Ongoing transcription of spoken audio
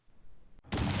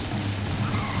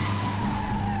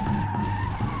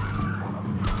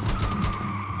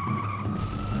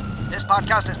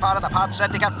podcast is part of the Pod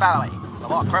Syndicate family. For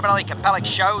more criminally compelling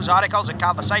shows, articles, and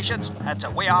conversations, head to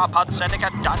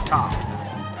wearepodsyndicate.com.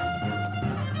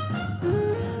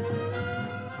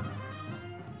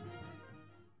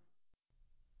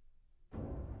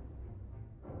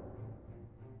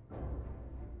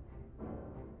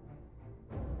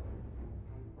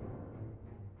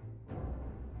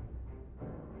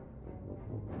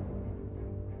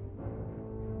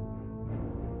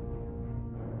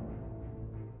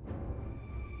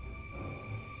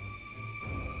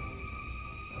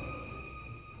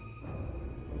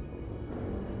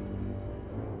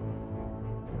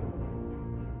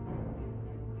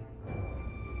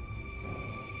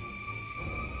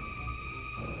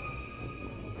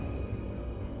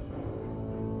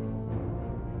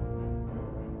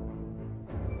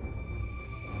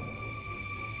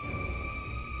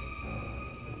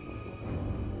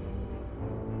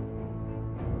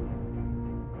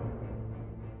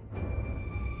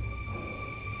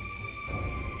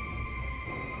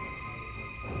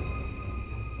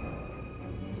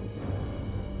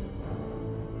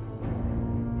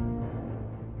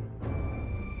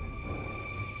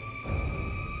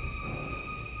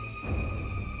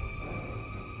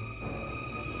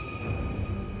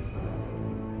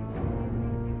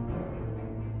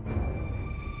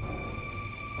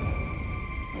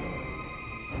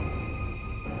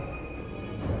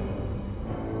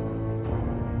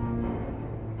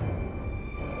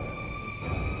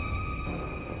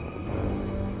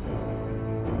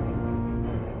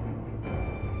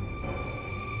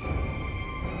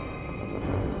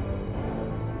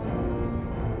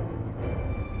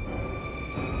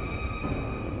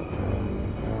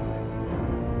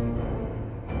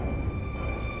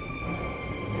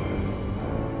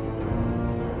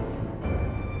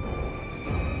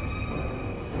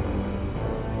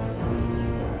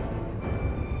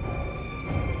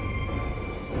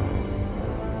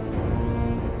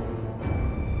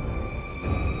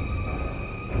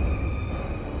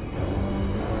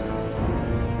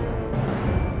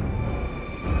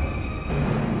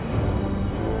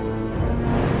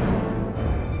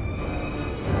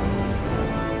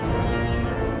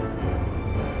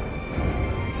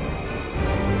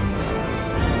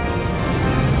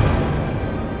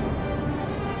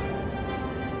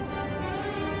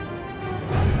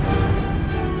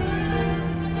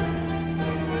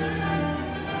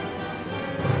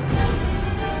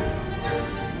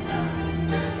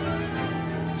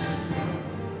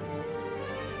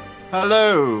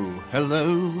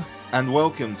 Hello, and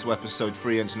welcome to episode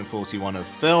 341 of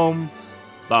Film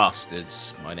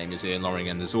Bastards. My name is Ian Loring,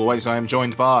 and as always, I am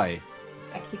joined by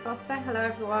Becky Foster. Hello,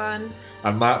 everyone.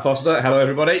 I'm Matt Foster. Hello,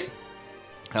 everybody.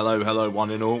 Hello,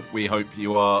 one and all. We hope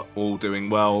you are all doing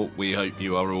well. We hope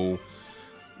you are all,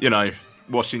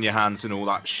 washing your hands and all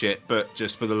that shit. But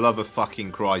just for the love of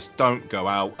fucking Christ, don't go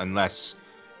out unless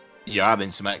you're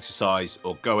having some exercise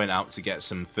or going out to get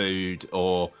some food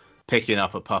or picking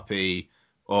up a puppy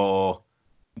or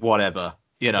whatever,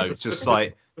 just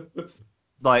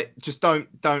just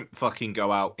don't fucking go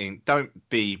out don't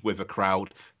be with a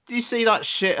crowd. Do you see that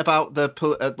shit about the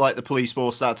police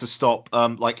force that had to stop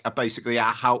basically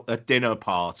a dinner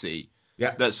party?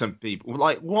 Yeah. That some people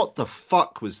what the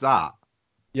fuck was that?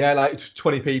 Yeah,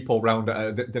 20 people round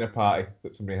at a dinner party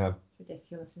that somebody had.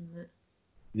 Ridiculous, isn't it?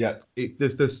 Yeah,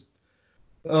 there's this.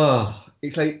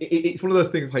 It's it's one of those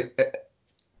things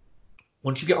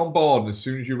once you get on board, and as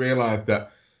soon as you realise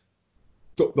that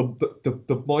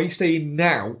the more you stay in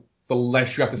now, the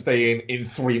less you have to stay in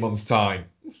 3 months' time.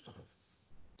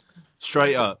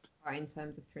 Straight up. Right, in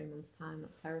terms of 3 months' time,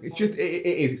 that's terrible. It's just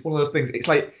it's one of those things.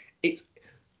 It's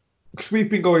because we've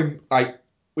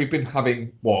been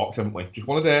having walks, haven't we? Just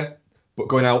one a day, but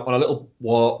going out on a little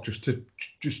walk just to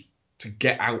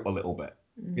get out a little bit.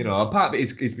 And part of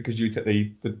it is because you take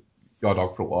your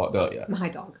dog for a walk, don't you? My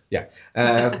dog. Yeah.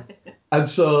 And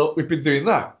so we've been doing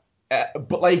that.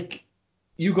 But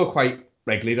you go quite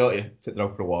regularly, don't you? Take the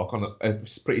dog for a walk on a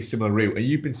pretty similar route. And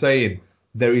you've been saying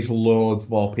there is loads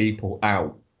more people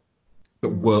out that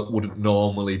wouldn't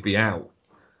normally be out.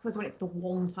 Because when it's the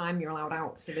one time you're allowed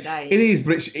out for the day. It is,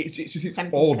 but it's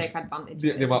tempting odd. to take advantage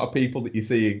the of it. amount of people that you're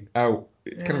seeing out.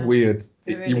 It's kind of Yeah. weird.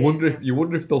 It really you wonder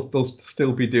is, if they'll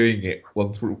still be doing it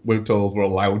once we're told we're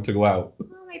allowed to go out. Well,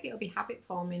 maybe it'll be habit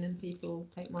forming and people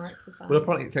take more exercise. Well,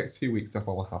 apparently it takes 2 weeks to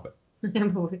form a habit.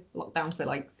 We're locked down for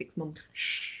 6 months.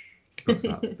 Shh.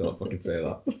 Don't fucking say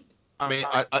that. I mean,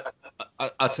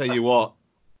 I tell you what.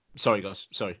 Sorry, guys.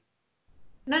 Sorry.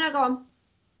 No, go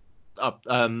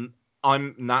on.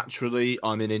 I'm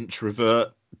an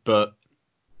introvert, but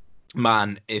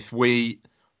man, if we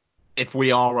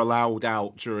are allowed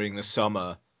out during the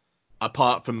summer,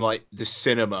 apart from like the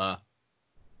cinema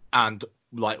and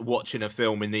like watching a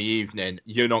film in the evening,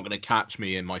 you're not going to catch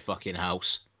me in my fucking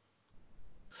house.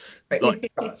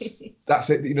 Like, that's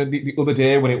it. You know, the other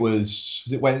day when it was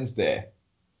it Wednesday?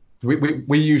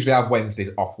 We usually have Wednesdays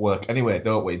off work anyway,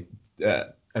 don't we?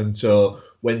 And so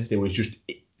Wednesday was just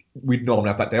we'd normally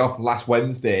have that day off. Last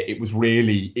Wednesday it was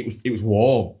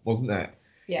warm, wasn't it?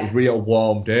 Yeah. It was really a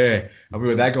warm day, and we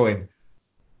were there going.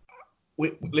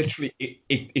 We literally,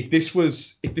 if this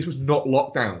was not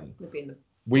lockdown,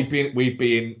 we'd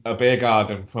be in a beer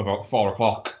garden from about 4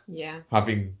 o'clock. Yeah.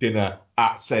 Having dinner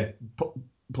at said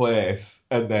place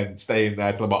and then staying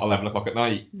there till about 11 o'clock at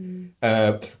night,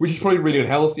 which is probably really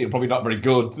unhealthy and probably not very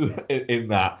good in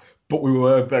that. But we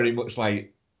were very much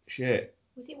like, shit.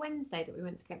 Was it Wednesday that we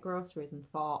went to get groceries and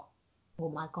thought, oh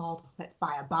my God, let's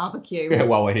buy a barbecue? Yeah,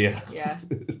 while we're here. Yeah.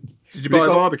 Did you buy a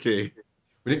barbecue?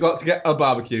 We didn't go out to get a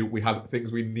barbecue. We had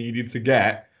things we needed to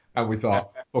get, and we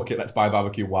thought, fuck it, let's buy a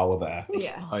barbecue while we're there.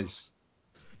 Yeah. Nice.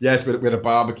 Yes, we had a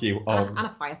barbecue And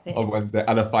a fire pit. on Wednesday,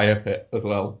 and a fire pit as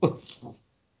well.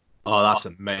 Oh, that's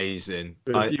amazing.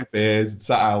 A few beers,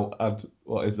 sat out, and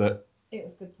what is it? It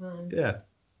was a good time. Yeah.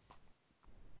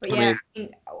 But yeah,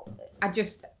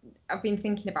 I've been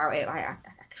thinking about it. I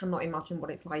cannot imagine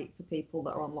what it's like for people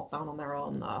that are on lockdown on their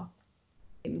own, though.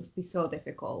 It must be so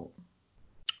difficult.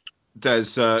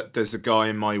 There's a guy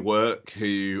in my work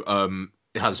who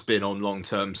has been on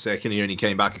long-term sick, and he only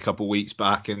came back a couple of weeks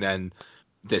back, and then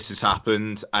this has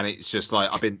happened, and it's just like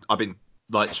I've been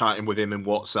like chatting with him in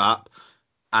WhatsApp,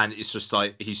 and it's just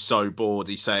like he's so bored.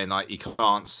 He's saying like he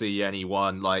can't see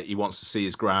anyone, like he wants to see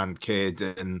his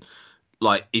grandkid, and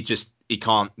like he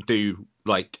can't do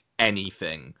like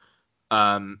anything.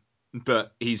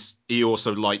 But he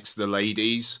also likes the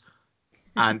ladies,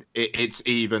 and it's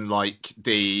even like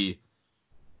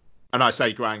and I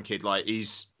say grandkid, like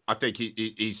I think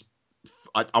he's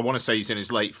I want to say he's in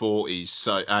his late 40s,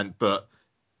 so but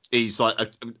he's like a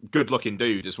good looking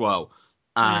dude as well,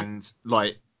 and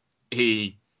like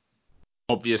he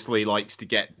obviously likes to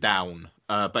get down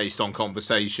based on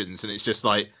conversations, and it's just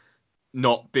like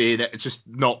not being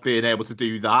able to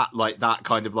do that, like that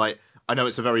kind of like, I know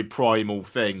it's a very primal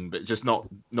thing, but just not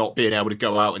being able to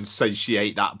go out and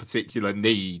satiate that particular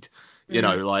need, you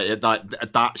know, like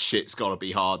that shit's got to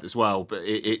be hard as well. But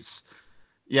it's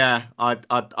yeah, I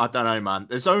don't know, man.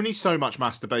 There's only so much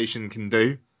masturbation can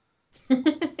do.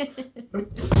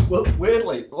 Well,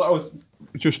 weirdly, what I was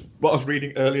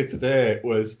reading earlier today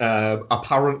was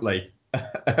apparently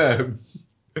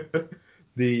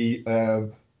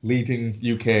the leading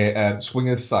UK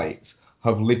swingers sites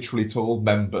have literally told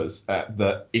members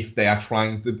that if they are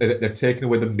trying to, they've taken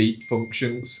away the meet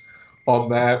functions on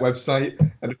their website,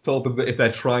 and have told them that if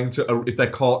they're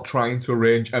caught trying to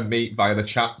arrange a meet via the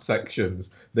chat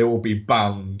sections, they will be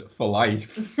banned for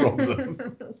life from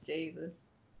them. Jesus.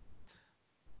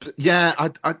 Yeah,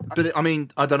 but I mean,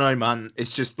 I don't know, man.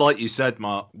 It's just like you said,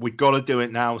 Mark. We've got to do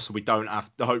it now, so we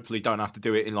hopefully don't have to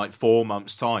do it in like 4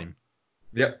 months' time.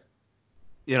 Yep.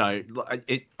 You know,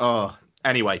 it.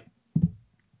 Anyway.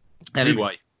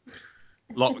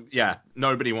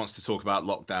 Nobody wants to talk about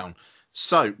lockdown.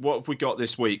 So, what have we got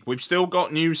this week? We've still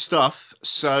got new stuff.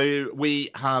 So, we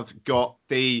have got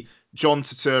the John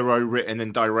Turturro written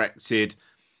and directed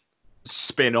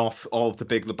spin-off of The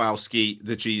Big Lebowski,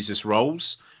 The Jesus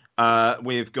Rolls.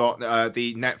 We've got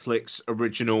the Netflix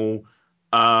original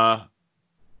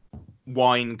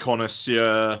wine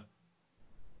connoisseur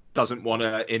doesn't want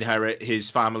to inherit his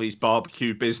family's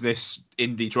barbecue business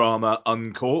indie drama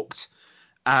Uncorked.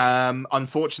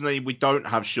 Unfortunately, we don't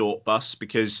have Short Bus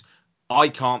because I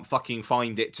can't fucking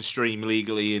find it to stream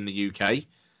legally in the UK.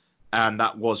 And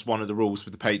that was one of the rules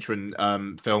with the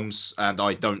Patreon films, and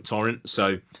I don't torrent,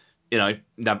 so, you know,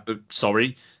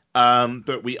 sorry.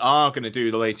 But we are going to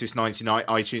do the latest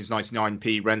iTunes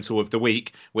 99p rental of the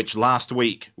week, which last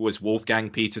week was Wolfgang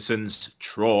Petersen's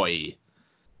Troy.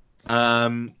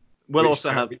 We'll also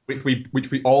have...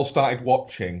 Which we all started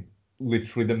watching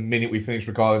literally the minute we finished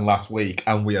recording last week,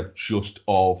 and we have just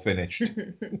all finished.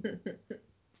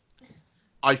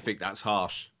 I think that's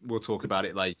harsh. We'll talk about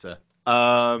it later.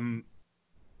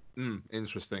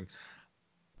 Interesting.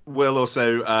 We'll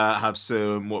also have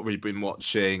some what we've been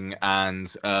watching,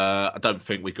 and I don't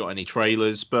think we've got any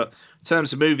trailers, but in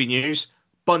terms of movie news,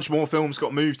 bunch more films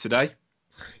got moved today.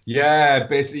 Yeah,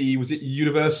 basically, was it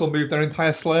Universal moved their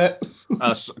entire slate?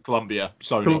 Columbia,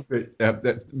 Sony.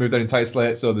 Moved their entire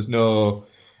slate, so there's no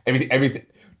everything.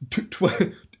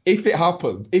 If it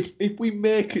happens, if we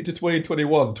make it to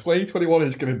 2021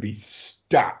 is going to be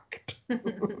stacked.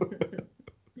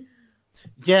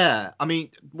 Yeah, I mean,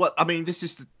 this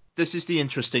is is the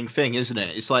interesting thing, isn't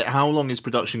it? It's like, how long is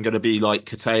production going to be like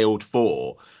curtailed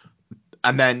for?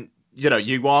 And then, you know,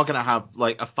 you are going to have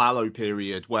like a fallow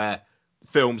period where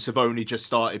films have only just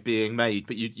started being made,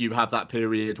 but you have that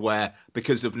period where,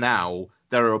 because of now,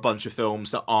 there are a bunch of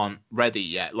films that aren't ready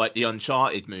yet, like the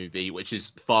Uncharted movie, which is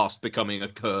fast becoming a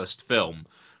cursed film,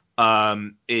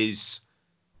 is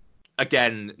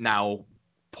again now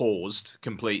paused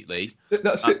completely.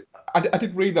 That's it. I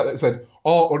did read that said,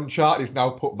 oh, Uncharted is now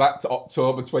put back to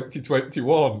October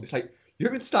 2021. It's like, you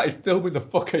haven't started filming the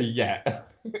fucker yet.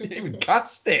 You didn't even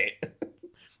cast it.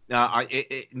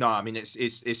 I mean,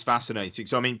 it's fascinating.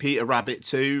 So I mean, Peter Rabbit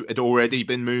 2 had already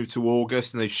been moved to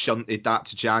August, and they've shunted that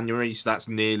to January, so that's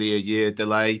nearly a year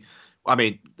delay. I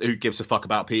mean, who gives a fuck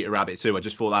about Peter Rabbit 2? I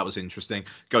just thought that was interesting.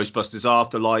 Ghostbusters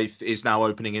Afterlife is now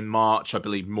opening in March. I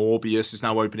believe Morbius is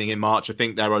now opening in March. I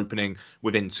think they're opening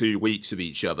within 2 weeks of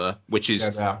each other, which is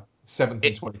 7th and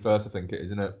 21st, I think it is,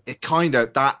 isn't it? It kind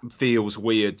of, that feels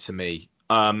weird to me.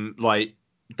 Like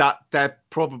that they're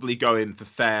probably going for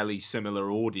fairly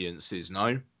similar audiences,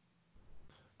 no?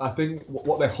 I think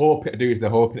what they're hoping to do is they're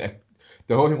hoping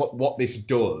what this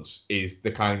does is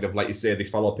the kind of, like you say, this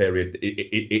follow period,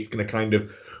 it's going to kind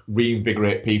of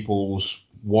reinvigorate people's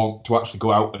want to actually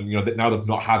go out and, you know, that now they've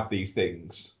not had these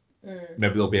things,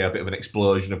 maybe there'll be a bit of an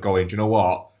explosion of going, do you know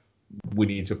what, we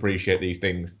need to appreciate these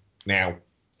things now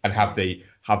and have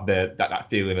that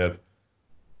feeling of,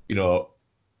 you know,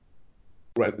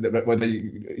 whether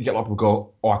you get a lot of people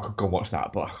go, oh, I could go and watch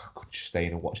that, but I could just stay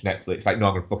in and watch Netflix. Like, no,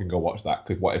 I'm gonna fucking go watch that,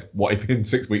 because what if in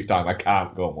 6 weeks' time I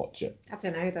can't go and watch it? I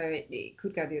don't know though. It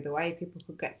could go the other way. People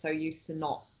could get so used to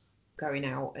not going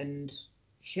out and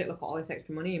shit. Look at all this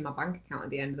extra money in my bank account at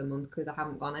the end of the month because I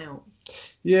haven't gone out.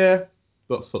 Yeah,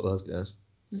 but fuck those guys.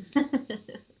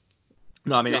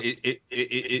 No, I mean,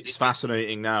 it's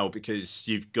fascinating now because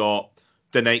you've got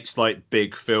the next like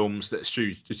big films that's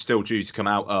still due to come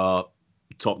out are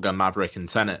Top Gun Maverick and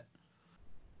Tenet.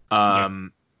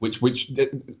 Which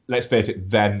let's face it,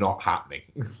 they're not happening.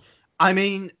 I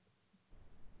mean,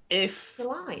 if It's a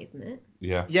lie, isn't it?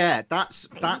 Yeah, that's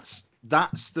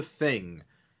the thing.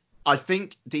 I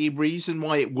think the reason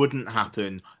why it wouldn't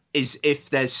happen is if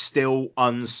there's still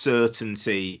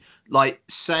uncertainty. Like,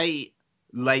 say,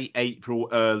 late April,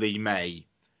 early May,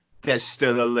 there's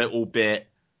still a little bit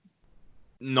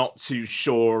not too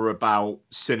sure about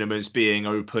cinemas being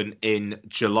open in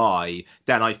July,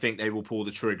 then I think they will pull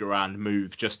the trigger and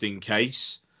move just in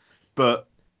case. But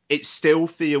it still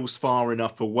feels far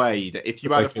enough away that if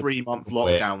you had a 3-month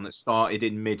lockdown that started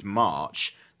in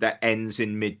mid-March, that ends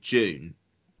in mid-June,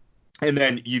 and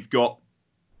then you've got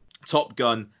Top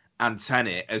Gun and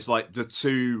Tenet as like the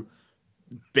two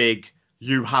big,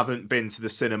 you haven't been to the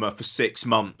cinema for 6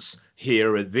 months,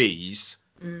 here are these.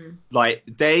 Like,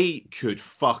 they could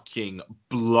fucking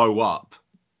blow up.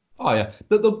 Oh yeah,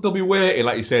 they'll be waiting,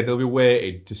 like you said, they'll be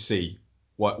waiting to see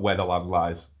where the land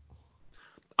lies.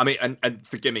 I mean, and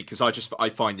forgive me, because I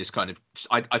find this kind of,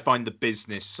 I find the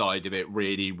business side of it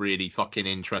really, really fucking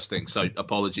interesting. So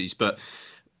apologies, but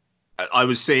I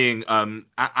was seeing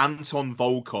Anton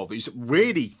Volkov. He's a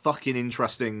really fucking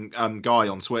interesting guy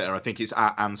on Twitter. I think it's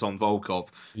at Anton Volkov.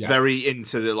 Yeah. Very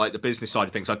into the business side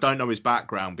of things. I don't know his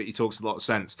background, but he talks a lot of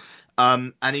sense.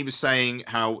 And he was saying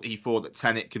how he thought that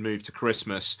Tenet could move to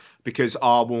Christmas because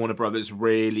our Warner Brothers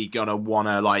really gonna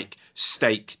wanna like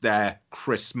stake their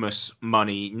Christmas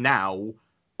money now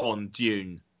on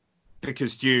Dune,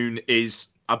 because Dune is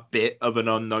a bit of an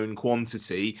unknown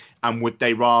quantity, and would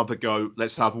they rather go,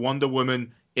 let's have Wonder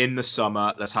Woman in the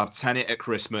summer, let's have Tenet at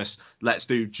Christmas, let's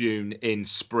do Dune in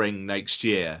spring next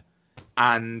year?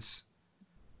 And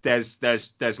there's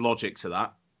logic to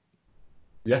that.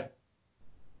 Yeah,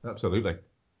 absolutely.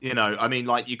 You know, I mean,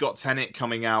 like, you got Tenet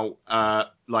coming out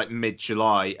like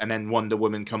mid-July, and then Wonder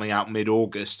Woman coming out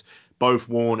mid-August, both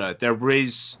Warner. There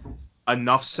is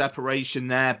enough separation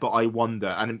there, but I wonder,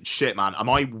 and shit, man, am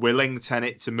I willing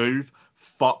Tenet to move?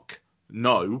 Fuck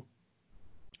no.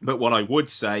 But what I would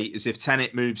say is if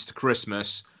Tenet moves to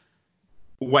Christmas,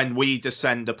 when we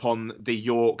descend upon the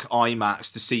York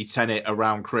IMAX to see Tenet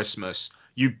around Christmas,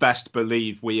 you best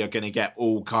believe we are going to get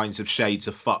all kinds of shades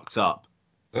of fucked up.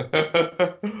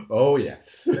 Oh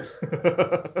yes.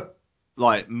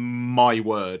 Like, my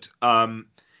word.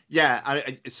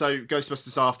 Yeah, so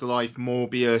Ghostbusters Afterlife,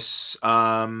 Morbius,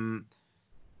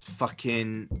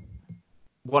 fucking,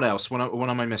 what else? What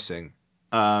am I missing?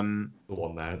 The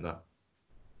one there, isn't there?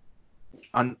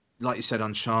 And like you said,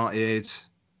 Uncharted.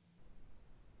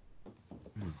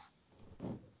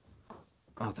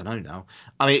 I don't know now.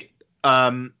 I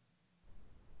mean,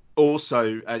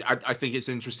 also, I think it's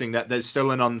interesting that there's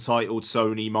still an untitled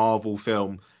Sony Marvel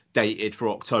film dated for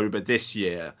October this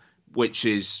year, which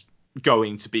is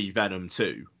going to be Venom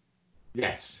 2.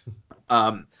 Yes.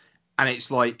 And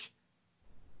it's like,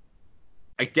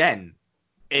 again,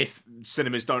 if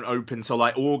cinemas don't open till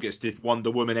like August, if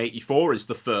Wonder Woman 84 is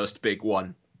the first big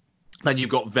one, then you've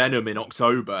got Venom in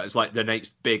October as like the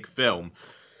next big film,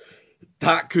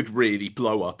 that could really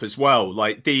blow up as well.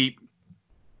 Like the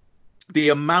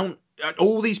amount,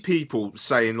 all these people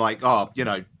saying like, oh, you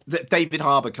know, David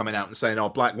Harbour coming out and saying, oh,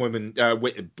 Black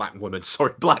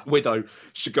Widow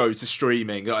should go to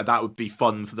streaming. That would be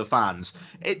fun for the fans.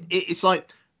 It's like,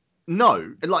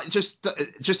 no, like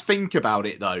just think about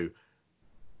it though.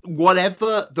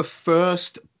 Whatever the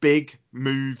first big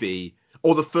movie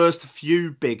or the first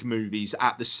few big movies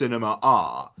at the cinema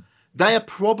are, they are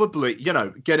probably, you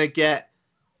know, gonna get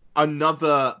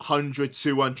another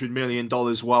 $100-200 million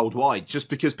worldwide just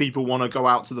because people want to go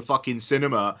out to the fucking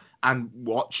cinema and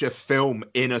watch a film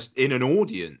in an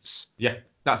audience. Yeah,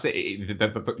 that's it.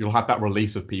 You'll have that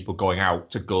release of people going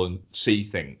out to go and see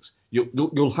things.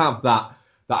 You'll have that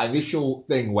initial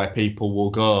thing where people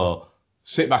will go,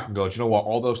 sit back and go, do you know what?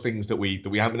 All those things that we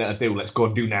haven't been able to do, let's go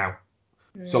and do now.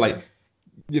 So like,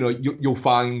 you know, you'll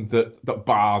find that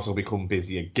bars will become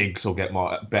busier, gigs will get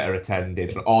better attended,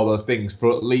 and all those things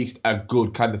for at least a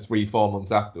good kind of 3-4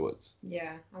 months afterwards.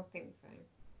 Yeah, I think so.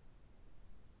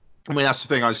 I mean, that's the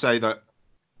thing. I say that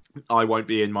I won't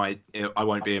be in my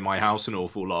house an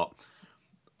awful lot.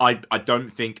 I don't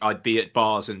think I'd be at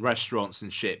bars and restaurants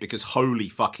and shit because holy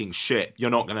fucking shit, you're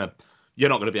not gonna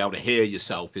be able to hear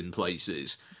yourself in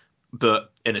places.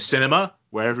 But in a cinema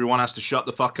where everyone has to shut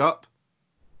the fuck up,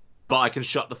 but I can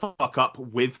shut the fuck up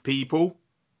with people.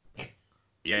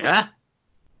 Yeah.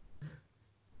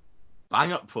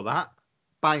 Bang up for that.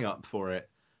 Bang up for it.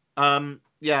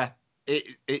 Yeah,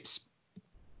 it's.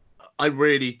 I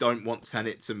really don't want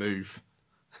Tenet to move.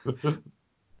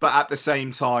 But at the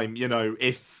same time, you know,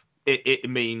 if it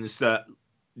means that,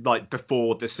 like,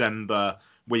 before December,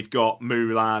 we've got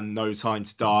Mulan, No Time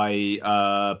to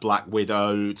Die, Black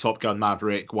Widow, Top Gun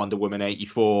Maverick, Wonder Woman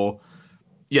 84,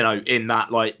 you know, in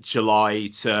that, like, July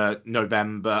to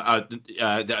November,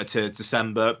 to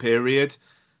December period,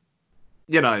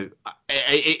 you know,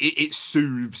 it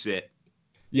soothes it.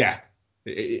 Yeah,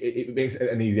 it makes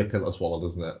it an easier pill to swallow,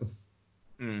 doesn't it?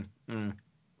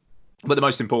 But the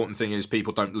most important thing is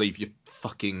people don't leave your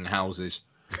fucking houses.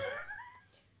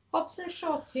 Hobbs and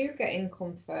Shaw 2 getting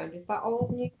confirmed. Is that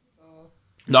old news? Or...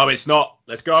 No, it's not.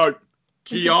 Let's go.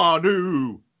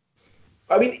 Keanu.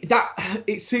 I mean,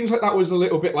 it seems like that was a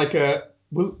little bit like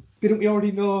well, didn't we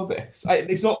already know this?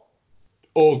 It's not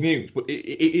old news, but it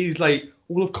is like,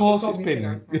 well, of course it's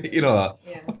been, you know,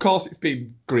 yeah. Of course it's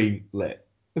been green lit.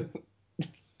 I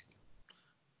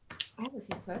haven't seen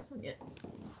the first one yet.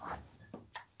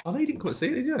 Oh, no, you didn't quite see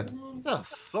it, did you? No. Oh,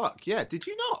 fuck, yeah. Did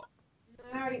you not?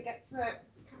 No, I didn't get to it. I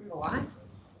can't remember why.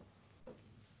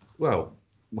 Well,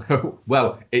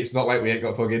 it's not like we ain't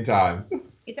got fucking time.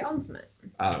 Is it on something?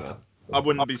 I don't know. I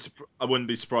wouldn't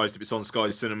be surprised if it's on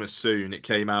Sky Cinema soon. It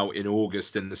came out in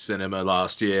August in the cinema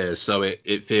last year, so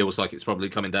it feels like it's probably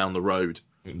coming down the road.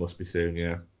 It must be soon,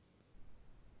 yeah.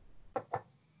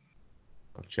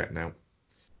 I'll check now.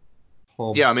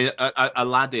 Hobbs. Yeah, I mean,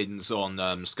 Aladdin's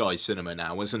on Sky Cinema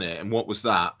now, isn't it? And what was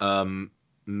that?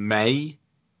 May?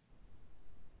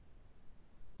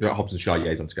 Yeah, Hobbs and Shaw, yeah,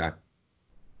 he's on Sky.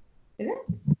 Is it?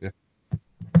 Yeah.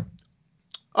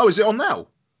 Oh, is it on now?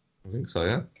 I think so,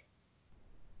 yeah.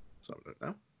 Something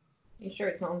now. You sure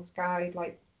it's not on Sky?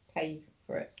 Like, pay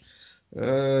for it?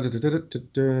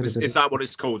 Is that what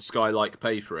it's called? Sky like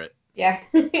pay for it? Yeah.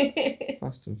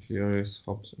 Fast and Furious,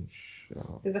 Hobbs and Shaw.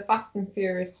 There's a Fast and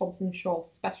Furious Hobbs and Shaw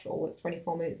special that's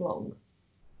 24 minutes long.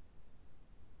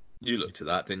 You looked at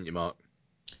that, didn't you, Mark?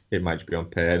 It might be on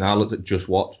pay. And I looked at Just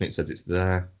Watch and it says it's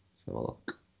there. Let's have a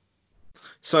look.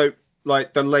 So,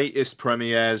 like, the latest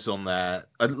premieres on there,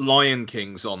 Lion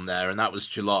King's on there, and that was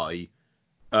July.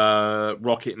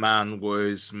 Rocket Man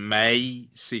was May.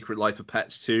 Secret Life of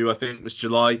Pets 2, I think, was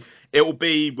July. It will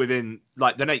be within,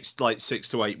 like, the next, like, 6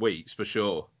 to 8 weeks, for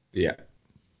sure. Yeah.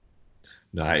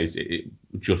 No, it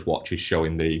Just Watch is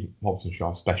showing the Hobbs and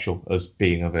Shaw special as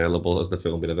being available, as the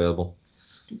film being available.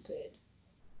 Stupid.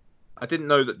 I didn't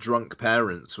know that Drunk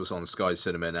Parents was on Sky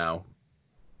Cinema now.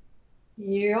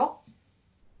 Yes.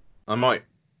 I might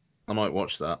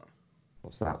watch that.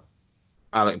 What's that?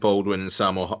 Alec Baldwin and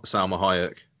Salma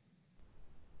Hayek.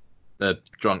 They're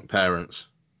Drunk Parents.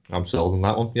 I'm sold on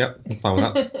that one. Yep, I'm fine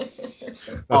with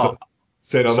that.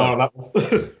 Say no more on that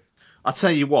one. I'll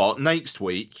tell you what. Next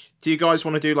week, do you guys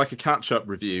want to do like a catch-up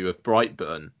review of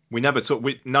Brightburn? We've never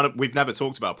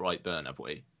talked about Brightburn, have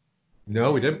we?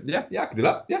 No, we didn't. Yeah, I can do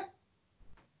that. Yeah.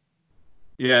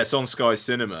 Yeah, it's on Sky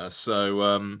Cinema. So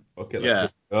Okay, let's yeah, give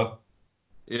it a go.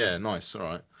 yeah, nice. All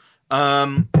right.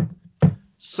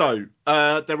 So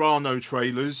there are no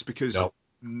trailers because No.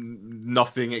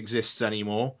 nothing exists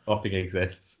anymore. Nothing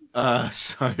exists.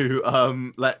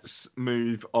 So let's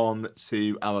move on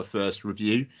to our first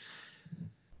review.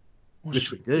 What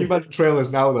should we Can you do? imagine trailers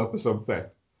now, though, for something?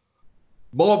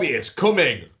 Morbius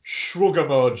coming! Shrug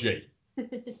emoji.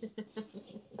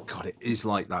 God, it is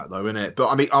like that though, isn't it? But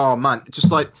I mean, oh man, just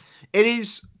like it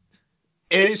is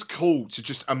cool to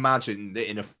just imagine that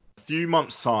in a few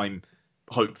months' time,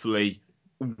 hopefully,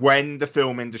 when the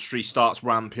film industry starts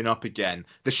ramping up again,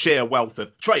 the sheer wealth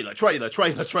of trailer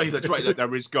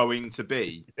there is going to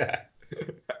be. Yeah.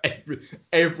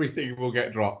 Everything will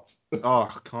get dropped. Oh,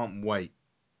 I can't wait.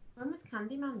 When was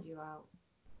Candyman due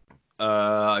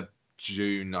out?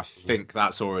 June, I think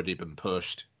that's already been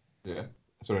pushed. Yeah.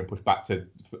 So it's been pushed back to,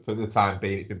 for the time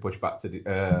being, it's been pushed back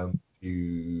to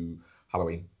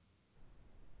Halloween.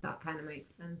 That kind of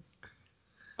makes sense.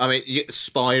 I mean,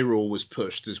 Spiral was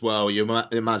pushed as well. You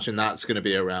imagine that's going to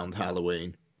be around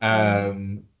Halloween. I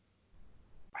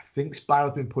think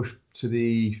Spiral's been pushed to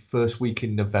the first week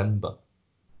in November.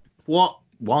 What?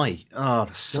 Why? Oh,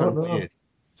 that's so weird.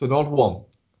 It's an odd one.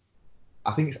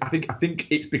 I think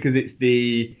it's because it's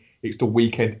the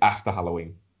weekend after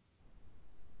Halloween.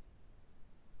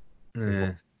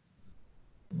 Yeah.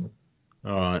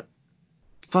 All right.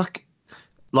 Fuck.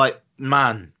 Like,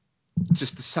 man,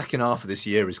 just the second half of this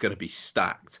year is going to be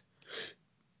stacked.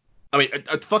 I mean,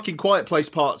 a fucking Quiet Place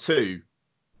Part 2,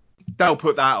 they'll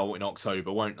put that out in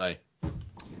October, won't they?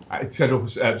 It's set up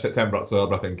September,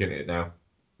 October, I think, isn't it now?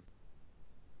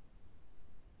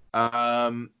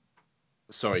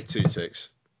 Sorry, 2 ticks.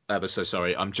 Ever so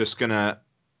sorry. I'm just going to...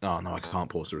 Oh, no, I can't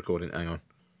pause the recording. Hang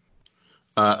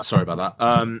on. Sorry about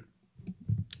that.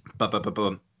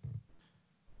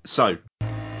 So...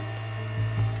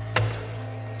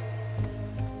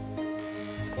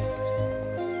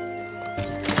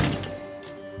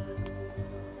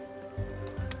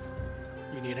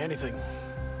 Anything,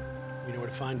 you know where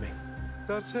to find me.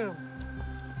 That's him.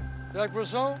 Jack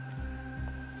Brisson?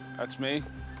 That's me.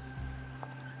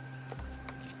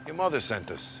 Your mother sent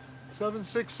us.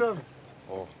 767.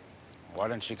 Well, why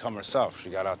didn't she come herself? She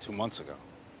got out 2 months ago.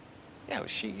 Yeah,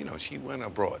 she went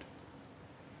abroad.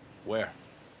 Where?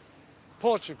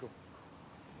 Portugal.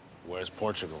 Where's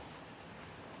Portugal?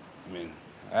 I mean,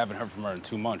 I haven't heard from her in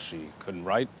 2 months. She couldn't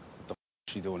write. What the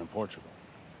is she doing in Portugal?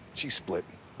 She split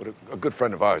with a good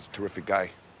friend of ours, a terrific guy.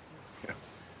 Yeah.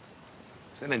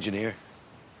 He's an engineer.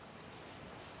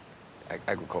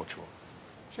 Agricultural.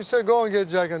 She said go and get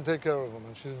Jack and take care of him,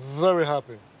 and she's very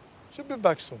happy. She'll be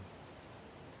back soon.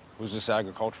 Who's this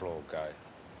agricultural guy?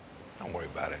 Don't worry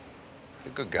about it.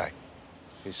 He's a good guy.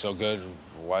 If he's so good,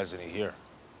 why isn't he here?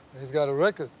 He's got a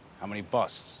record. How many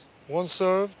busts? 1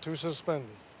 served, 2 suspended.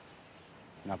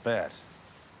 Not bad.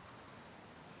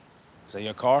 Is that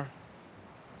your car?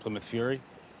 Plymouth Fury?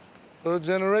 3rd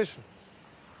generation.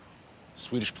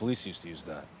 Swedish police used to use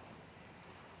that.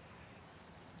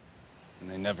 And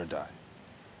they never die.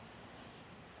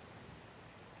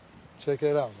 Check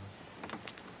it out,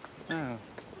 man.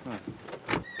 Yeah.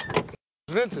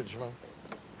 Vintage, man.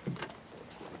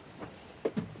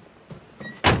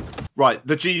 Right,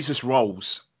 the Jesus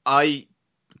Rolls. I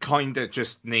kind of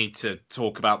just need to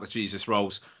talk about the Jesus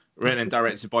Rolls. Written and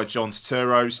directed by John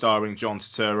Turturro, starring John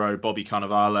Turturro, Bobby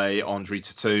Cannavale, Andre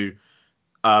Tautou.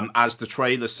 As the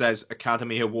trailer says,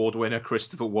 Academy Award winner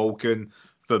Christopher Walken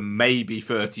for maybe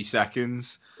 30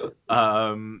 seconds.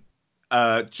 John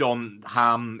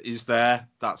Hamm is there.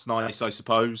 That's nice, I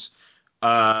suppose.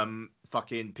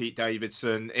 Fucking Pete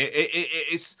Davidson.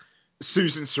 It's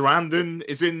Susan Sarandon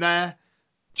is in there.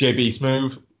 JB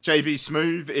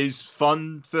Smoove is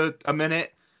fun for a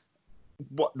minute.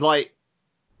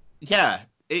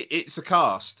 It's a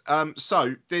cast.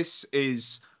 So this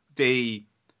is the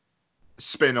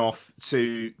spin-off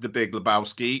to The Big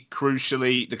Lebowski.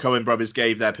 Crucially, the Coen brothers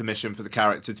gave their permission for the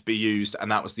character to be used,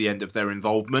 and that was the end of their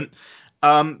involvement.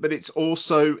 But it's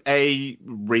also a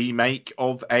remake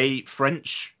of a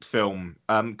French film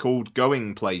called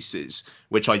Going Places,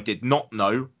 which I did not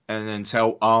know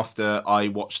until after I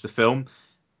watched the film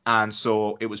and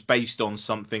saw it was based on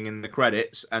something in the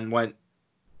credits and went,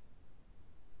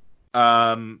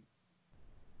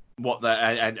 what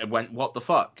the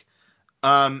fuck?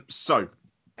 So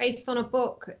Based on a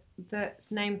book that's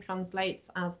name translates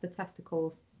as The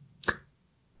Testicles.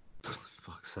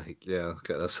 Fuck's sake, yeah,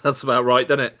 okay, that's about right,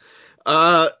 doesn't it?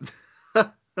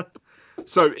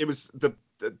 So it was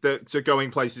the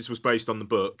Going Places was based on the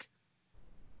book.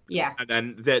 Yeah.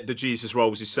 And then the Jesus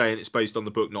Rolls is saying it's based on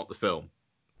the book, not the film.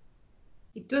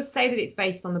 It does say that it's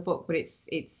based on the book, but it's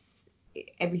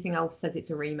everything else says it's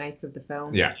a remake of the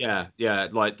film. Yeah.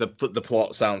 Like the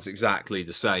plot sounds exactly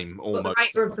the same, But almost. the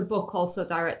writer of the book also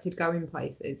directed Going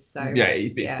Places, so Yeah,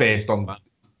 it's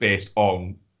based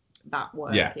on that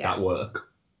work. Yeah, that work.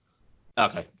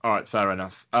 Okay, all right, fair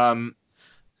enough.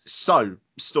 So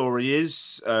story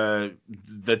is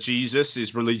the Jesus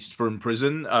is released from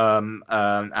prison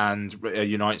and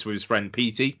unites with his friend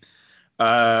Petey.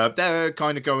 They're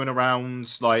kind of going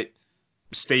around like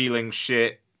stealing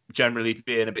shit, generally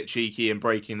being a bit cheeky and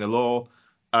breaking the law.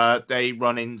 They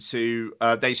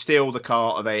steal the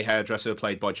car of a hairdresser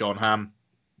played by John Hamm.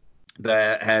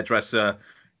 Their hairdresser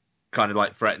kind of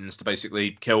like threatens to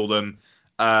basically kill them,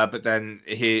 but then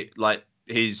his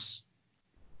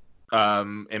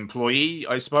employee,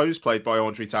 I suppose, played by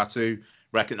Audrey Tautou,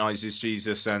 recognizes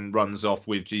Jesus and runs off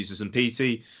with Jesus and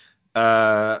Petey.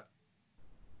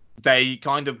 They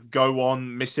kind of go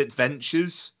on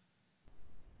misadventures,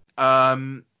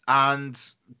 and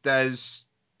there's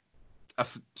a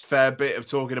fair bit of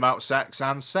talking about sex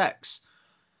and sex.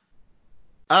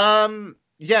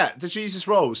 Yeah, the Jesus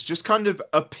Rolls just kind of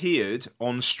appeared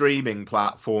on streaming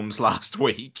platforms last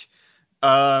week.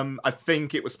 I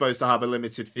think it was supposed to have a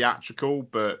limited theatrical,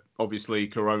 but obviously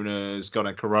Corona's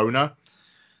gonna Corona.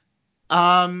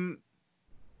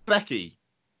 Becky.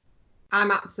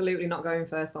 I'm absolutely not going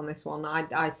first on this one.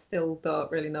 I still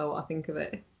don't really know what I think of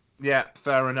it. Yeah,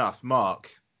 fair enough. Mark.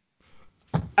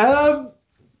 Well,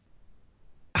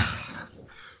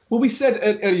 we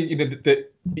said earlier,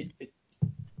 that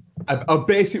a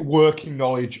basic working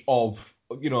knowledge of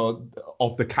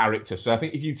the character. So I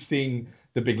think if you've seen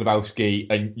The Big Lebowski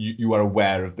and you are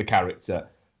aware of the character,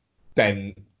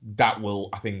 then that will,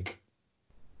 I think,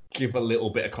 give a little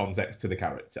bit of context to the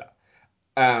character.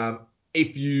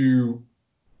 If you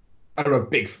are a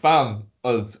big fan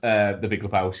of The Big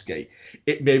Lebowski,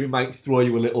 it maybe might throw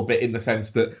you a little bit in the sense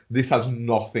that this has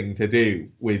nothing to do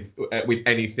with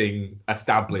anything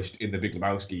established in The Big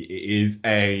Lebowski. It is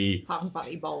Apart from the fact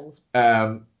that he bowls.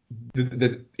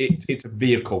 It's a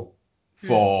vehicle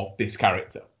for this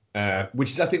character,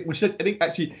 which I think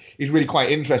actually is really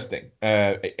quite interesting.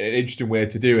 An interesting way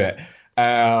to do it.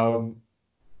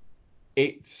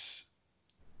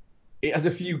 It has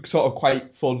a few sort of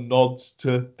quite fun nods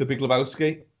to The Big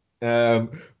Lebowski,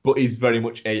 but is very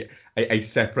much a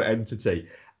separate entity.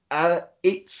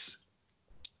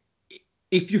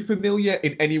 If you're familiar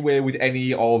in any way with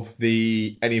any of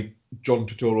John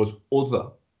Turturro's other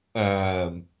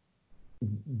written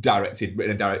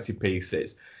and directed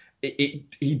pieces,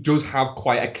 he does have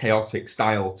quite a chaotic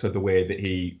style to the way that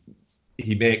he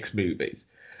makes movies,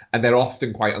 and they're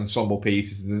often quite ensemble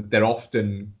pieces, and they're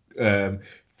often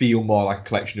feel more like a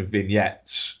collection of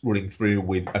vignettes running through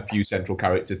with a few central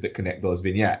characters that connect those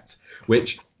vignettes,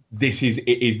 which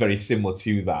it is very similar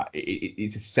to that.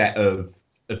 It's a set of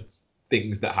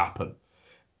things that happen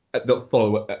that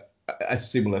follow a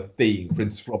similar theme. For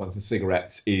instance, Romance and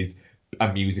Cigarettes is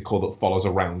a musical that follows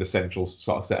around a central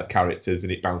sort of set of characters,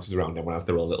 and it bounces around everyone has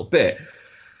their own little bit.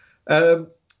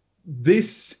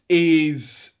 This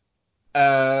is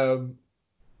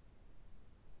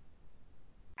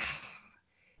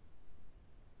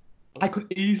I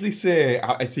could easily say,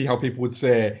 I see how people would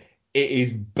say it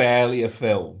is barely a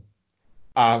film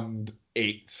and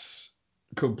it's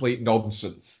complete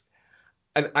nonsense.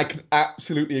 And I can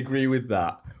absolutely agree with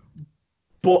that.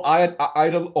 But I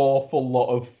had an awful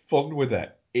lot of fun with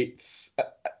it. It's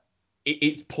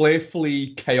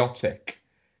playfully chaotic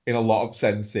in a lot of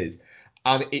senses.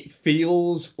 And it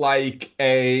feels like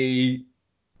it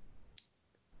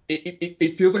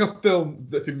feels like a film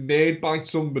that's been made by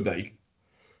somebody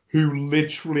who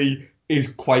literally is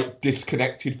quite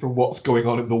disconnected from what's going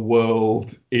on in the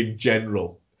world in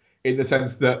general, in the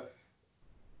sense that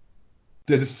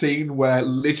there's a scene where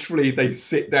literally they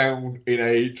sit down in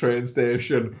a train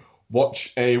station,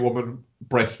 watch a woman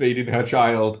breastfeeding her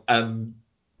child, and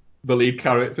the lead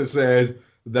character says,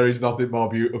 "There is nothing more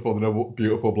beautiful than a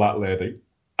beautiful black lady."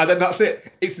 And then that's it.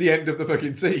 It's the end of the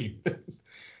fucking scene. But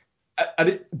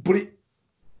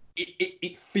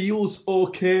it feels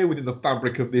okay within the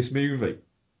fabric of this movie.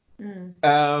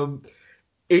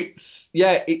 It's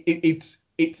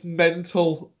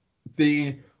mental.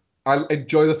 I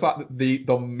enjoy the fact that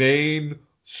the main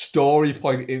story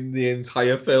point in the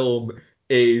entire film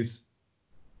is,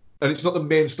 and it's not the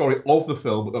main story of the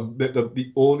film, but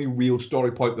the only real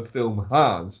story point the film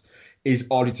has is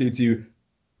Audrey Tautou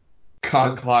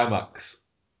can't climax.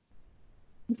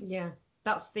 Yeah.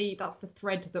 That's the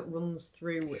thread that runs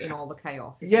through in all the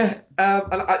chaos. Yeah,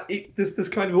 and there's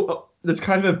kind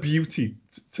of a beauty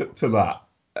to that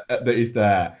that is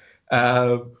there,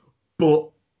 but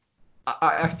But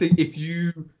I think if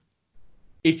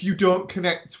you don't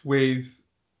connect with,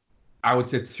 I would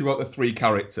say, 2 out of 3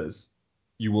 characters,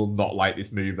 you will not like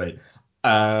this movie.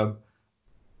 I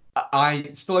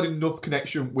still had enough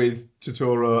connection with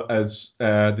Turturro as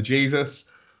the Jesus.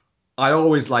 I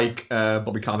always like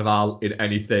Bobby Cannavale in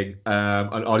anything,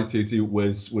 and Auditore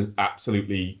was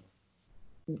absolutely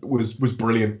was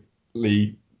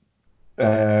brilliantly.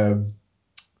 I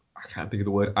can't think of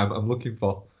the word I'm looking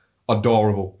for.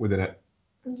 Adorable within it.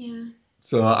 Yeah.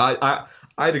 So I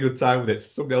had a good time with it.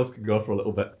 Somebody else can go for a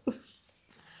little bit. I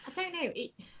don't know.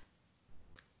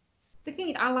 The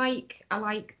thing is, I like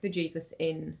the Jesus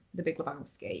in The Big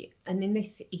Lebowski, and in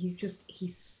this,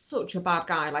 he's such a bad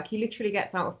guy. Like, he literally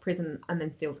gets out of prison and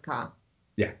then steals a car.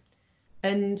 Yeah.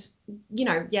 And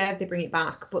yeah, they bring it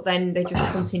back, but then they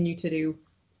just continue to do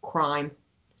crime,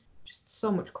 just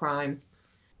so much crime.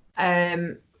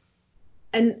 And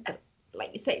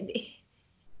like you say,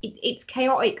 it's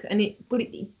chaotic, but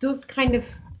it does kind of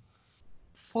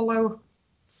follow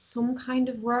some kind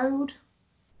of road.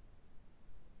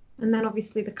 And then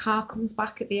obviously the car comes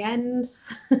back at the end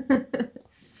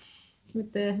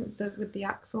with the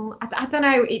axle. I don't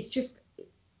know. It's just,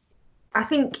 I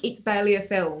think It's Barely a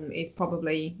Film is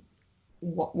probably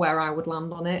where I would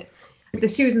land on it. The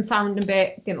Susan Sarandon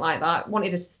bit, didn't like that.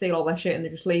 Wanted her to steal all their shit and they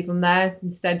just leave them there.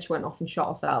 Instead, she went off and shot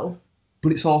herself.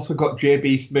 But it's also got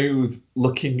JB Smoove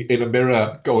looking in a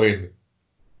mirror going,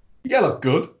 "You look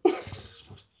good."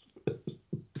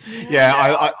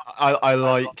 Yeah, I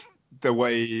like the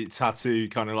way Tattoo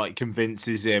kind of like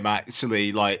convinces him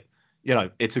actually, like,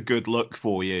 it's a good look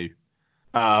for you.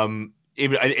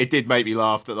 It did make me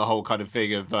laugh at the whole kind of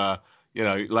thing of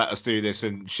let us do this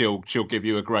and she'll give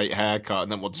you a great haircut,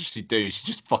 and then what does she do? She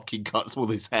just fucking cuts all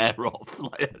his hair off.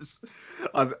 Like,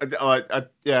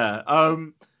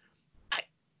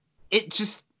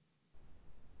 It's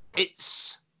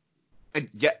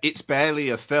Barely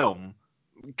a Film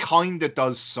kind of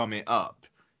does sum it up.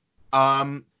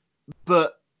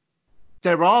 But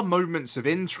there are moments of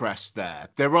interest there.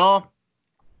 There are,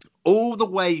 all the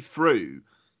way through,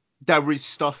 there is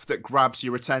stuff that grabs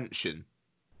your attention.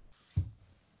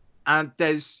 And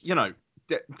there's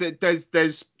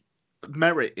there's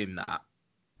merit in that.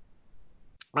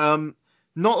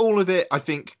 Not all of it, I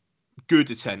think,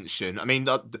 good attention. I mean,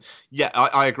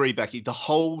 I agree, Becky. The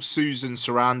whole Susan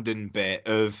Sarandon bit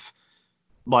of,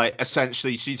 like,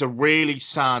 essentially she's a really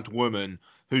sad woman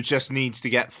who just needs to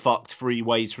get fucked 3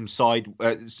 ways from Sunday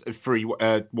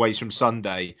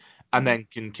and then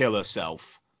can kill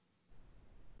herself.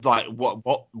 Like, what?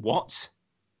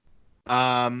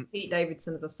 Pete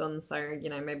Davidson's a son, so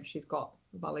maybe she's got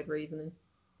valid reasoning.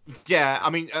 Yeah, I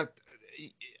mean,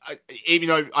 even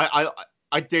though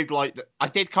I did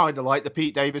kind of like the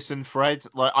Pete Davidson thread.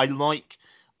 Like, I like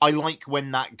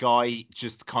when that guy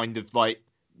just kind of like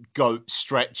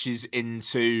stretches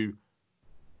into,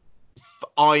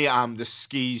 I am the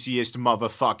skeeziest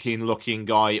motherfucking looking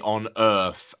guy on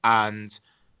earth, and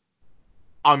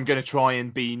I'm gonna try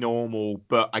and be normal,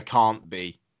 but I can't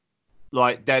be.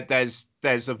 Like, there's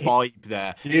a vibe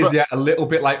there. He is, a little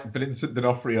bit like Vincent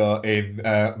D'Onofrio in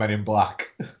Men in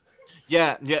Black.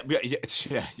 Yeah. You're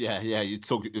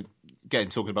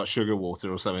talking about sugar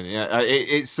water or something. Yeah,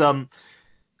 it's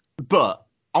But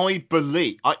I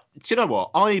believe, do you know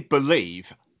what? I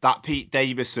believe that Pete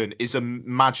Davidson is a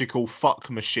magical fuck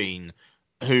machine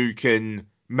who can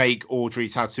make Audrey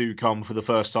Tattoo come for the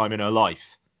first time in her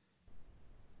life.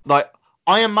 Like,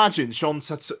 I imagine Sean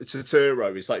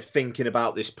Turturro is like thinking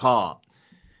about this part,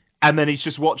 and then he's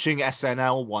just watching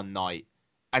SNL one night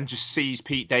and just sees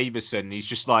Pete Davidson. And he's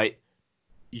just like,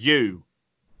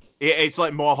 it's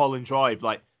like Mulholland Drive.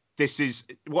 Like, this is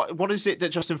what is it that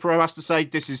Justin Theroux has to say?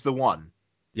 This is the one.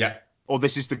 Yeah. Or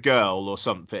this is the girl or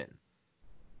something.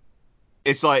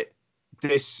 It's like,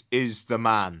 this is the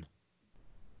man.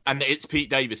 And it's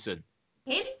Pete Davidson.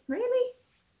 Him? Really?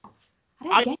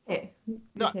 I don't get it.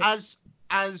 No,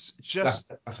 as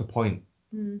just that's the point.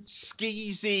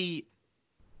 Skeezy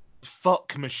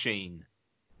fuck machine.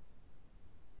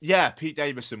 Yeah, Pete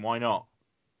Davidson, why not?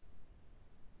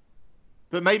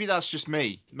 But maybe that's just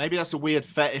me. Maybe that's a weird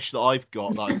fetish that I've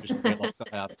got that I just realised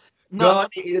I have. No,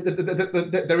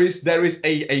 there is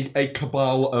a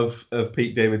cabal of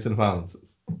Pete Davidson fans.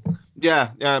 Yeah.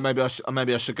 Maybe I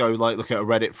should go like look at a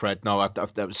Reddit thread. No,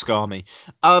 that would scar me.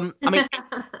 I mean,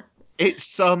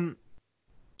 it's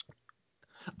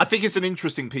I think it's an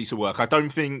interesting piece of work. I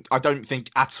don't think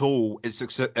at all it's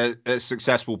a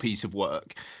successful piece of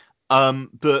work.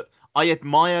 But I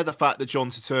admire the fact that John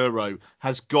Turturro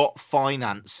has got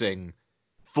financing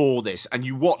for this, and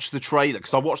you watch the trailer,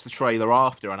 because I watched the trailer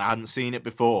after and I hadn't seen it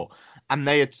before, and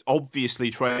they are obviously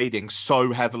trading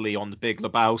so heavily on the Big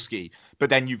Lebowski, but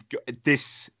then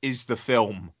this is the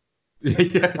film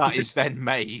that is then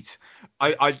made.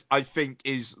 I think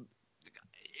is,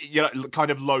 you know,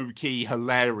 kind of low key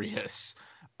hilarious.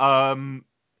 I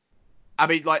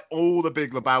mean, like, all the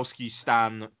Big Lebowski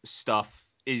stan stuff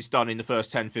is done in the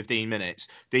first 10-15 minutes.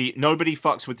 The nobody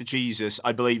fucks with the Jesus,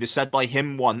 I believe, is said by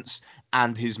him once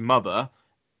and his mother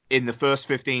in the first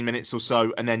 15 minutes or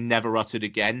so, and then never uttered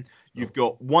again. You've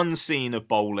got one scene of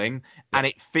bowling, and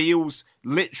it feels,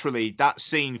 literally, that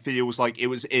scene feels like it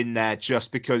was in there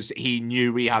just because he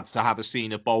knew he had to have a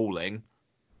scene of bowling.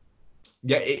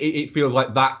 Yeah, it feels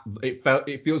like that.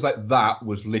 It feels like that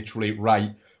was literally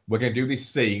right. We're gonna do this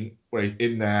scene where he's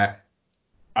in there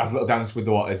as a little dance with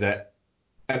the what is it?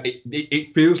 And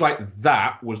it feels like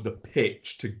that was the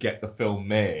pitch to get the film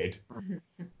made,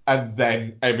 and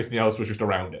then everything else was just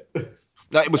around it.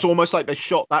 It was almost like they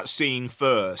shot that scene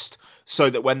first, so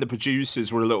that when the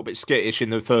producers were a little bit skittish in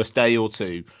the first day or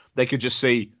two, they could just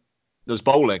see there's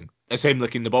bowling. There's him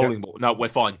licking the bowling ball. No, we're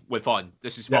fine.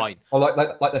 This is fine. Or like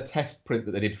the test print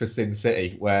that they did for Sin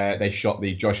City, where they shot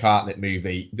the Josh Hartnett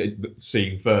movie the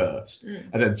scene first,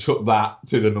 and then took that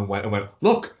to them and went,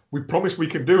 look, we promised we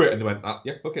can do it, and they went,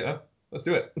 yeah, okay, then, let's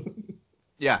do it.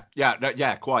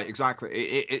 Yeah, quite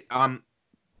exactly.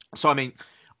 So I mean,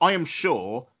 I am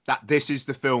sure that this is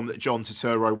the film that John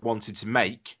Turturro wanted to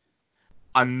make.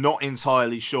 I'm not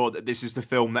entirely sure that this is the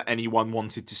film that anyone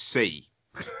wanted to see.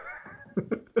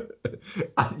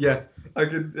 Yeah, I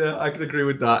can agree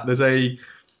with that.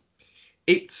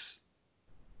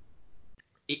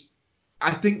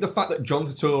 I think the fact that John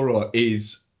Turturro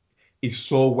is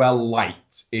so well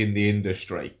liked in the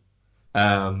industry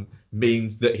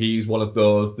means that he's one of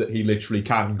those that he literally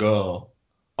can go,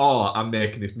 oh, I'm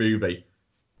making this movie,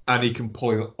 and he can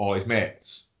pull in all his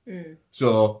mates.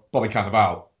 So Bobby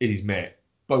Cannavale is his mate.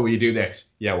 Bobby, will you do this?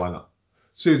 Yeah, why not?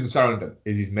 Susan Sarandon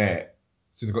is his mate.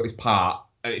 Susan got his part,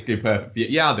 and it's going to be perfect for you.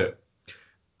 Yeah, I'll do it.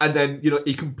 And then, you know,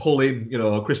 he can pull in, you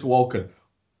know, Christopher Walken.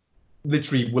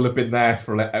 Literally will have been there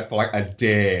for like a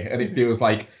day, and it feels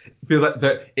like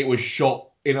that it was shot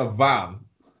in a van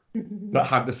that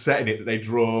had the set in it that they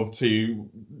drove to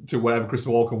wherever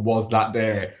Christopher Walken was that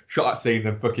day, shot that scene,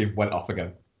 and fucking went off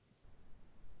again.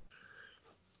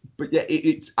 But yeah,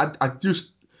 I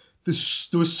just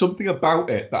there was something about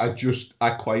it that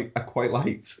I quite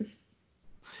liked.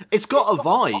 It's got a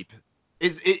vibe.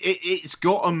 It's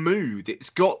got a mood. It's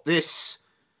got this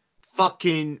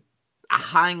fucking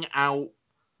hangout,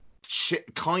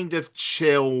 kind of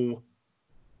chill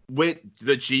with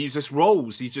the Jesus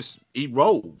rolls. He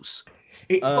rolls.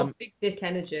 It's got big dick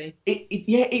energy.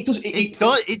 It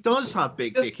does. It does have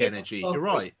big dick energy. You're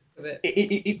right.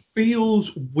 It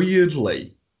feels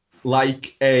weirdly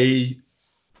like a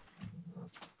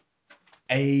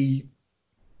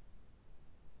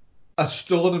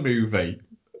stoner movie.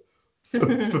 but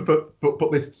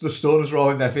the stoners are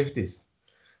all in their 50s.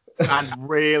 And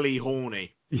really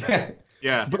horny. Yeah.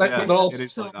 Yeah. But it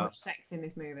is so like much sex in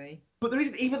this movie. But there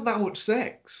isn't even that much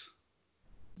sex.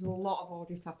 There's a lot of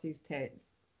Audrey Tattoos tits.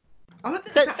 I don't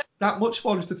think that much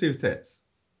for Audrey Tattoos tits.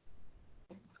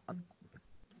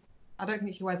 I don't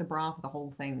think she wears a bra for the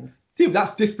whole thing. Dude,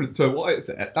 that's different to what is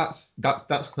it? That's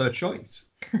her choice.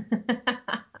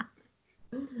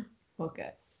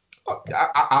 Okay.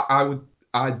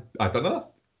 I don't know.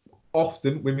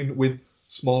 Often women with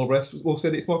smaller breasts will say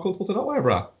that it's more comfortable to not wear a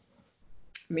bra.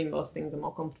 I mean, most things are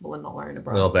more comfortable than not wearing a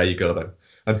bra. Well, there you go then.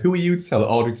 And who are you to tell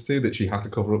Audrey to do that she has to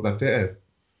cover up them titties?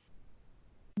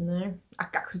 No, I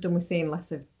could have done with seeing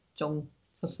less of John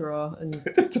Turturro and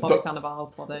Bobby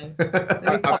Cannavale's body.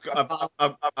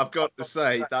 I've got to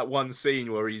say that one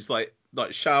scene where he's like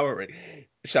showering,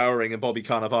 and Bobby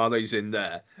Cannavale's in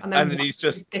there, and then he's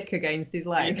just dick against his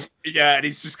leg. Yeah, and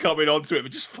he's just coming onto him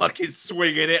and just fucking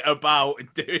swinging it about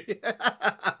and doing it.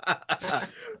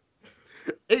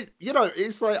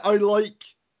 It's like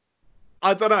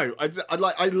I don't know,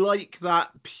 I like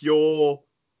that pure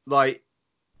like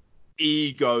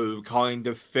ego kind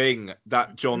of thing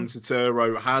that John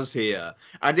Turturro has here,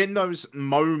 and in those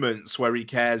moments where he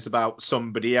cares about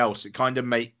somebody else, it kind of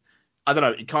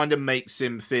makes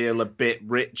him feel a bit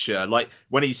richer. Like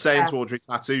when he's saying to Audrey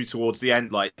Tattoo towards the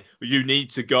end, like, you need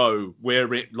to go, we're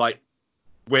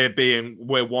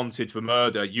wanted for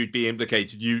murder, you'd be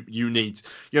implicated, you need,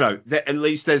 at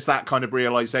least there's that kind of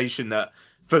realization that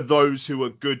for those who are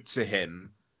good to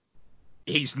him,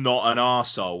 he's not an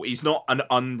arsehole. He's not an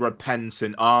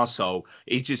unrepentant arsehole.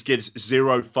 He just gives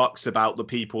zero fucks about the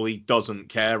people he doesn't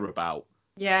care about.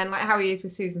 Yeah, and like how he is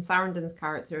with Susan Sarandon's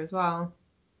character as well.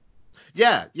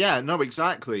 Yeah, no,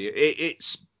 exactly.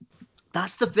 It's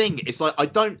that's the thing. It's like I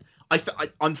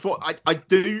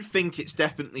do think it's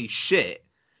definitely shit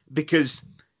because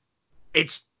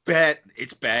it's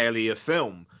barely a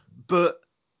film, but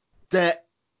there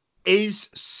is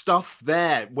stuff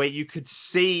there where you could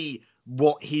see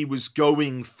what he was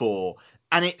going for,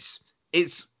 and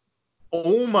it's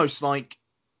almost like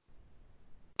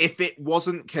if it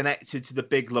wasn't connected to the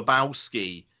Big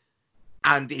Lebowski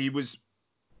and he was,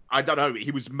 I don't know, he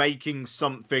was making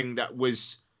something that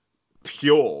was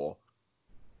pure,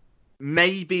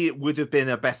 maybe it would have been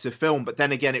a better film, but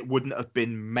then again, it wouldn't have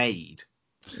been made.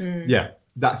 Yeah,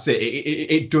 that's it.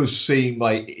 It does seem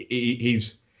like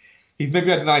he's maybe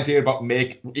had an idea about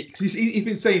he's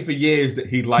been saying for years that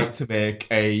he'd like to make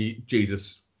a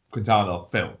Jesus Quintana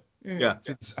film. Yeah.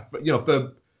 Since,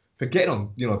 for getting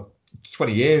on,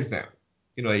 20 years now.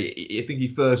 I think he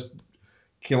first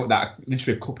came up with that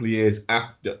literally a couple of years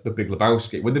after The Big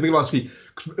Lebowski. When The Big Lebowski,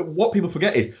 what people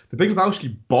forget is The Big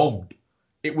Lebowski bombed.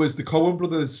 It was the Coen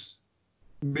brothers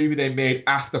movie they made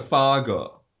after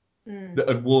Fargo that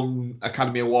had won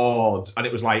Academy Awards, and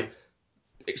it was like,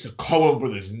 it's the Coen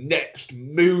brothers' next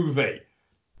movie.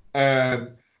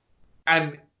 And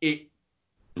it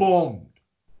bombed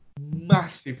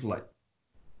massively.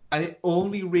 And it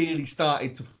only really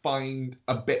started to find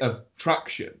a bit of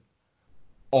traction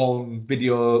on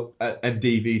video and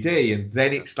DVD, and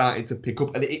then it started to pick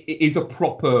up. And it is a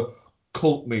proper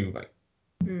cult movie,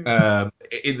 in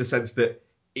the sense that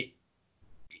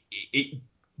it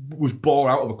was born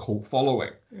out of a cult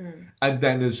following, and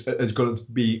then has gone on to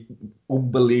be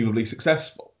unbelievably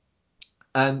successful.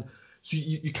 And so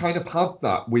you kind of had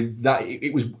that with that.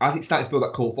 It was as it started to build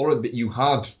that cult following that you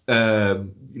had,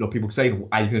 people saying,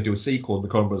 "Are you going to do a sequel?" And the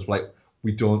Coen brothers were like,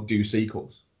 "We don't do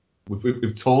sequels.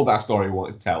 We've told our story we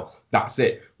wanted to tell. That's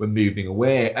it. We're moving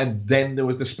away." And then there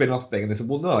was the spin-off thing, and they said,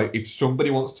 "Well, no. If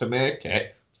somebody wants to make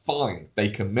it, fine, they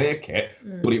can make it,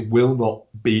 but it will not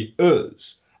be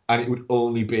us, and it would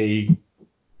only be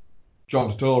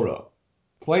John Turturro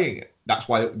playing it. That's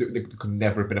why there could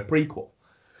never have been a prequel."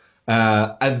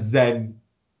 And then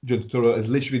John Turturro has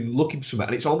literally been looking for something,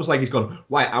 and it's almost like he's gone,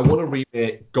 right, I want to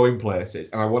remake Going Places,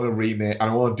 and I want to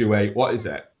do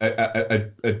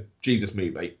a Jesus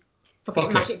movie.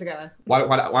 Fucking mash it together. Why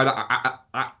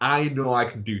I know I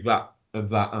can do that and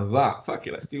that and that. Fuck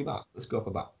it, let's do that. Let's go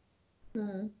for that.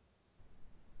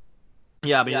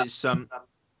 Yeah, I mean,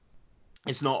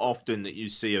 it's not often that you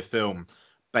see a film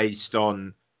based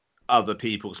on other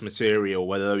people's material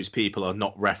where those people are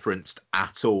not referenced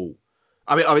at all.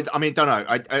 I mean, don't know.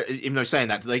 I even though saying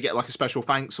that, do they get like a special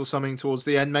thanks or something towards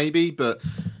the end, maybe? But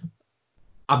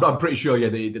I'm pretty sure,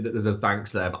 there's a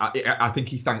thanks there. But I think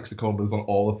he thanks the Coen brothers on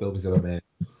all the films he's ever made.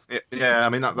 Yeah, I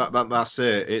mean that's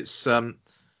it. It's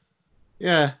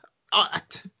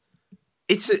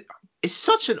it's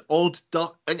such an odd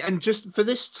and just for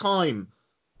this time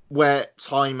where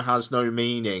time has no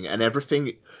meaning and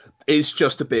everything is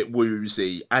just a bit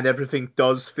woozy and everything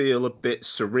does feel a bit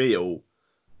surreal.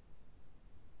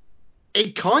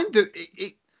 It kind of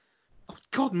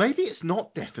God, maybe it's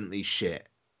not definitely shit.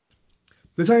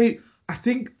 I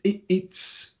think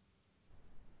it's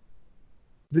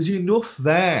there's enough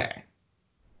there,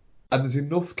 and there's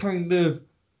enough kind of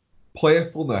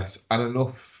playfulness and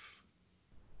enough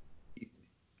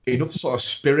sort of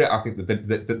spirit, I think,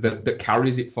 that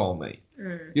carries it for me.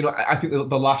 I think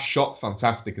the last shot's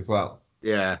fantastic as well.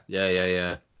 Yeah.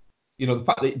 The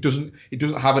fact that it doesn't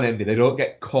have an ending. They don't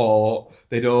get caught.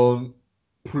 They don't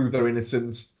prove their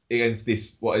innocence against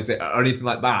this, what is it, or anything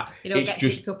like that. You don't get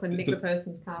picked up and nick the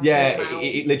person's car. Yeah,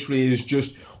 it literally is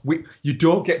just you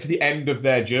don't get to the end of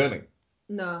their journey.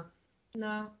 No.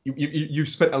 You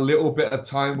spent a little bit of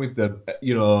time with them,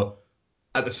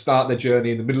 at the start of their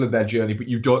journey, in the middle of their journey, but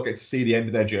you don't get to see the end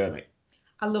of their journey.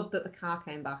 I love that the car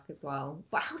came back as well.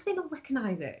 But how did they not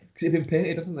recognise it? Because it's been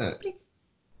painted, hasn't it?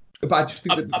 But I just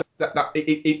think that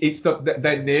it's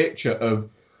their nature of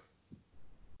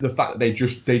the fact that they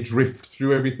drift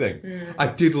through everything. I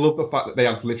did love the fact that they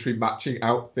had literally matching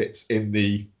outfits in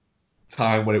the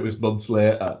time when it was months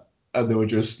later, and they were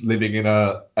just living in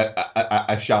a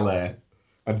chalet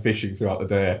and fishing throughout the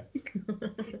day,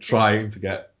 trying to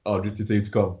get Audrey Tautou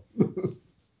to come.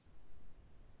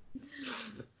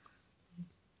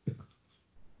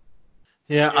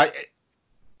 Yeah,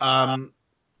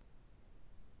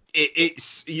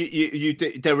 it's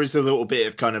there is a little bit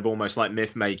of kind of almost like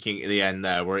myth making at the end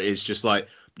there, where it is just like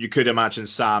you could imagine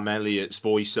Sam Elliott's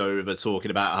voiceover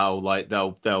talking about how like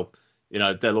they'll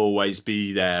always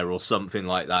be there or something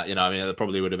like that. I mean, that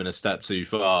probably would have been a step too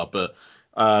far, but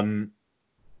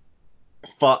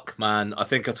Fuck, man. I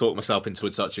think I talked myself into a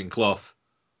touching cloth.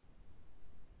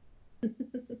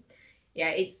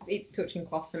 Yeah, it's touching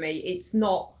cloth for me. It's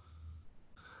not.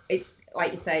 It's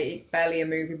like you say, it's barely a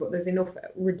movie, but there's enough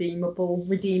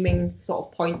redeeming sort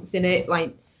of points in it,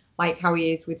 like how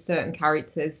he is with certain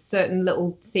characters. Certain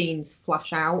little scenes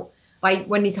flash out, like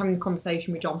when he's having the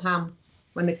conversation with John Hamm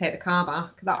when they take the car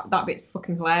back. That bit's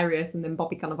fucking hilarious, and then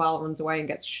Bobby Cannavale runs away and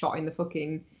gets shot in the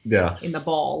fucking in the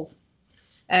balls.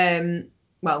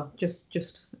 Well,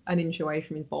 just an inch away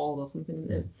from his balls or something,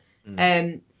 isn't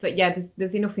it? So yeah,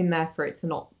 there's enough in there for it to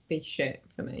not be shit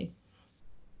for me.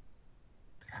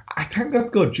 I think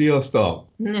I've got Geostorm,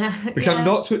 which I'm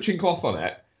not touching cloth on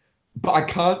it, but I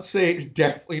can't say it's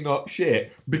definitely not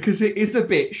shit because it is a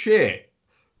bit shit,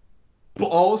 but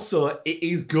also it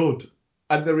is good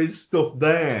and there is stuff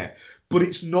there, but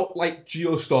it's not like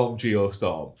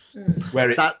Geostorm,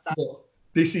 where it's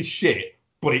this is shit,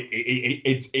 but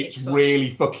it's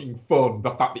really fucking fun.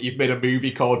 The fact that you've made a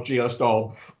movie called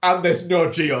Geostorm and there's no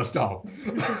Geostorm,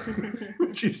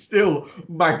 which is still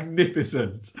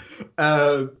magnificent.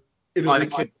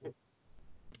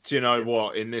 Do you know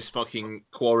what? In this fucking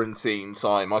quarantine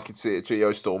time, I could see a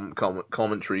Geostorm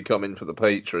commentary coming for the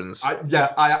patrons.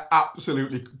 I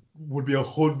absolutely would be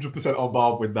 100% on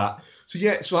board with that.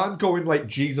 So I'm going like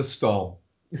Jesus Storm.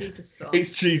 Jesus Storm.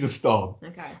 It's Jesus Storm.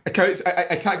 Okay. I can't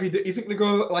agree that isn't going to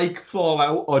go like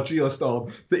Fallout or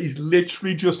Geostorm. That is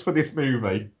literally just for this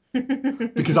movie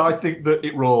because I think that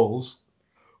it rolls.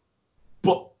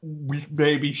 But we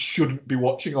maybe shouldn't be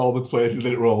watching all the places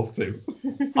that it rolls to.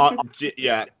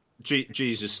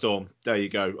 Jesus Storm. There you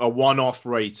go. A one-off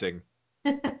rating.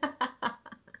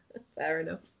 Fair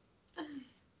enough.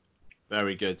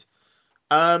 Very good.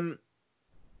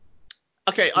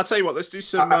 Okay, I'll tell you what. Let's do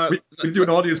some. We do an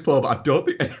audience poll, but I don't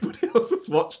think anybody else has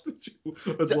watched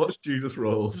Jesus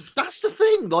Rolls. That's the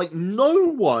thing. Like, no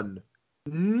one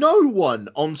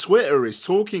on Twitter is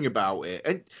talking about it,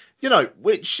 and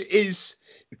which is,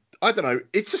 I don't know.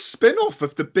 It's a spin-off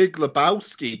of The Big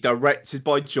Lebowski, directed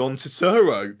by John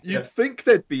Turturro. You'd think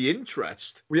there'd be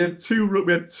interest. We had two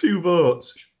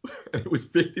votes. And it was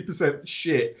 50%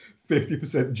 shit,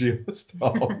 50%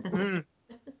 Geostorm.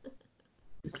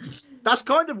 That's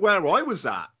kind of where I was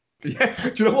at. Yeah,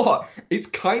 do you know what? It's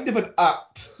kind of an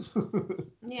apt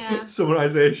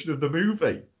summarization of the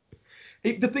movie.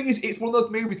 The thing is, it's one of those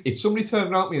movies, if somebody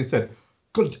turned around to me and said,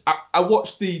 God, I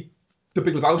watched the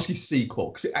Big Lebowski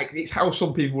sequel, because it's how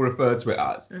some people refer to it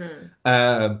as,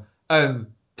 and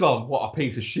God, what a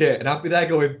piece of shit. And I'd be there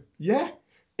going, yeah,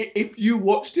 if you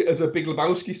watched it as a Big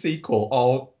Lebowski sequel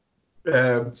or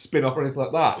spin-off or anything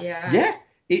like that, yeah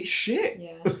it's shit.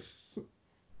 Yeah.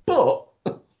 But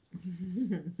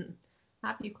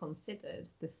have you considered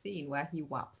the scene where he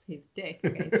whaps his dick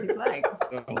against his legs?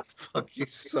 Oh, fuck,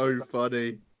 it's so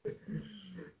funny.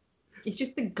 It's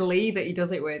just the glee that he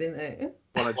does it with, isn't it?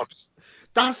 100%.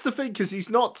 That's the thing, because he's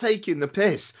not taking the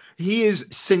piss. He is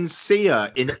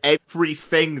sincere in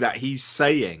everything that he's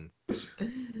saying.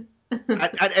 And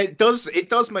it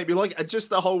does make me like it. Just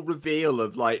the whole reveal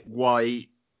of like why,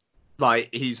 like,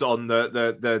 he's on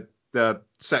the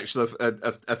sexual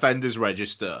offenders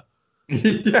register.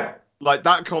 Yeah, like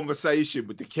that conversation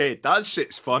with the kid. That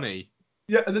shit's funny.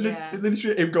 Yeah, and then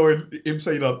him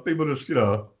saying, people just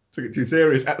took it too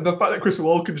serious. And the fact that Christopher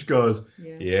Walken just goes,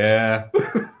 yeah.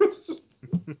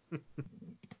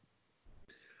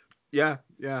 Yeah.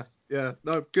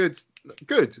 No, good.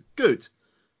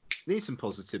 Need some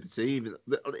positivity.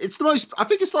 It's the most. I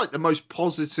think it's like the most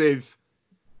positive.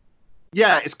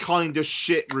 Yeah, it's kind of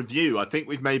shit review I think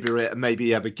we've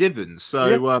maybe ever given.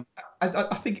 So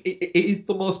I think it is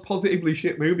the most positively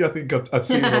shit movie I think I've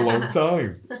seen in a long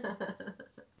time.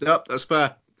 Yep, that's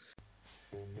fair.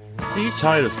 Are you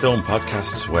tired of film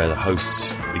podcasts where the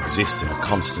hosts exist in a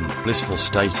constant blissful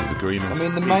state of agreement? I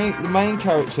mean, the main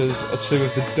characters are two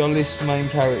of the dullest main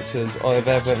characters I have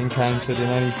ever encountered in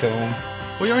any film.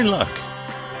 Well, you're in luck.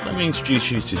 Let me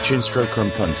introduce you to Chinstroker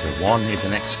and Punter. One is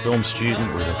an ex-film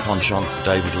student with a penchant for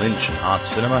David Lynch and art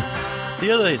cinema.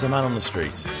 The other is a man on the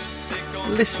street.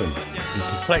 Listen in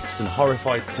perplexed and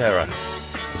horrified terror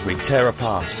as we tear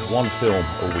apart one film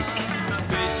a week.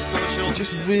 It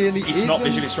just really It's not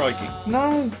visually striking.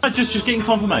 No. Just getting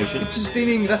confirmation. It's just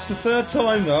that's the third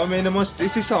time though. I mean,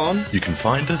 is this on? You can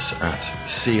find us at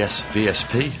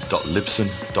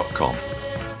csvsp.libsyn.com.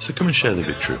 So come and share the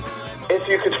victory. If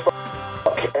you could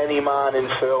fuck any man in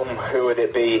film, who would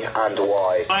it be and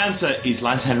why? My answer is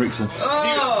Lance Henriksen.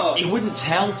 Oh! He wouldn't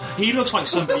tell. He looks like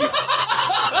somebody.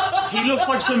 He looks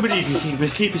like somebody who can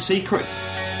keep a secret.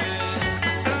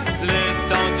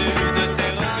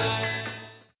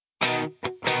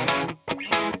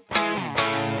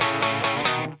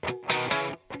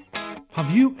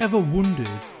 Have you ever wondered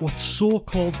what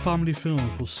so-called family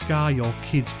films will scar your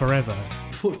kids forever?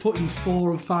 Putting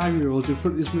 4 and 5-year-olds in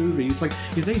front of this movie, it's like,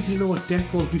 if they didn't know what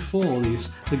death was before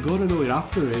this, they're going to know it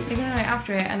after it. They're going to know it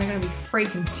after it, and they're going to be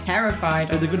freaking terrified.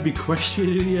 And they're going to be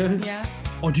questioning you. Yeah.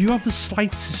 Or do you have the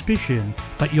slight suspicion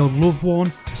that your loved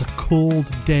one has a cold,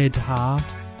 dead heart?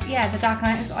 Yeah, The Dark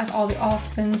Knight has got like all the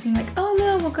orphans, and like, oh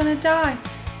no, we're going to die.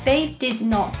 They did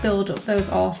not build up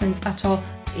those orphans at all.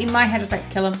 In my head, it's like,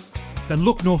 kill them. Then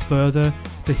look no further.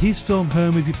 The His Film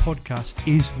Her Movie podcast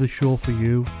is the show for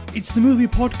you. It's the movie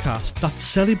podcast that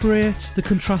celebrates the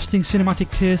contrasting cinematic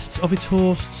tastes of its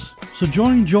hosts. So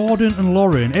join Jordan and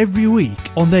Lauren every week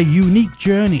on their unique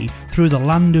journey through the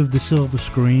land of the silver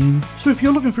screen. So if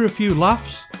you're looking for a few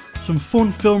laughs, some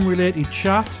fun film related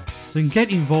chat, then get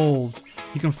involved.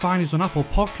 You can find us on Apple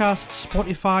Podcasts,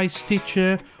 Spotify,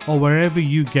 Stitcher, or wherever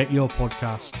you get your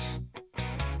podcasts.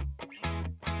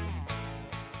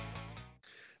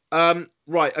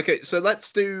 Right, okay, so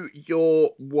let's do your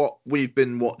what we've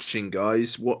been watching,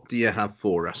 guys. What do you have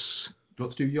for us? Do you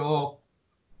want to do your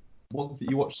ones that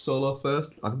you watched solo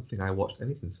first? I don't think I watched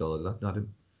anything solo, did I? No, I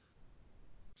didn't.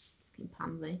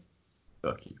 Pansy.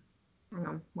 Fuck you. Hang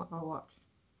on, what have I watched?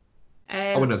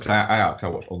 Oh, no, because I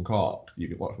watched Uncorked. You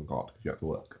didn't watch Uncorked because you have to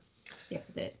work. Yes,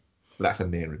 I did. But that's a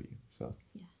main review, so.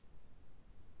 Yeah.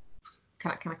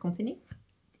 Can I continue?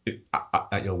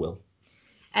 At your will.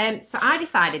 So I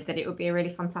decided that it would be a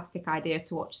really fantastic idea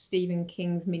to watch Stephen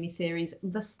King's miniseries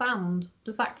The Stand.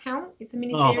 Does that count? It's a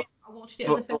miniseries. I watched it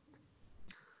as a film.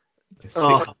 It's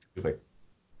a movie.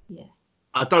 Yeah.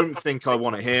 I don't think I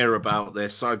want to hear about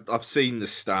this. I've seen The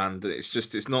Stand.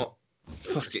 It's not.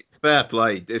 Fuck it. Fair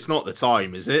play. It's not the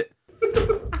time, is it? I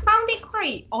found it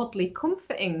quite oddly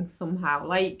comforting somehow,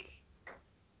 like,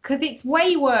 because it's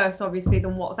way worse, obviously,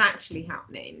 than what's actually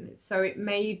happening. So it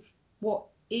made what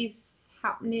is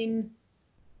happening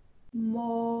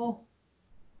more,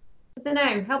 I don't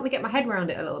know, help me get my head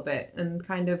around it a little bit and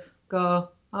kind of go,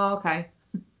 oh, okay.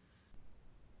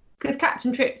 Because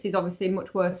Captain Trips is obviously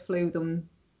much worse flu than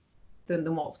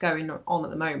what's going on at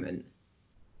the moment.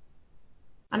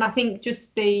 And I think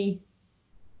just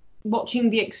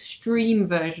watching the extreme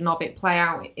version of it play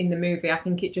out in the movie, I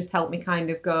think it just helped me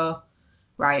kind of go,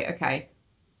 right, okay,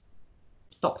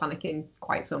 stop panicking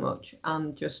quite so much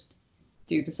and just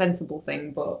do the sensible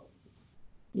thing. But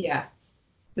yeah,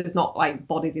 there's not like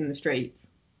bodies in the streets.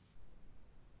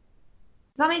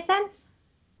 Does that make sense?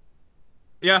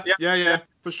 Yeah,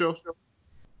 for sure.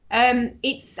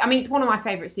 It's one of my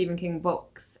favourite Stephen King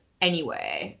books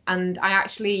anyway, and I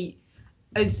actually,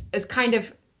 as kind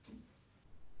of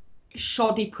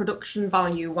shoddy production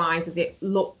value wise as it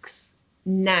looks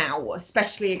now,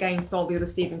 especially against all the other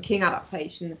Stephen King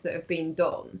adaptations that have been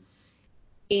done,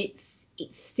 it's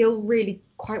still really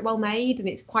quite well made, and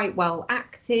it's quite well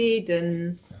acted,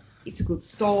 and it's a good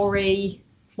story.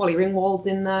 Molly Ringwald's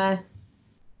in there,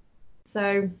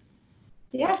 so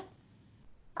yeah,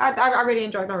 I really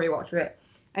enjoyed my rewatch of it,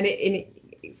 and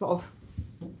it sort of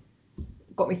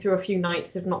got me through a few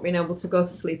nights of not being able to go to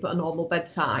sleep at a normal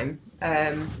bedtime,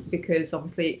 because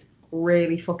obviously it's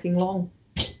really fucking long.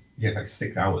 Yeah, like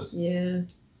 6 hours. Yeah.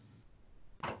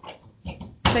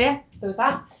 So yeah, there was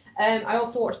that. I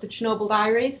also watched the Chernobyl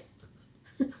Diaries.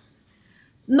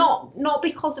 Not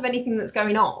because of anything that's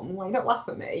going on. Like, don't laugh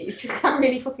at me. It's just I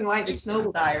really fucking like the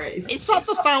Chernobyl Diaries. Is that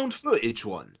the found footage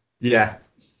one? Yeah.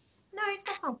 No, it's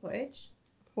not found footage.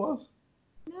 What?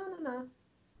 No.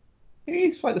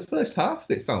 It's like the first half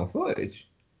of it's found footage.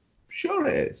 Sure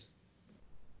it is.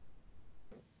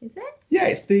 Is it? Yeah,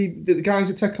 it's the guys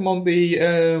who take them on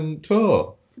the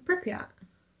tour. To Pripyat?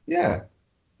 Yeah.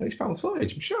 It's found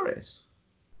footage. I'm sure it is.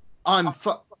 I'm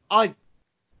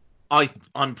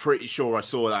pretty sure I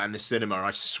saw that in the cinema. I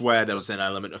swear there was an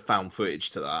element of found footage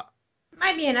to that.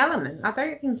 Might be an element. I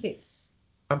don't think it's.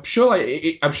 I'm sure it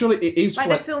is. Like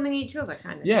they're filming each other,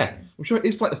 kind of. Yeah, thing. I'm sure it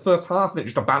is for like the first half, and it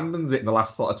just abandons it in the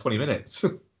last sort of 20 minutes.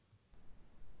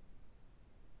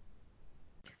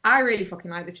 I really fucking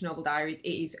like the Chernobyl Diaries. It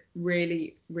is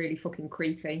really, really fucking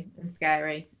creepy and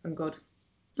scary and good.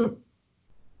 Good.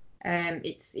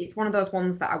 It's one of those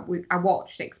ones that I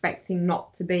watched expecting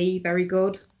not to be very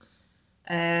good.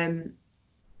 Kind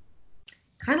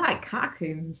of like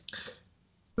Catacombs.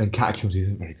 I mean, Catacombs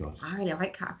isn't very good. I really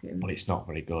like Catacombs. But it's not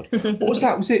very good. What was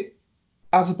that? Was it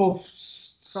As Above,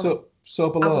 So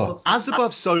Below? As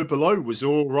Above, So Below was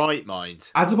all right,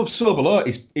 mind. As Above, So Below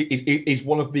is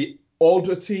one of the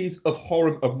oddities of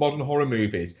modern horror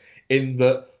movies, in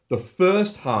that the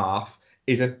first half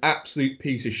is an absolute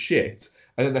piece of shit,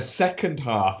 and then the second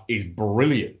half is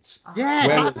brilliant.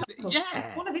 Yeah,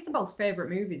 It's one of his Annabelle's favourite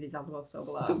movies is As Above, So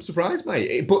Below. I'm surprised,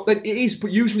 mate. But it is.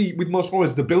 But usually with most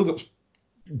horrors, the build-up's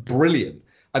brilliant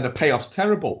and the payoff's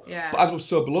terrible. Yeah. But As Above,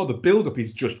 So Below, the build-up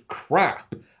is just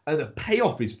crap and the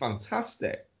payoff is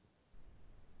fantastic.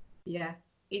 Yeah,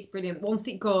 it's brilliant. Once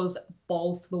it goes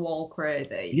balls to the wall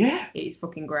crazy, Yeah. it's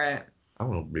fucking great. I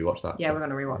want to rewatch that. Yeah, we're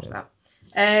gonna rewatch that.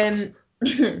 I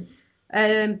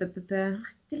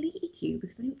deleted you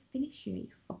because I didn't finish you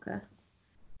fucker.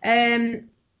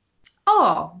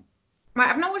 Right,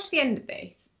 I've not watched the end of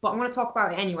this, but I'm going to talk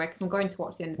about it anyway because I'm going to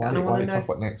watch the end of it. Why And I don't want you to know. talk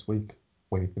about next week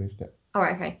when you finished it? All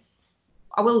right, okay.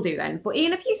 I will do then. But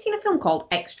Ian, have you seen a film called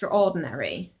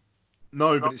Extraordinary?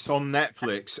 No, but it's on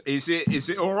Netflix. Is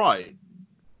it all right?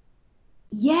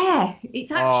 Yeah,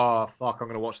 it's actually. Oh fuck! I'm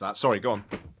gonna watch that. Sorry, go on.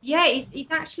 Yeah,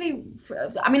 it's actually.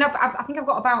 I mean, I think I've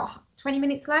got about 20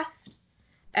 minutes left,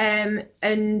 and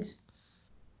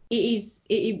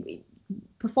it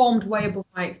performed way above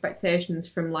my expectations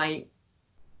from like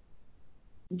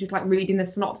just like reading the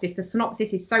synopsis. The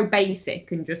synopsis is so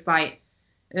basic and just like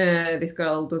this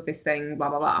girl does this thing, blah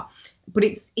blah blah. But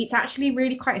it's actually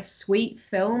really quite a sweet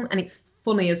film and it's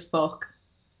funny as fuck.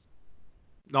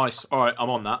 Nice. All right, I'm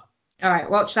on that. All right,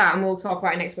 watch that and we'll talk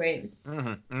about it next week.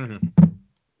 And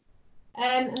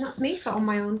that's me for on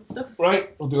my own stuff.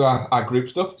 Right, we'll do our group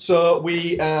stuff. So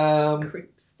we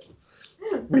Group stuff.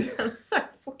 That's so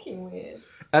fucking weird.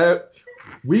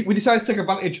 We decided to take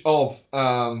advantage of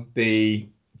the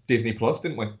Disney Plus,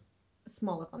 didn't we? A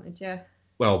small advantage, yeah.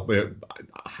 Well, the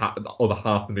other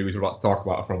half of the movies we're about to talk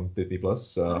about are from Disney Plus.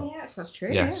 So Oh yeah, that's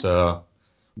true. yeah, so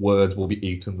words will be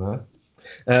eaten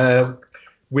there.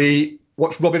 We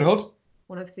watched Robin Hood.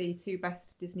 One of the 2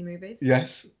 best Disney movies.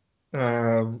 Yes.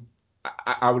 I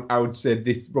would say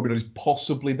this Robin Hood is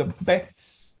possibly the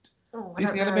best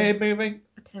Disney animated movie.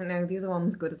 I don't know. The other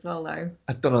one's good as well, though.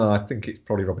 I don't know. I think it's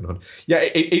probably Robin Hood. Yeah,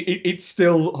 it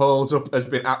still holds up as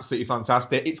being absolutely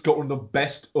fantastic. It's got one of the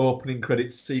best opening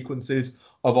credits sequences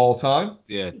of all time.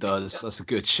 Yeah, it does. That's a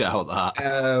good shout, that.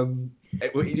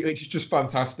 It's just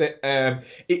fantastic.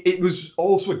 It was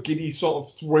also a giddy sort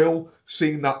of thrill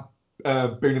seeing that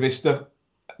Buena Vista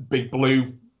Big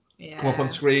Blue come up on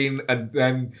screen, and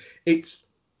then it's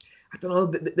I don't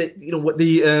know. You know what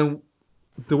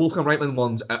the Wolfgang Reitman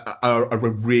ones are a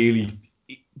really.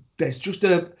 There's just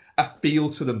a feel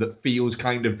to them that feels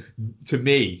kind of, to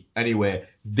me anyway,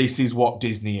 this is what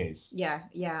Disney is. Yeah,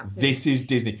 absolutely. This is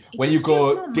Disney. It When you just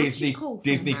feels go more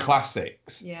Disney magical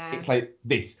classics, Yeah. it's like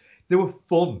this. They were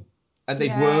fun, and they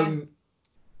weren't.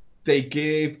 They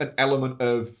gave an element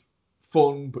of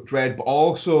fun but dread, but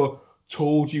also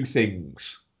told you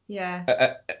things.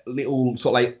 Yeah. Little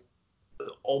sort of like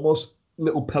almost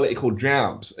little political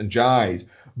jabs and jives,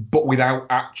 but without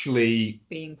actually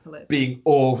being political, being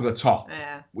over the top.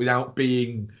 Yeah. Without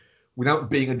being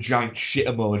a giant shit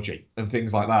emoji and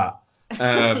things like that.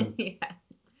 Yeah.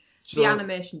 So, the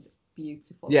animation's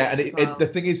beautiful. Yeah, and well. the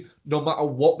thing is, no matter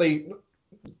what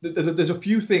there's a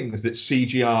few things that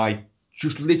CGI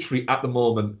just literally at the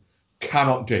moment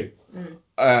cannot do.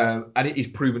 And it is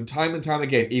proven time and time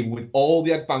again, even with all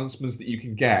the advancements that you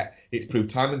can get, it's proved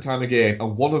time and time again.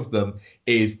 And one of them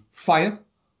is fire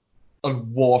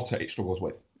and water it struggles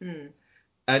with.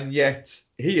 And yet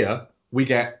here we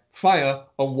get fire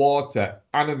and water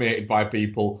animated by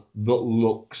people that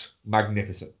looks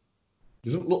magnificent.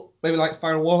 Doesn't look maybe like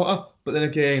fire and water, but then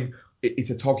again,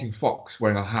 it's a talking fox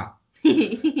wearing a hat.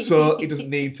 So it doesn't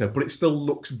need to, but it still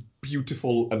looks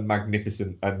beautiful and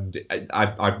magnificent, and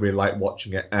I really like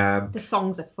watching it. The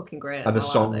songs are fucking great. And the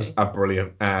songs are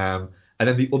brilliant. And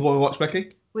then the other one we watched,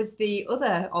 Becky? Was the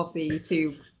other of the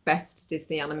 2 best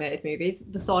Disney animated movies,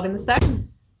 The Sword in the Stone.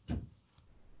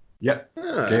 Yep.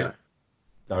 Okay.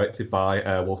 Directed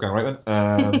by Wolfgang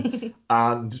Reitman.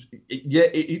 And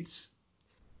it's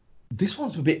this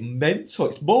one's a bit mental.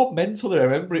 It's more mental than I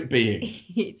remember it being.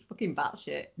 It's fucking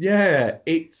batshit. Yeah,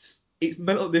 it's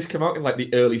mental. This came out in like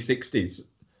the early 60s.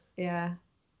 Yeah.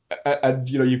 And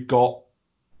you know you've got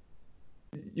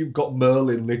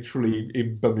Merlin literally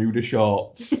in Bermuda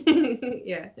shorts.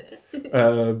 Yeah.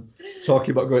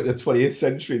 Talking about going to the 20th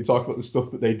century and talking about the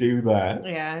stuff that they do there.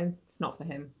 Yeah, it's not for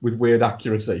him. With weird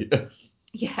accuracy.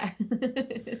 Yeah.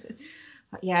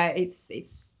 Yeah,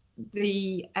 it's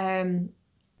the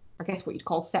I guess what you'd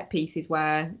call set pieces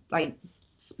where like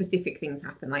specific things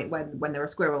happen, like when they're a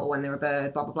squirrel, when they're a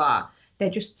bird, blah blah blah. They're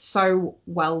just so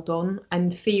well done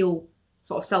and feel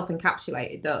sort of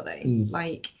self-encapsulated, don't they?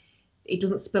 Like it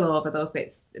doesn't spill over those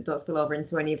bits. It doesn't spill over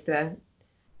into any of the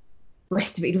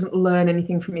rest of it. He doesn't learn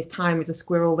anything from his time as a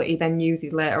squirrel that he then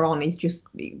uses later on. He just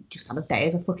had a day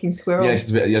as a fucking squirrel. Yeah, it's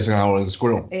an hour as a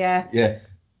squirrel. Yeah. Yeah.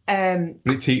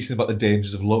 But it teaches him about the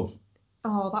dangers of love.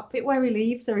 Oh, that bit where he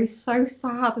leaves her is so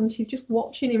sad, and she's just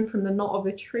watching him from the knot of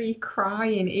a tree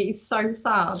crying. It is so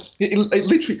sad. It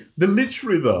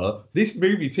literally though, this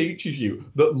movie teaches you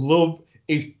that love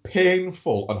is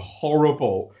painful and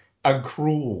horrible and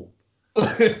cruel.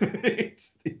 It's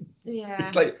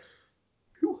like,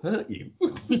 who hurt you?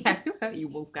 Yeah, who hurt you,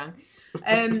 Wolfgang?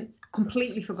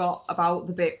 Completely forgot about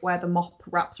the bit where the mop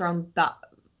wraps around that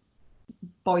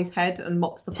boy's head and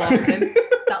mops the floor with him.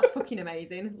 That's fucking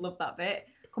amazing. Love that bit.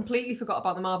 Completely forgot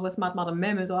about the marvelous Mad Madam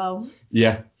Mim as well.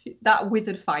 Yeah. That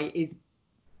wizard fight is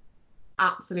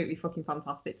absolutely fucking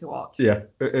fantastic to watch. Yeah,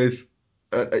 it is.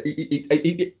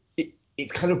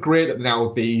 It's kind of great that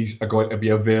now these are going to be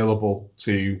available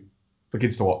for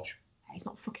kids to watch. It's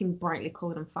not fucking brightly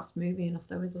coloured and fast moving enough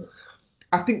though, is it?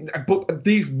 I think, but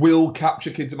these will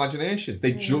capture kids' imaginations.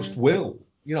 They just will.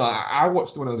 You know, I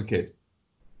watched them when I was a kid.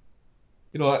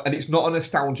 You know, and it's not a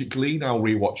nostalgic glee now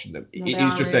rewatching them. No, It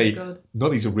is just really good. No,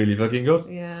 these are really fucking good.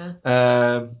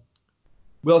 Yeah.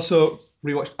 We also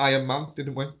rewatched Iron Man,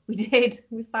 didn't we? We did.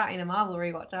 We're starting a Marvel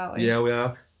rewatch, aren't we? Yeah, we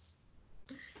are.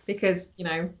 Because, you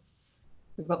know,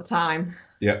 we've got the time.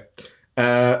 Yeah.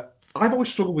 I've always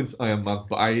struggled with Iron Man,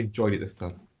 but I enjoyed it this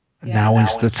time. Now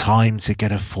is the time to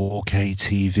get a 4K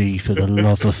TV, for the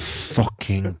love of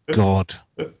fucking God.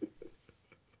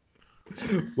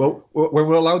 Well, when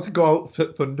we're allowed to go out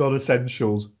for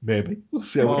non-essentials, maybe. We'll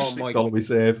see how much $6 we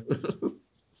save.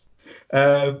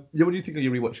 What do you think of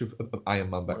your rewatch of Iron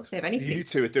Man, Bex? We'll save anything. You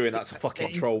two are doing that to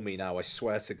fucking troll me now, I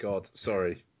swear to God.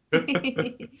 Sorry.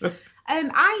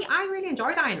 I really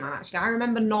enjoyed Iron Man, actually. I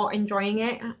remember not enjoying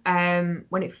it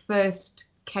when it first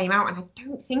came out, and I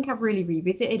don't think I've really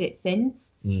revisited it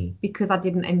since because I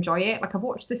didn't enjoy it. Like, I've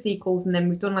watched the sequels, and then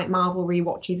we've done like Marvel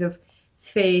rewatches of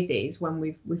phases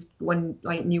when when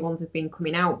like new ones have been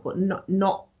coming out, but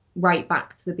not right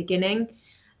back to the beginning.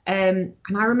 And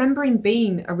I remember him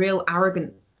being a real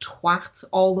arrogant twat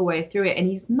all the way through it, and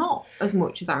he's not as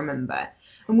much as I remember.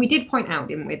 And we did point out,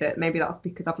 didn't we, that maybe that's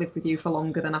because I've lived with you for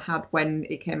longer than I had when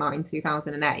it came out in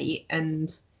 2008, and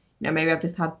you know, maybe I've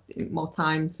just had more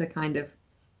time to kind of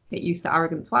get used to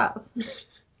arrogant twats.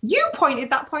 You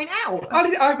pointed that point out.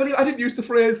 I believe I didn't use the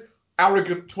phrase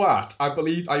arrogant twat. I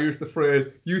believe I used the phrase,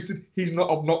 you said he's not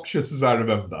obnoxious, as I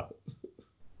remember.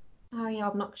 Oh yeah,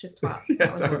 obnoxious twat.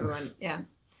 That was what we went. Yeah.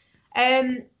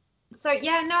 So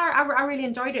yeah, no, I really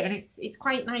enjoyed it, and it's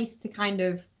quite nice to kind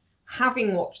of,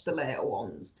 having watched the later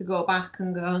ones, to go back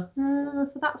and go,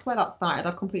 so that's where that started.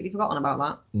 I've completely forgotten about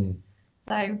that.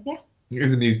 So yeah. It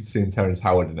was amusing seeing Terrence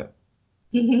Howard in it.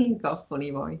 He's got a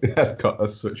funny voice. That's got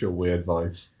such a weird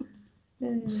voice.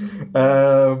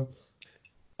 I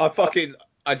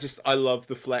love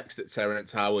the flex that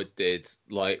Terrence Howard did.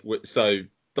 Like, so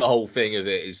the whole thing of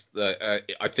it is that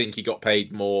I think he got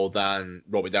paid more than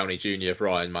Robert Downey Jr. for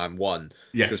Iron Man 1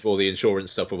 because of all the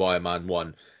insurance stuff with Iron Man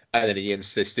 1. And then he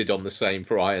insisted on the same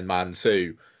for Iron Man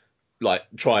 2, like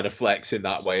trying to flex in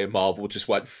that way, and Marvel just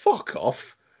went, fuck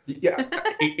off. Yeah,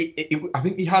 I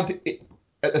think he had,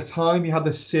 at the time, he had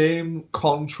the same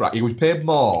contract. He was paid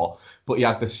more, but he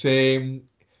had the same,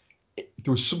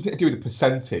 there was something to do with the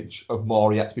percentage of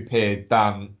more he had to be paid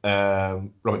than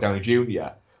Robert Downey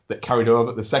Jr. that carried over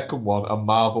at the second one, and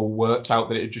Marvel worked out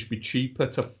that it would just be cheaper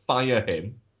to fire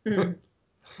him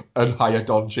and hire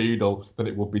Don Cheadle than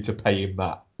it would be to pay him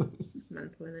that.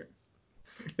 Mental, isn't it?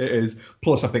 It is.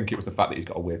 Plus, I think it was the fact that he's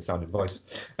got a weird sounding voice.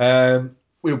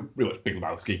 We watched Big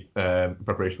Lebowski in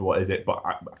preparation for What Is It, but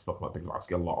I spoke about Big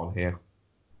Lebowski a lot on here.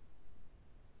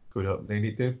 So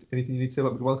anything you need to say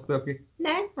about Big Lebowski?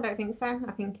 No, I don't think so.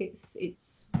 I think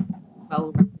it's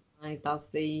well recognised as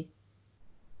the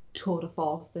tour de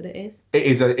force that it is.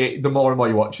 It is. The more and more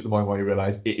you watch it, the more and more you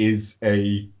realise it is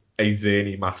a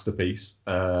zany masterpiece.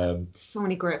 So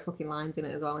many great fucking lines in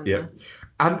it as well, isn't there?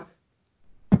 And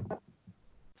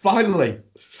finally,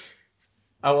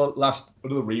 our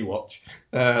another rewatch.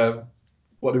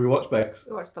 What did we watch, Bex?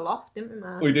 We watched The Loft, didn't we,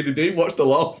 Mark? We did indeed watch The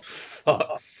Loft.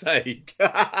 Fuck's sake. Is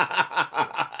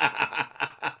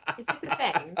this a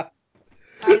thing?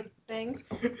 Why is it a thing?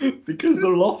 Because The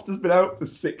Loft has been out for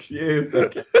 6 years,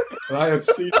 Beck, and I have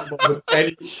seen it more than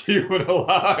any human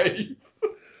alive.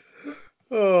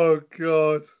 Oh,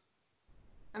 God.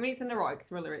 I mean, it's an erotic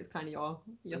thriller. It's kind of your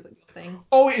thing.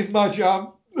 Oh, it is my jam.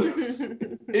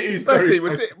 It is Becky,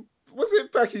 was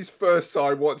it Becky's first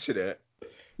time watching it?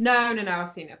 No. I've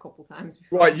seen it a couple times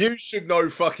before. Right, you should know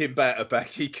fucking better,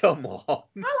 Becky. Come on. I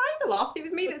like The Loft. It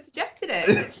was me that suggested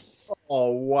it.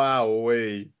 Oh,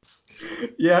 wowee.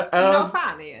 Yeah. You're not a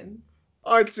fan, Ian?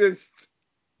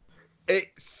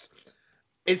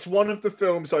 It's one of the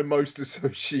films I most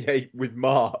associate with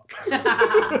Mark.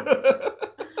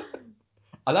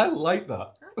 And I like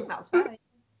that. I think that's right.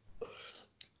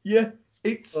 Yeah,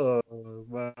 it's. Oh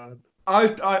man.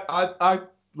 I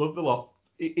love The Loft.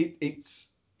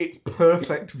 It's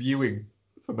perfect viewing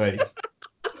for me.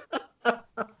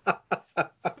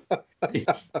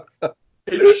 it's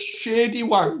shady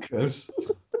wankers.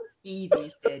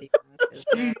 Easy shady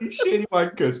wankers. Shady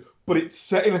wankers, but it's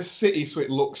set in a city so it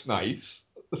looks nice.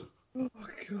 Oh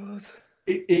god.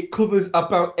 It covers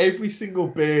about every single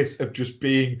base of just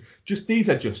being these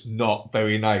are just not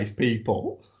very nice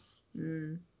people.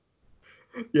 Mm.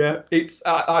 Yeah, it's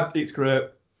great.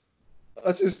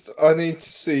 I need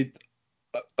to see.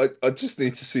 I just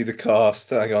need to see the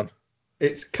cast. Hang on.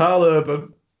 It's Carl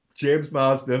Urban, James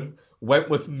Marsden,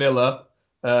 Wentworth Miller,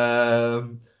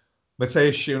 Matthias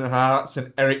Schoenaerts,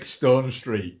 and Eric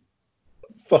Stonestreet.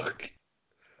 Fuck.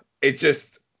 It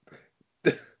just.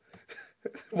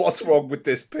 What's wrong with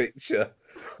this picture?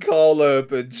 Carl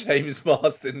Urban, James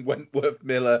Marsden, Wentworth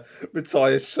Miller,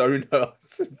 Matthias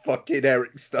Schoenaerts, and fucking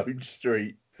Eric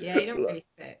Stonestreet. Yeah, you don't really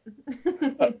fit.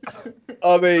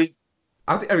 I mean,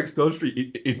 I think Eric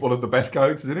Stonestreet is one of the best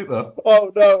characters in it, though.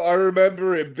 oh no, I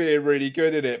remember him being really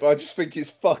good in it, but I just think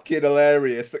it's fucking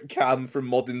hilarious that Cam from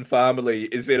Modern Family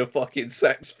is in a fucking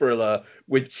sex thriller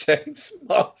with James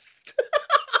Marsden.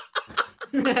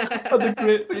 And the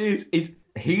great thing is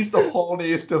he's the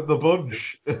horniest of the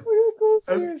bunch. Of course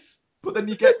he is. But then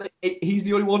you get he's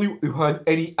the only one who has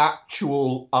any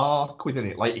actual arc within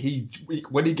it. Like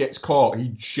when he gets caught,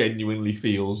 he genuinely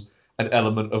feels an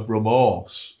element of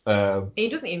remorse. He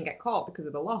doesn't even get caught because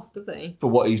of The Loft, does he? For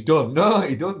what he's done. No,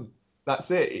 he doesn't.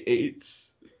 That's it.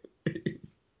 It's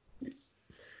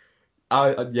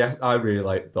I really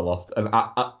like The Loft, and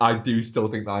I do still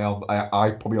think that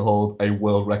I probably hold a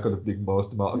world record of the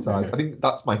most amount of times. I think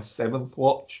that's my 7th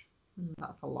watch.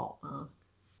 That's a lot.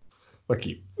 Thank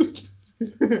you.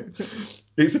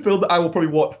 It's a film that I will probably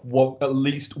watch at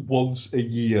least once a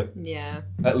year. Yeah.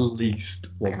 At least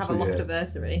once have a a year.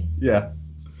 Loftiversary. Yeah.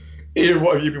 Ian,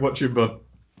 what have you been watching, bud?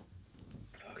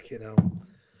 Fucking hell.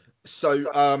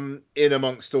 So, in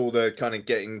amongst all the kind of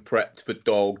getting prepped for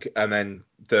dog, and then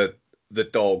the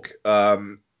dog,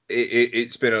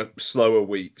 it's been a slower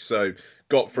week. So,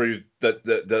 got through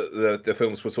the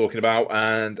films we're talking about,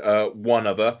 and one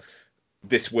other.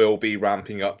 This will be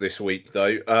ramping up this week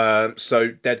though. So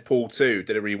Deadpool 2,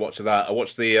 did a rewatch of that. I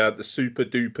watched the Super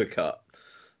Duper cut.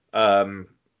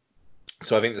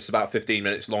 So I think it's about 15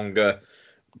 minutes longer.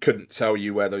 Couldn't tell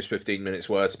you where those 15 minutes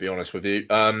were, to be honest with you.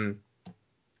 I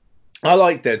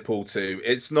like Deadpool 2.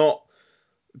 It's not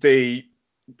the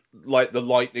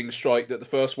lightning strike that the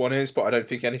first one is, but I don't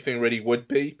think anything really would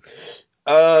be.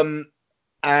 And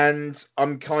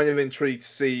I'm kind of intrigued to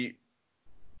see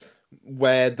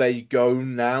where they go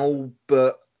now,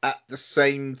 but at the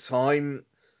same time,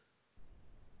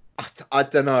 I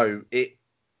don't know.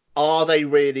 Are they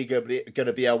really going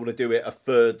to be able to do it a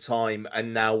third time?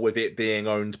 And now with it being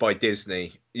owned by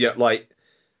Disney, yeah, like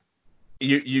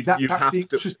that's the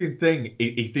interesting thing.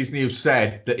 Is Disney have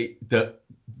said that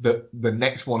the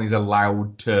next one is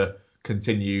allowed to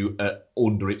continue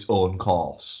under its own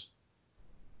course.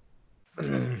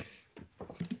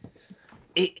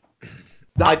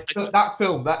 That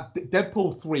film, that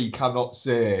Deadpool 3 cannot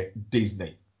say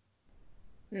Disney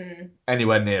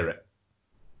anywhere near it.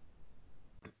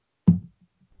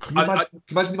 Can you imagine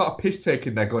the amount of piss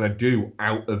taking they're going to do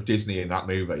out of Disney in that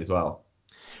movie as well?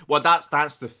 Well,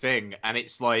 that's the thing, and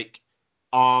it's like,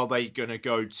 are they going to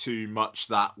go too much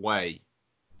that way?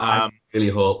 I really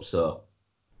hope so.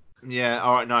 Yeah,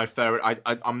 all right, no, fair.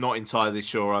 I'm not entirely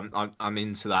sure. I'm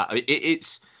into that. I mean,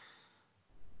 it's.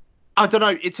 I don't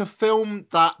know. It's a film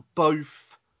that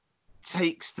both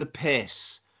takes the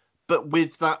piss, but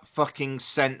with that fucking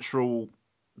central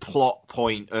plot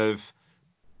point of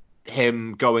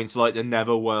him going to like the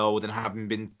Netherworld and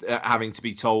having to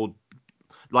be told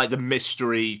like the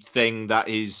mystery thing that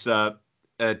his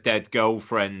dead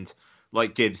girlfriend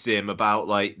like gives him about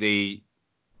like you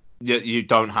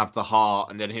don't have the heart,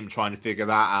 and then him trying to figure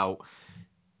that out.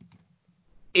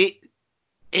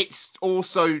 It's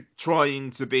also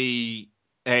trying to be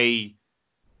a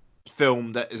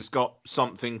film that has got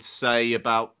something to say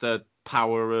about the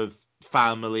power of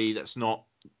family that's not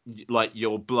like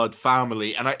your blood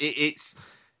family, and I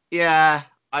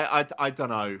don't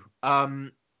know.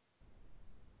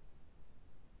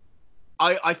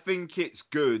 I think it's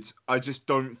good. I just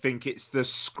don't think it's the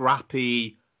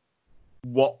scrappy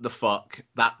what the fuck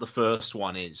that the first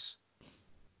one is.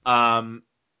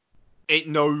 It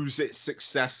knows it's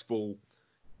successful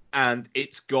and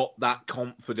it's got that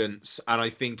confidence, and I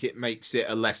think it makes it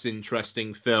a less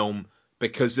interesting film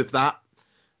because of that.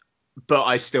 But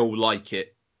I still like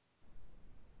it.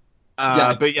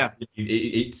 But yeah,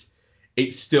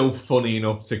 it's still funny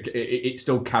enough it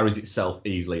still carries itself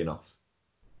easily enough.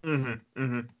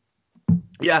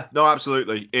 Yeah, no,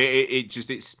 absolutely.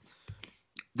 It's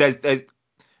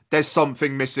there's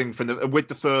something missing from with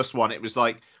the first one. It was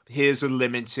like, here's a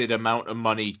limited amount of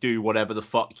money, do whatever the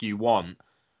fuck you want.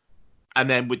 And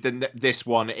then with this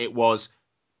one, it was,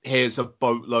 here's a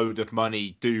boatload of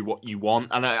money, do what you want.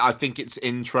 And I think it's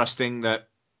interesting that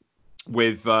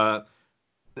with the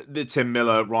Tim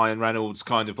Miller, Ryan Reynolds,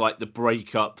 kind of like the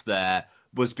breakup there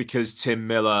was because Tim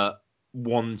Miller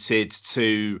wanted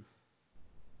to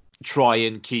try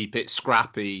and keep it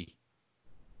scrappy.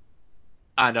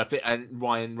 And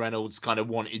Ryan Reynolds kind of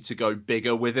wanted to go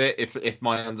bigger with it, if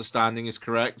my understanding is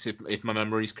correct, if my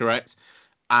memory is correct.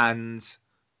 And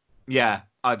yeah,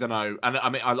 I don't know. And I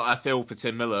mean, I feel for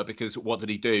Tim Miller, because what did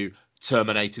he do?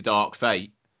 Terminator Dark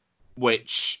Fate,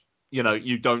 which, you know,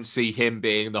 you don't see him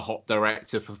being the hot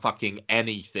director for fucking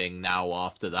anything now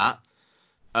after that.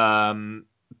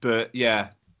 But yeah,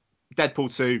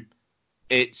 Deadpool 2,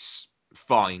 it's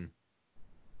fine.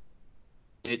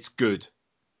 It's good.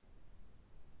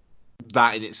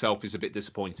 That in itself is a bit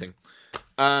disappointing.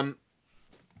 And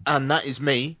that is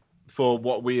me for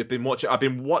what we have been watching. I've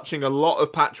been watching a lot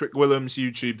of Patrick Willems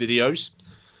YouTube videos.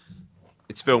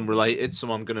 It's film related,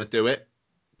 so I'm going to do it.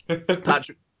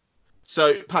 Patrick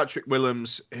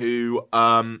Willems, who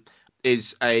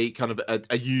is a kind of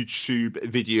a YouTube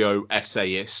video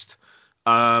essayist,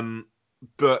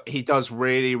 but he does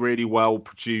really, really well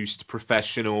produced,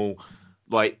 professional,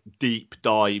 like deep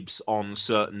dives on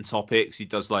certain topics. He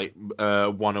does like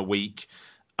one a week,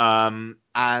 and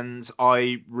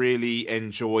I really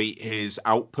enjoy his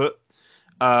output.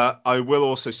 I will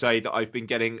also say that I've been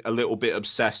getting a little bit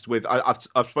obsessed with.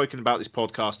 I've spoken about this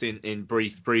podcast in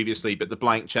brief previously, but the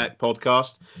Blank Check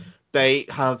podcast, they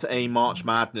have a March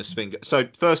Madness thing. So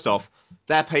first off,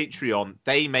 their Patreon,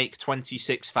 they make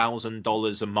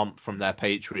 $26,000 a month from their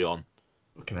Patreon.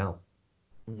 Fucking hell.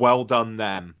 Well done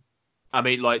them. I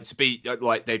mean, like, to be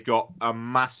like, they've got a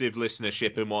massive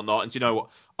listenership and whatnot. And do you know what?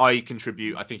 I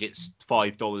contribute, I think it's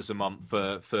 $5 a month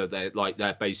for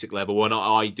their basic level, and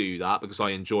I do that because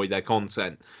I enjoy their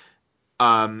content.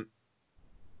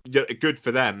 Good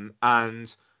for them.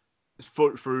 And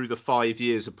through the 5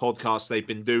 years of podcasts they've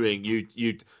been doing,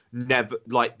 you'd never,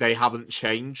 like, they haven't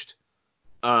changed.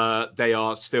 They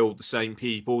are still the same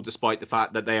people, despite the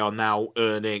fact that they are now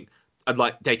earning,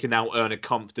 like, they can now earn a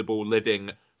comfortable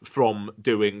living from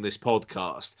doing this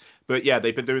podcast. But yeah,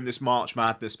 they've been doing this March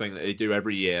Madness thing that they do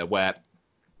every year, where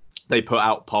they put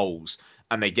out polls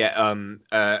and they get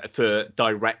for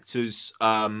directors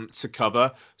to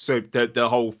cover. So the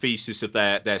whole thesis of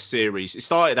their series, it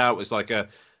started out as like a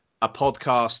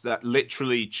podcast that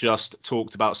literally just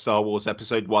talked about Star Wars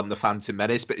Episode 1, The Phantom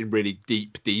Menace, but in really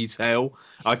deep detail.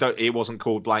 It wasn't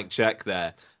called Blank Check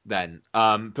then,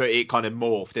 but it kind of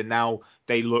morphed, and now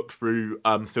they look through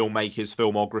filmmakers'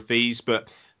 filmographies,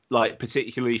 but like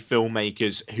particularly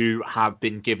filmmakers who have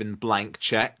been given blank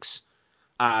checks,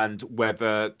 and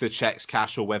whether the checks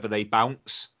cash or whether they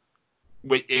bounce,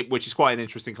 which is quite an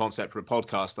interesting concept for a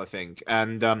podcast, I think.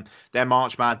 And their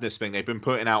March Madness thing, they've been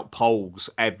putting out polls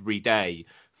every day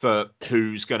for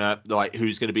who's gonna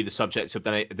be the subject of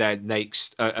their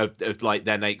next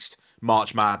their next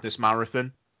March Madness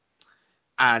marathon.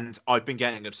 And I've been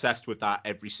getting obsessed with that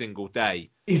every single day.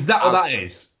 Is that what that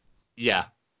is? Yeah.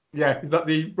 Yeah, is that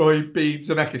the Roy B.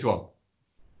 Zemeckis one?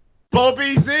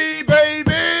 Bobby Z,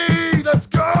 baby! Let's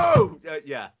go!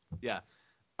 Yeah.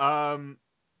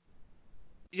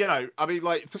 You know, I mean,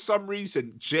 like, for some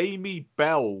reason, Jamie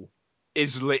Bell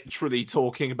is literally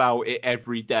talking about it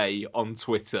every day on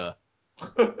Twitter.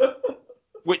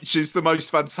 Which is the most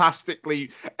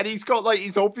fantastically, and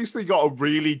he's obviously got a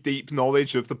really deep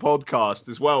knowledge of the podcast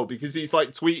as well, because he's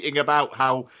like tweeting about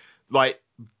how like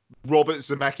Robert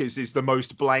Zemeckis is the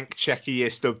most blank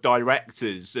checkiest of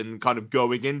directors, and kind of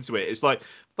going into it. It's like,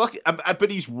 fuck,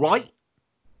 but he's right.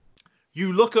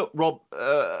 You look at Robert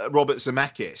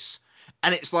Zemeckis,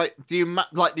 and it's like the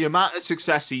amount of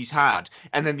success he's had,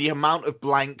 and then the amount of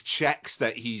blank checks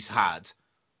that he's had.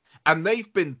 And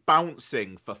they've been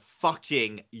bouncing for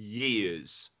fucking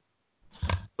years.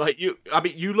 Like, you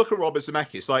look at Robert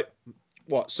Zemeckis, like,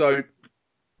 what? So,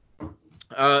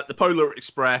 the Polar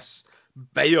Express,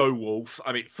 Beowulf.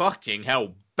 I mean, fucking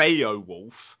hell,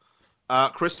 Beowulf.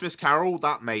 Christmas Carol,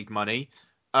 that made money.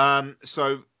 And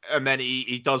then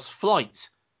he does Flight,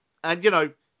 and you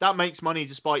know that makes money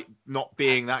despite not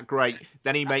being that great.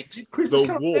 Then he makes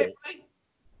The War.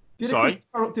 Sorry,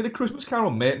 did a Christmas Carol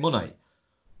make money?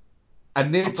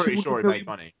 And I'm pretty sure it made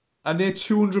money. And their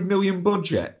 200 million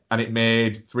budget, and it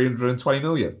made 320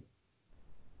 million.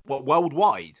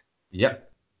 worldwide?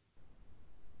 Yep.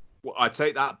 Well, I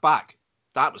take that back.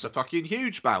 That was a fucking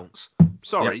huge bounce.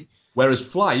 Sorry. Yep. Whereas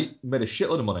Flight made a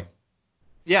shitload of money.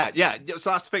 Yeah.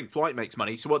 So that's the thing. Flight makes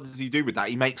money. So what does he do with that?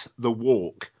 He makes The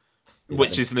Walk,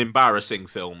 which is an embarrassing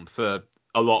film for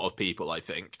a lot of people, I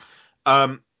think.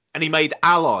 And he made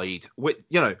Allied with,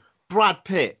 Brad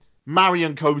Pitt,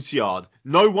 Marion Cotillard.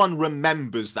 No one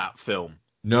remembers that film.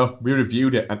 No, we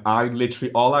reviewed it, and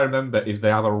all I remember is they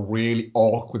have a really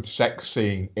awkward sex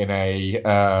scene in a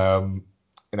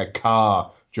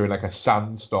car during like a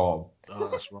sandstorm. Oh,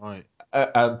 that's right.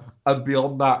 And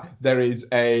beyond that, there is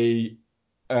a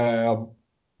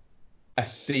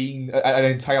scene, an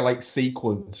entire like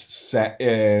sequence set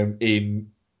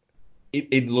in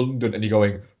London, and you're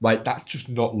going, right, that's just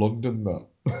not London though.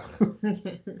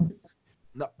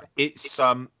 No, it's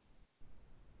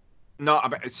no,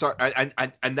 sorry,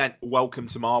 and then Welcome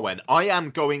to Marwen. I am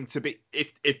going to be,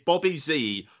 if Bobby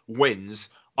Z wins,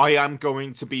 I am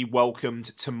going to be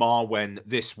welcomed to Marwen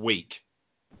this week.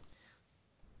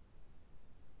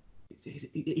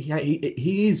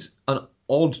 He is an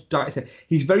odd director.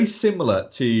 He's very similar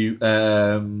to,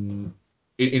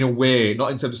 in a way,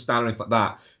 not in terms of style or anything like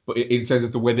that, but in terms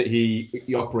of the way that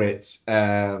he operates,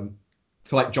 to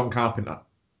like John Carpenter,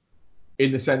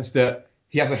 in the sense that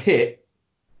he has a hit,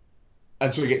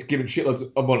 and so he gets given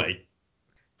shitloads of money,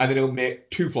 and then he'll make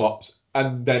 2 flops,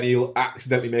 and then he'll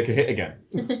accidentally make a hit again.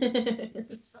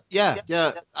 Yeah.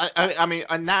 I mean,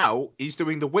 and now he's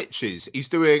doing The Witches. He's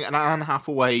doing an Anne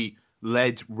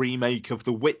Hathaway-led remake of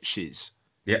The Witches.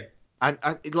 Yeah. And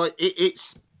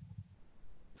it's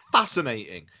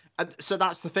fascinating. And so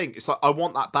that's the thing. It's like, I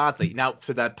want that badly. Now,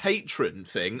 for their Patreon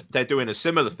thing, they're doing a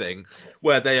similar thing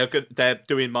where they're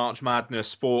doing March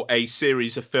Madness for a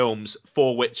series of films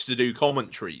for which to do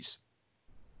commentaries.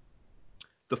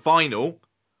 The final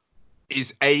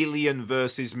is Alien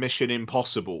versus Mission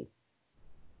Impossible.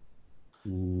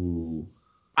 Ooh.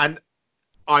 And,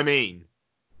 I mean,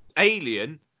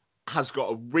 Alien has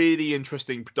got a really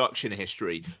interesting production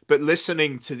history, but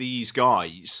listening to these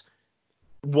guys,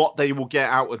 what they will get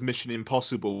out of Mission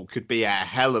Impossible could be a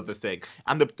hell of a thing.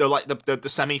 And the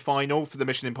semi-final for the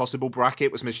Mission Impossible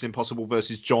bracket was Mission Impossible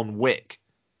versus John Wick.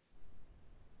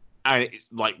 And it's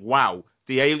like, wow.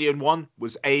 The Alien one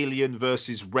was Alien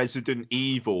versus Resident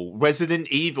Evil. Resident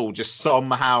Evil just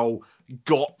somehow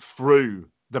got through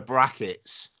the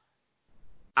brackets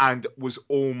and was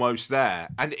almost there.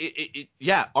 And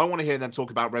I want to hear them talk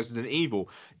about Resident Evil.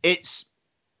 It's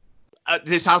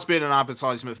this has been an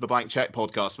advertisement for the Blank Check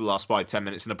podcast for the last 5-10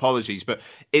 minutes, and apologies, but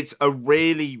it's a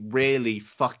really, really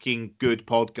fucking good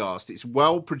podcast. It's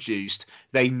well produced.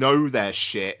 They know their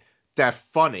shit. They're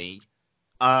funny.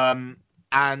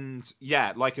 And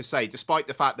yeah, like I say, despite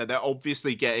the fact that they're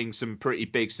obviously getting some pretty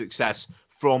big success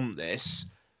from this,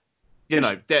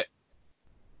 they're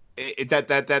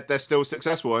still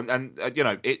successful. And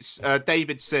it's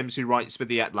David Sims who writes for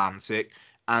The Atlantic,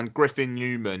 and Griffin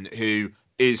Newman, who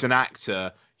is an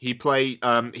actor. He played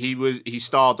he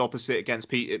starred opposite against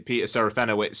Peter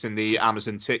Serafinowicz in the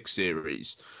Amazon Tick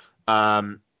series.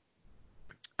 And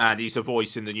he's a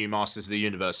voice in the new Masters of the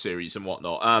Universe series and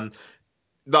whatnot.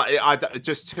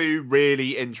 Just 2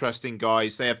 really interesting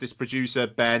guys. They have this producer,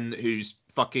 Ben, who's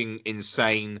fucking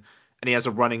insane, and he has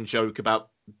a running joke about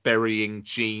burying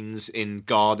jeans in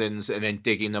gardens and then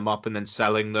digging them up and then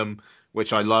selling them,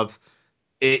 which I love.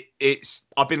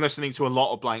 I've been listening to a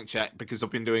lot of Blank Check because I've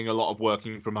been doing a lot of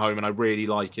working from home, and I really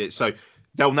like it. So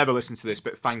they'll never listen to this,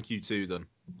 but thank you to them.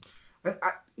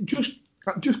 Just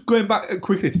going back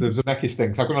quickly to the Zemeckis thing,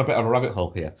 because I've gone on a bit of a rabbit hole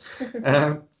here.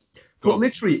 But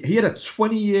literally, he had a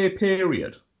 20-year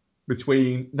period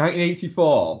between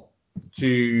 1984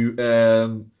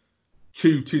 to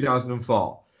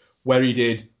 2004, where he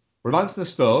did Romance in the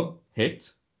Stone, hit,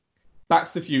 Back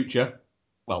to the Future,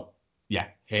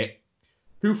 hit,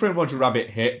 Who Framed Roger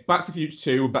Rabbit, hit, Back to the Future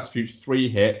 2 and Back to the Future 3,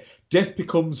 hit, Death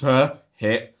Becomes Her,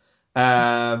 hit,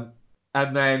 and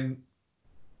then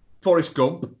Forrest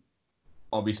Gump,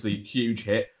 obviously huge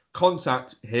hit,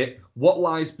 Contact, hit, What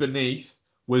Lies Beneath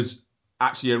was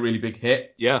actually a really big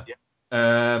hit. Yeah.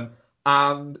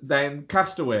 And then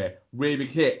Castaway, really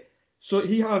big hit. So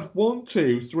he had 1,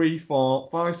 2, 3, 4,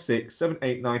 5, 6, 7,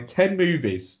 8, 9, 10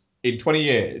 movies in 20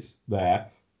 years there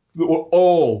that were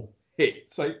all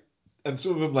hits, and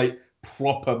some of them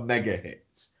proper mega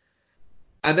hits.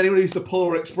 And then he released the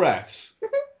Polar Express,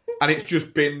 and it's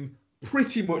just been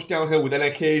pretty much downhill with an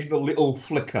occasional little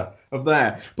flicker of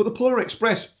there. But the Polar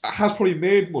Express has probably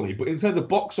made money, but in terms of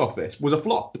box office, was a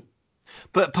flop.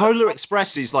 But Polar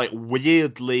Express is like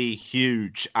weirdly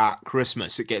huge at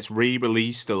Christmas. It gets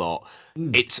re-released a lot.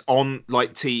 It's on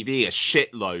like TV a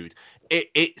shitload.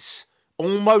 It's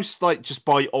almost like just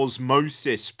by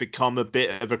osmosis become a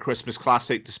bit of a Christmas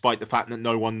classic, despite the fact that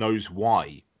no one knows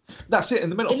why. That's it.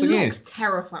 And the mental It thing looks is,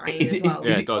 terrifying as well.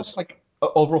 Yeah, it does. Like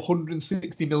over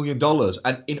 $160 million,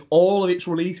 and in all of its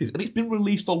releases, and it's been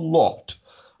released a lot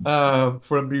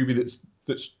for a movie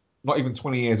that's not even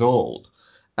 20 years old,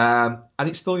 and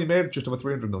it's still only made just over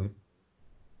 $300 million.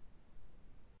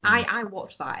 I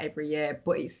watch that every year,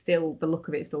 but it's still, the look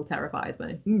of it still terrifies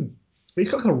me. But it's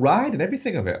got like a ride and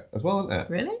everything of it as well, isn't it?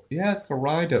 Really? Yeah, it's like a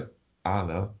ride at, I don't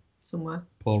know, Somewhere.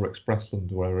 Polar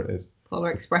Expressland, wherever it is.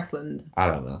 Polar Expressland. I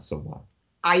don't know, somewhere.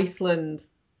 Iceland.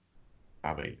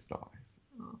 I mean, it's not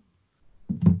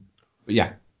Iceland. But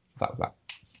yeah, that was that.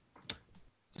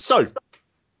 So,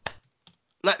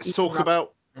 let's talk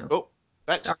about... Oh,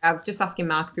 Bex? Sorry, I was just asking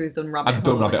Mark if he was done rabbit I'm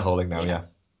hole. done rabbit holing now, yeah.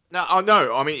 No, I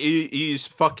know. I mean, he's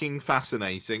fucking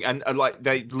fascinating, and like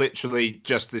they literally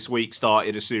just this week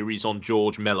started a series on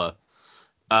George Miller,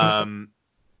 and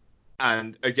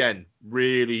again,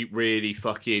 really, really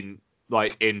fucking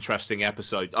like interesting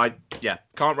episode.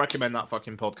 Can't recommend that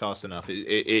fucking podcast enough.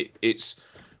 It's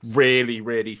really,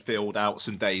 really filled out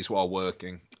some days while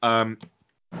working. Hey,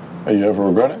 you ever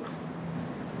regret it?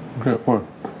 Regret what?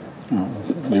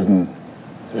 Leaving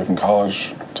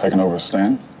college, taking over a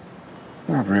stand?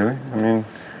 Not really. I mean,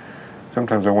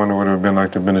 sometimes I wonder what it would have been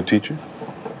like to have been a teacher.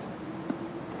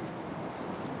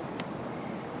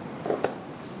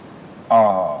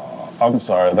 I'm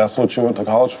sorry, that's what you went to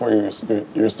college for?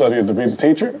 You're studying to be the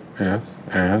teacher? Yes,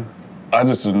 and? I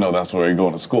just didn't know that's where you're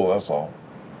going to school, that's all.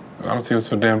 I don't see what's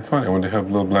so damn funny. I want to help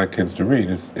little black kids to read.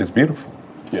 It's beautiful.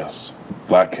 Yes,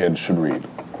 black kids should read.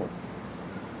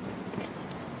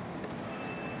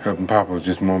 Helping Papa was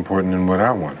just more important than what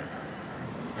I wanted.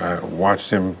 I watched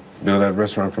him build that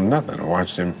restaurant from nothing. I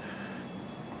watched him.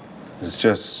 It's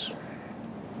just.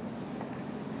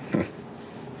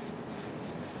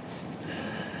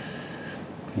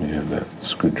 You have that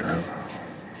screwdriver.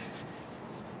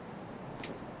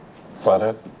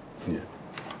 Flathead? Yeah.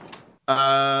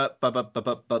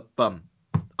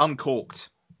 Uncorked.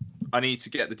 I need to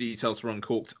get the details for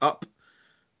Uncorked up.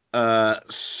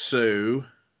 So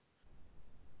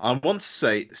I want to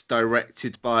say it's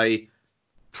directed by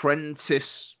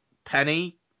Prentice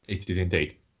Penny. It is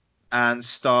indeed. And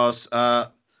stars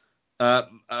Mamadou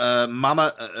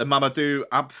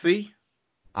Abfi.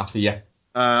 Abfi,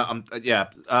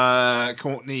 yeah.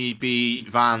 Courtney B.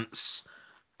 Vance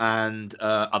and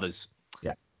others.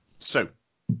 Yeah. So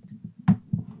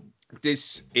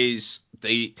this is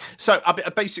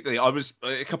basically I was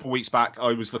a couple of weeks back.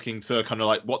 I was looking for kind of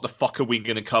like what the fuck are we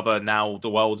going to cover now the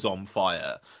world's on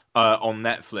fire on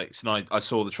Netflix, and I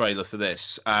saw the trailer for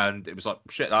this, and it was like,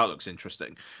 shit, that looks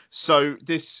interesting. So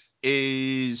this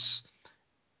is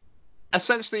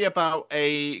essentially about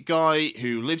a guy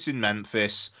who lives in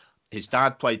Memphis. His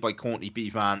dad, played by Courtney B.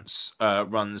 Vance,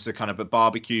 runs a kind of a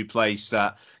barbecue place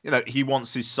that, he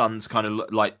wants his son to kind of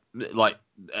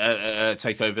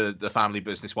take over the family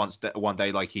business one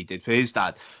day like he did for his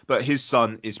dad. But his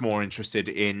son is more interested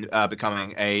in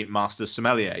becoming a master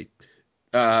sommelier.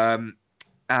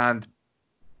 And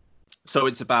so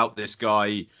it's about this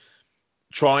guy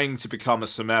trying to become a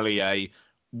sommelier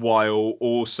while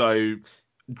also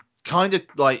kind of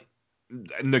like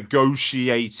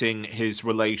negotiating his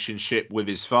relationship with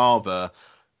his father,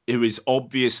 who is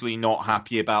obviously not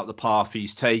happy about the path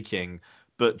he's taking,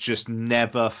 but just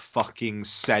never fucking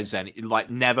says anything, like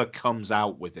never comes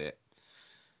out with it.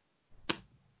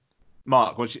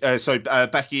 Mark,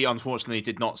 Becky unfortunately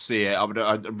did not see it.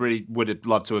 I really would have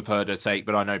loved to have heard her take,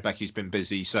 but I know Becky's been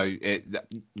busy, so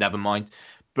never mind.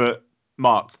 But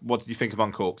Mark, what did you think of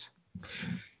Uncorked?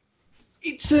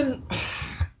 It's a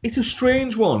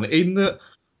strange one in that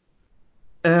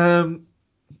I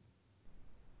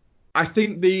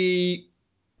think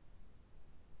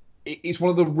it's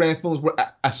one of the rare films where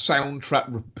a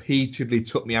soundtrack repeatedly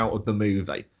took me out of the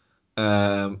movie.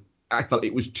 I thought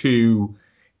it was too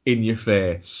in your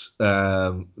face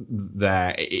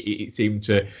there. It seemed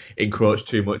to encroach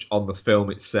too much on the film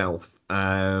itself.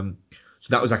 So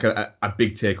that was like a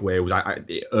big takeaway.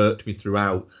 It irked me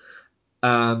throughout.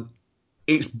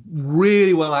 It's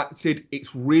really well acted.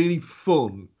 It's really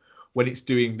fun when it's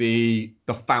doing the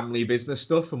family business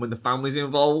stuff and when the family's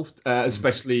involved,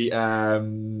 especially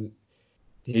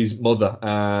his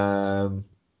mother,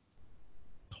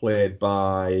 played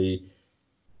by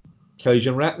Kelly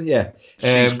Jean Ratner. Yeah,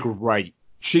 she's great.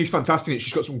 She's fantastic.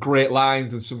 She's got some great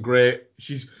lines and some great.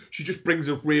 She just brings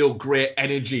a real great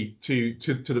energy to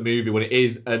the movie when it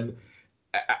is, and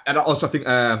And also I think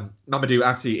Mamadou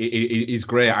Ati is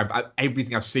great.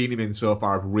 Everything I've seen him in so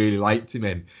far, I've really liked him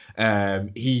in.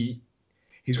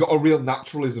 He's got a real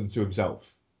naturalism to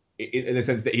himself, in the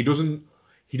sense that he doesn't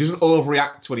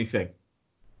overreact to anything,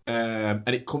 and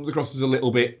it comes across as a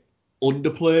little bit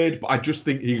underplayed. But I just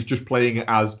think he's just playing it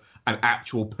as an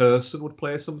actual person would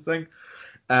play something.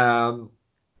 But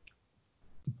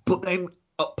then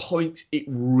at points it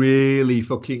really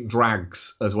fucking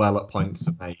drags as well at points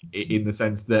for me, in the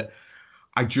sense that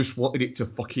I just wanted it to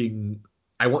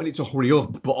hurry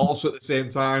up, but also at the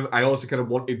same time I also kind of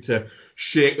wanted to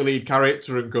shake the lead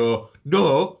character and go,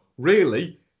 no,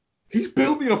 really? He's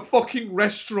building a fucking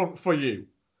restaurant for you.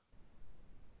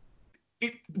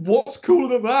 What's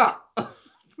cooler than that?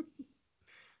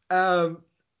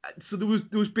 So there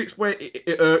was bits where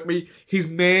it irked me. His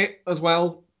mate as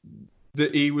well,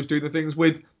 that he was doing the things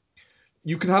with.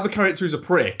 You can have a character who's a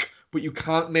prick, but you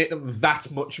can't make them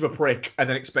that much of a prick and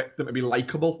then expect them to be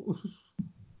likable.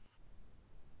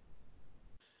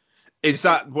 Is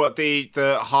that what the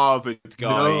Harvard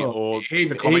guy No, or him,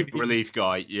 the comic relief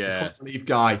guy? Yeah, the comic relief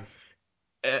guy.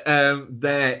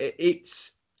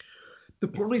 It's the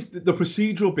problem is the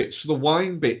procedural bits, the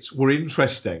wine bits were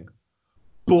interesting,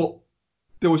 but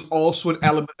there was also an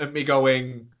element of me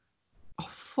going, "Oh,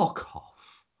 fuck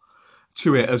off,"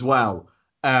 to it as well.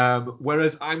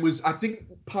 Whereas I think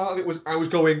part of it was I was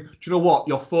going, do you know what?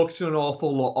 You're focusing an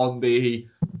awful lot on the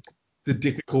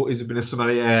difficulties of being a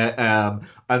sommelier,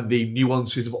 and the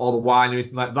nuances of all the wine and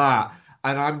everything like that.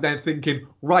 And I'm then thinking,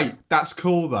 right, that's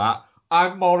cool that.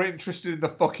 I'm more interested in the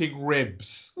fucking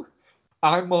ribs.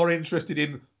 I'm more interested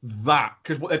in that.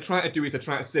 Because what they're trying to do is they're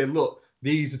trying to say, look,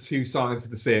 these are two sides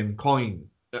of the same coin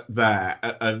there.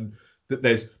 And that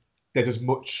there's as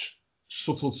much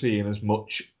subtlety and as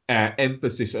much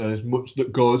emphasis and as much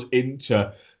that goes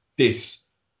into this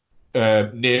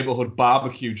neighborhood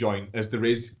barbecue joint as there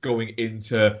is going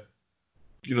into,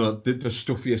 you know, the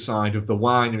stuffier side of the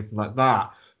wine and everything like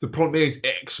that. The problem is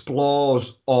it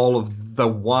explores all of the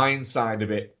wine side of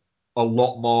it a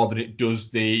lot more than it does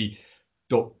the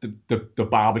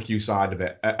barbecue side of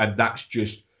it, and that's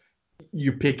just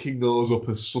you picking those up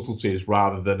as subtleties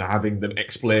rather than having them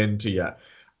explained to you.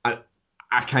 And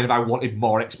I wanted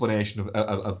more explanation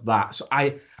of that. So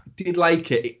I did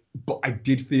like it, but I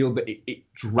did feel that it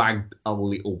dragged a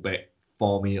little bit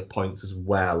for me at points as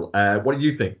well. What do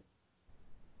you think?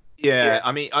 Yeah,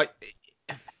 I mean,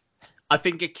 I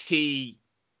think a key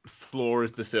flaw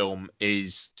of the film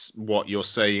is what you're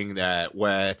saying there,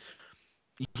 where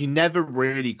you never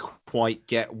really quite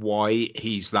get why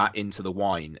he's that into the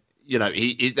wine. You know,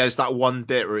 there's that one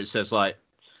bit where it says, like,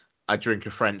 I drink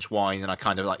a French wine and I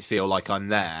kind of like feel like I'm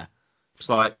there. It's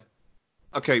like,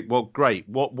 okay, well, great.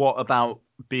 What about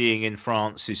being in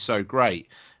France is so great?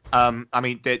 I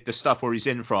mean, the stuff where he's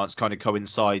in France kind of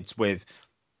coincides with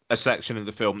a section of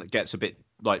the film that gets a bit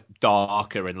like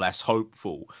darker and less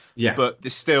hopeful. Yeah. But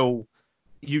there's still,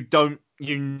 you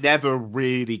never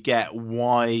really get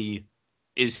why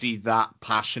is he that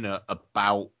passionate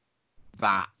about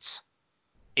that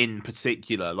in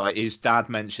particular. Like his dad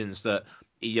mentions that,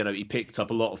 you know, he picked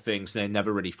up a lot of things and then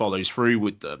never really follows through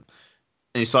with them.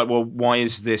 And it's like, well, why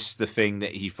is this the thing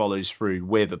that he follows through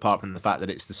with, apart from the fact that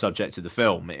it's the subject of the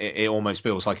film? It almost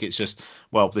feels like it's just,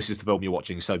 well, this is the film you're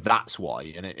watching, so that's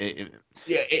why. And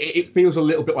it feels a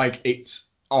little bit like it's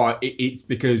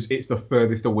because it's the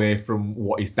furthest away from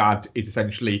what his dad is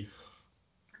essentially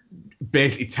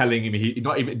basically telling him he's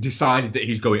not even decided that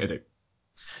he's going to do.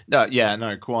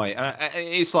 No, quite.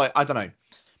 It's like, I don't know.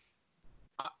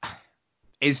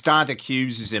 His dad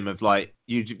accuses him of like,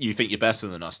 you think you're better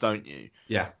than us, don't you?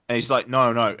 Yeah. And he's like,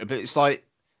 no. But it's like,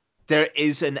 there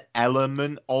is an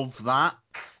element of that.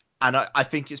 And I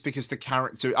think it's because the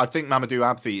character, I think Mamadou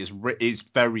Abdi is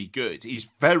very good. He's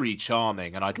very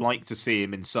charming. And I'd like to see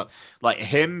him in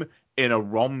him in a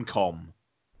rom-com,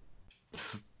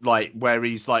 like where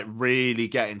he's like really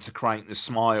getting to crank the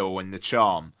smile and the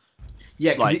charm.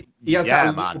 Yeah, like, he has that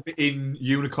a little bit in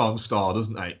Unicorn Store,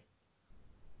 doesn't he?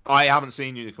 I haven't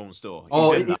seen Unicorn Store.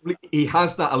 He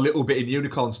has that a little bit in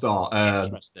Unicorn Store.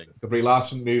 Interesting. The Brie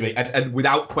Larson movie, and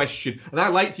without question, and I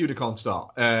liked Unicorn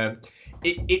Store.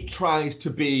 It tries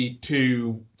to be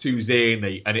too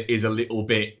zany, and it is a little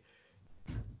bit.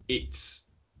 It's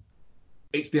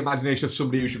the imagination of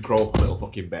somebody who should grow up a little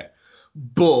fucking bit,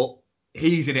 but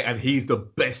he's in it, and he's the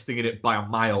best thing in it by a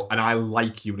mile, and I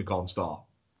like Unicorn Store.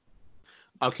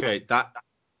 Okay, that.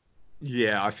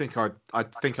 Yeah, I think I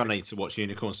need to watch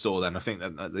Unicorn Store then. I think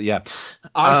that yeah.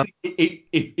 I think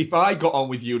if I got on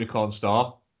with Unicorn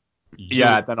Store,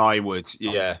 yeah, then I would.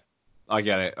 Yeah, I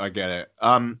get it.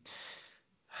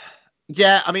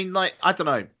 Yeah, I mean, like, I don't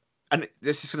know. And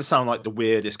this is going to sound like the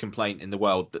weirdest complaint in the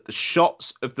world, but the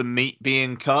shots of the meat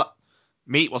being cut,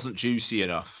 meat wasn't juicy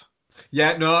enough.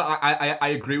 Yeah, no, I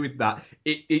agree with that.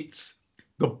 It's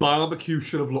the barbecue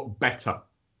should have looked better.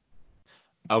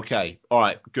 Okay, all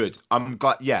right, good. I'm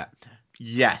glad. Yeah,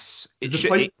 yes. There's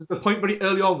the point very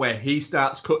early on where he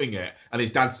starts cutting it, and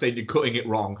his dad's saying you're cutting it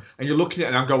wrong, and you're looking at it,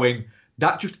 and I'm going,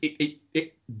 that just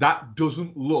that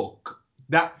doesn't look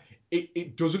that.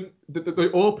 It doesn't.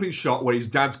 The opening shot where his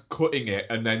dad's cutting it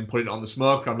and then putting it on the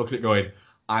smoker, I'm looking at it going,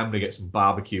 I'm gonna get some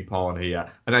barbecue porn here,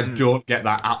 and I don't get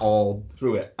that at all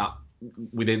through it.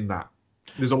 Within that,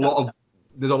 there's a lot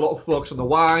of focus on the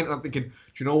wine, and I'm thinking, do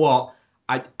you know what?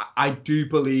 I do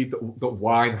believe that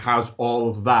wine has all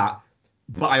of that,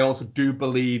 but I also do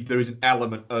believe there is an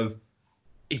element of,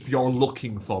 if you're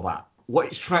looking for that, what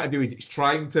it's trying to do is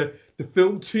the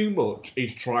film too much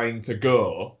is trying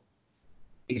to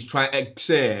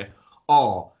say,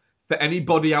 for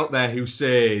anybody out there who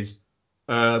says,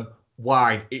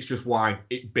 wine, it's just wine,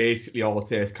 it basically all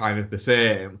tastes kind of the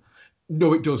same.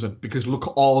 No, it doesn't, because look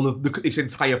at this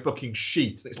entire fucking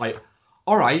sheet. It's like,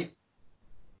 all right,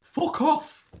 fuck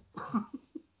off.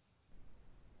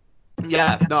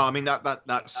 Yeah, no, I mean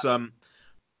that's no,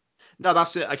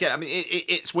 that's it. Again, I mean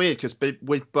it's weird because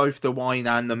with both the wine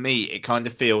and the meat, it kind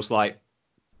of feels like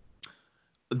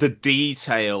the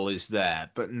detail is there,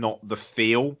 but not the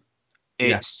feel.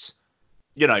 It's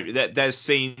you know, there's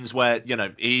scenes where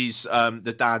he's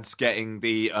the dad's getting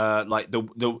the like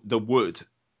the wood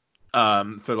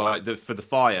for the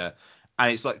fire,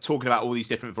 and it's like talking about all these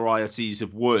different varieties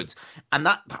of wood, and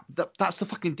that's the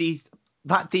fucking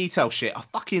that detail shit. I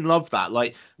fucking love that.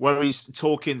 Like where he's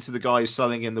talking to the guy who's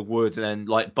selling him the wood, and then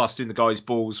like busting the guy's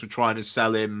balls for trying to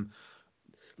sell him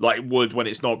like wood when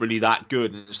it's not really that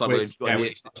good, and it's like,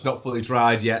 it's not fully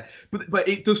dried yet. But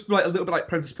it does feel like a little bit like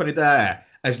Princess Penny there,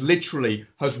 has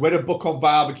read a book on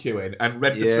barbecuing and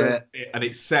read the first bit, and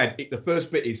it said the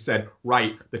first bit is said,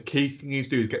 right, the key thing you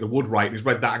do is get the wood right, and he's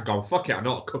read that and gone, fuck it, I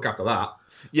know how to cook after that.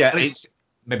 Yeah, and it's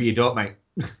maybe you don't, mate.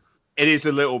 It is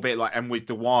a little bit like, and with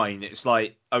the wine, it's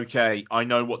like, okay, I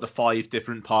know what the 5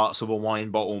 different parts of a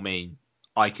wine bottle mean.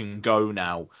 I can go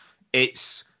now.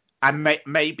 And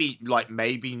maybe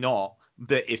not,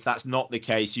 but if that's not the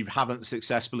case, you haven't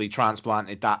successfully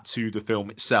transplanted that to the film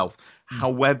itself.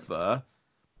 However,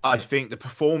 I think the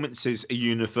performances are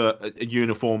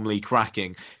uniformly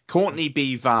cracking. Courtney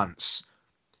B. Vance,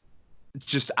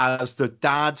 just as the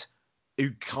dad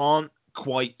who can't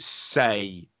quite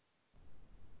say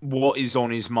what is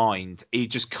on his mind. He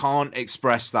just can't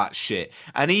express that shit.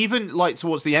 And even like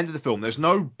towards the end of the film, there's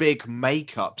no big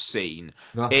makeup scene.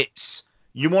 No. It's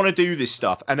you want to do this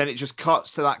stuff, and then it just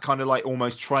cuts to that kind of like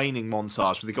almost training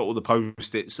montage where they got all the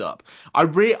post-its up. I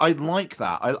like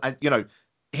that. I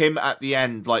him at the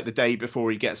end, like the day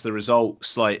before he gets the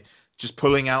results, like just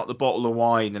pulling out the bottle of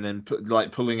wine and then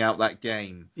pulling out that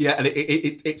game. Yeah, and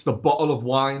it's the bottle of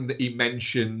wine that he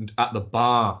mentioned at the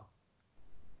bar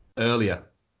earlier.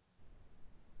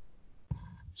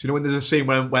 So when there's a scene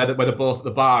where they're both at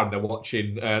the bar and they're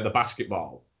watching the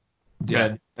basketball.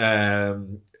 Yeah.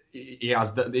 And he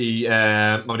has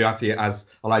Moriarty as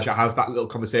Elijah has that little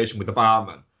conversation with the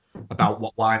barman about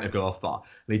what wine to go for,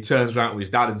 and he turns around with his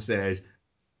dad and says,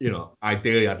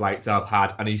 ideally I'd like to have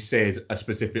had, and he says a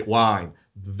specific wine.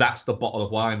 That's the bottle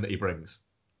of wine that he brings.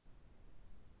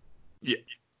 Yeah.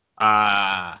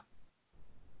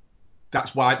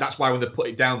 That's why when they put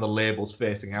it down, the label's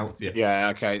facing out to you. Yeah.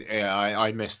 Okay. Yeah,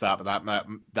 I missed that, but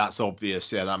that's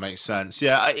obvious. Yeah, that makes sense.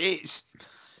 Yeah, it's.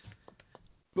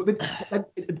 But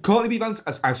Courtney B. Vance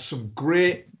has some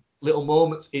great little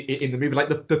moments in the movie, like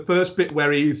the first bit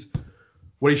where he's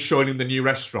showing him the new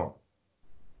restaurant,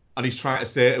 and he's trying to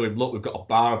say to him, "Look, we've got a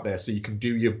bar up there, so you can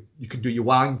do your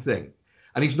wine thing."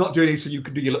 And he's not doing it so you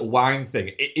can do your little wine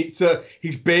thing.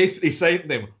 He's basically saying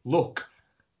to him, "Look,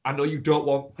 I know you don't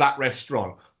want that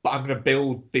restaurant, but I'm going to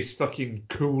build this fucking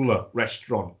cooler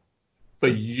restaurant for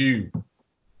you.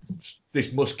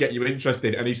 This must get you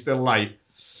interested." And he's still like,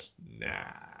 nah.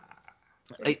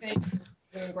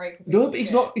 No, but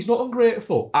he's not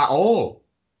ungrateful at all.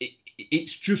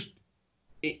 It's just,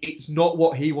 it's not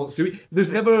what he wants to do. There's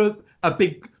never a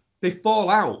big, they fall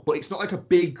out, but it's not like a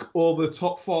big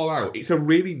over-the-top fallout. It's a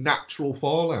really natural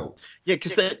fallout. Yeah,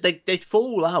 because they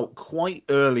fall out quite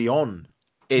early on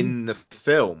in the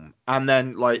film, and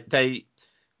then like there's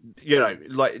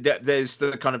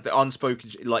the kind of the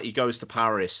unspoken, like he goes to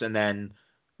Paris, and then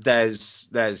there's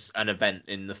an event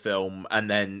in the film, and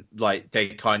then like they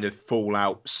kind of fall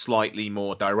out slightly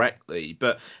more directly,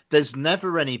 but there's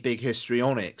never any big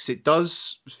histrionics. It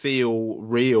does feel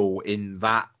real in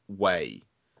that way.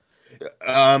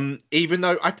 Even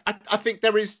though I think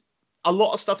there is a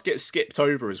lot of stuff gets skipped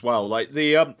over as well. Like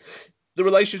the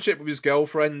relationship with his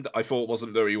girlfriend, I thought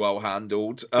wasn't very well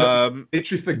handled.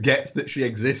 Literally forgets that she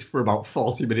exists for about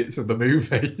 40 minutes of the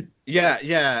movie.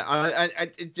 Yeah.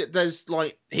 There's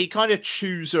like he kind of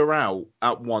chews her out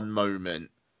at one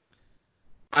moment,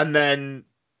 and then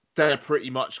they're pretty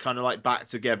much kind of like back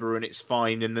together and it's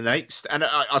fine in the next. And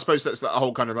I suppose that's the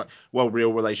whole kind of like, well,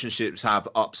 real relationships have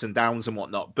ups and downs and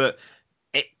whatnot, but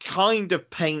it kind of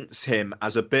paints him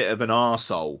as a bit of an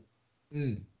arsehole.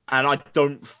 Mm. And I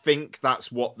don't think that's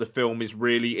what the film is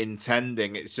really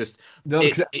intending. It's just... No,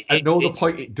 I know the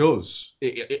point it does.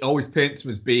 It always paints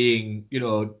him as being, you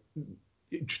know,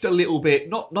 just a little bit,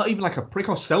 not even like a prick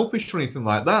or selfish or anything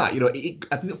like that. You know, I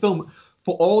think the film,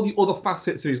 for all the other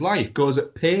facets of his life, goes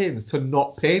at pains to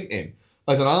not paint him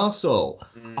as an arsehole,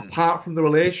 apart from the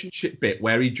relationship bit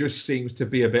where he just seems to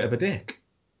be a bit of a dick.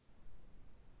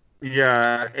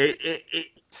 Yeah,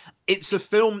 it's a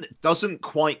film that doesn't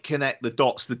quite connect the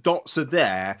dots. The dots are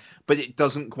there, but it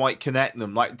doesn't quite connect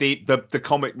them. Like the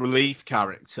comic relief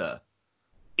character,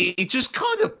 it just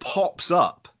kind of pops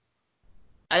up.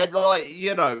 And like,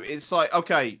 you know, it's like,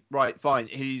 okay, right, fine,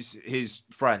 he's his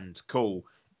friend, cool.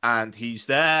 And he's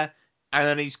there, and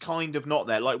then he's kind of not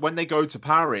there. Like when they go to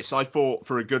Paris, I thought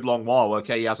for a good long while,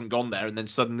 okay, he hasn't gone there, and then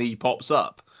suddenly he pops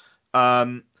up.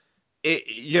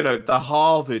 You know, the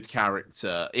Harvard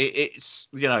character, it's,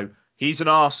 you know, he's an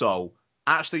arsehole.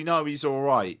 Actually, no, he's all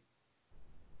right.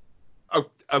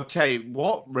 Okay,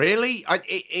 what? Really?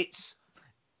 It's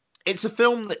a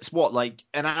film that's, what, like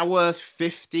an hour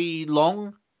 50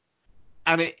 long?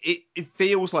 And it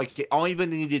feels like it either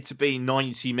needed to be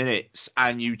 90 minutes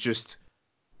and you just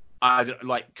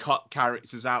like cut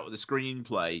characters out of the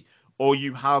screenplay, or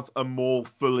you have a more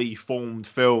fully formed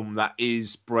film that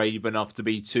is brave enough to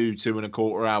be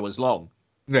 2.25 hours long.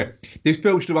 Yeah, this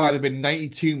film should have either been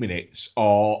 92 minutes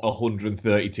or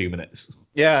 132 minutes.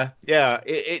 Yeah.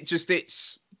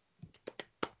 It's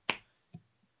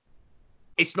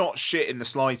not shit in the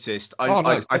slightest.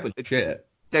 It's definitely shit.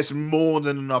 There's more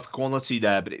than enough quality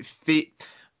there, but it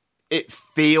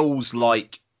feels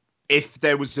like if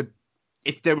there was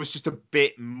just a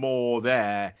bit more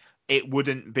there, it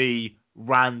wouldn't be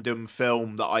random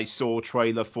film that I saw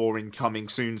trailer for in coming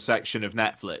soon section of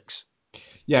Netflix.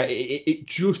 Yeah, it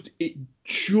just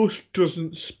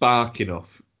doesn't spark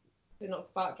enough. Does it not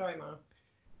spark joy, man?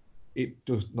 It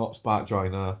does not spark joy,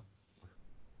 no.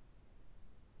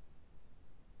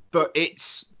 But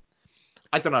it's,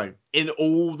 I don't know, in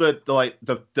all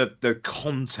the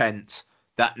content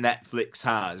that Netflix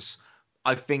has,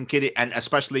 I think it, and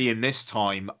especially in this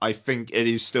time, I think it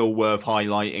is still worth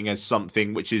highlighting as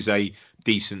something which is a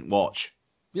decent watch.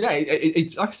 Yeah,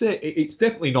 it's like I say, it's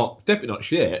definitely not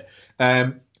shit.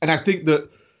 And I think that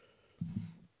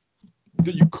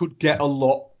you could get a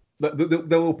lot.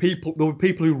 There were people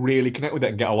who really connect with it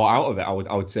and get a lot out of it. I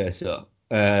would say so.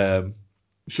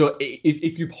 So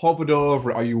if you've hovered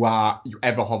over it or you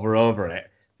ever hover over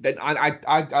it, then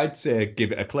I'd say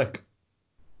give it a click.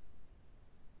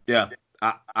 Yeah,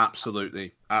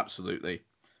 absolutely.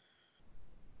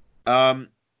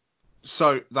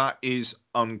 So that is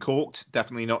Uncorked.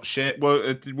 Definitely not shit.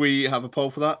 Well, did we have a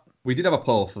poll for that? We did have a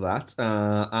poll for that,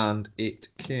 and it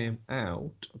came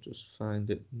out. I'll just find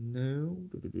it now.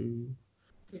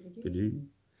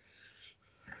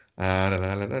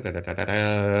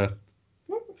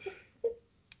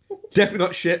 Definitely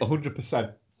not shit,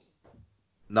 100%.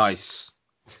 Nice.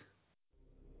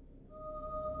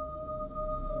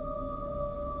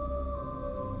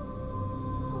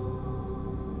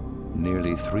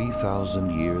 Nearly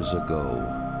 3,000 years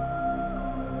ago,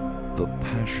 the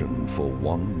passion for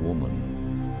one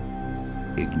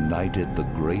woman ignited the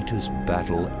greatest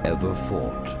battle ever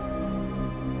fought,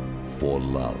 for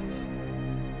love.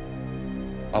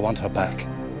 I want her back.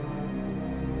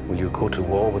 Will you go to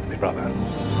war with me, brother?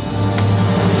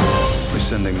 We're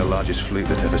sending the largest fleet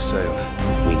that ever sailed.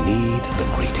 We need the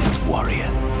greatest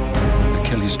warrior.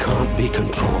 Achilles can't be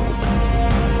controlled.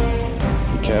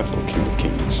 Be careful, King of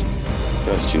Kings.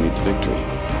 First, you need the victory.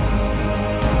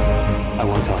 I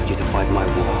won't ask you to fight my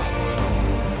war.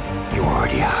 You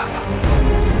already have.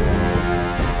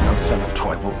 No son of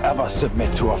Troy will ever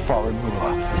submit to a foreign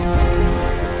ruler.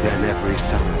 Then every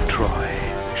son of Troy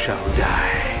shall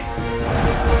die.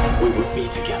 We will be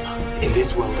together in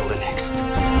this world or the next.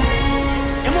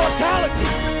 Immortality!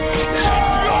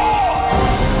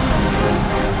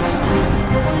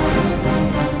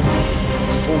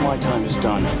 Before my time is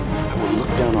done, I will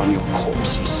look down on your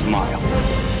corpse and smile.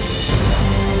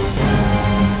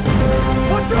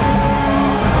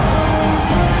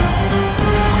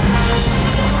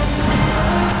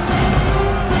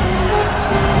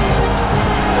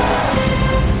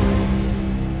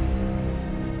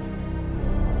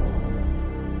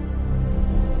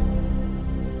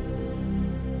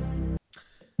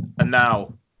 And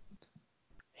now,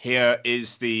 here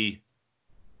is the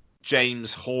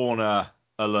James Horner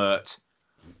alert.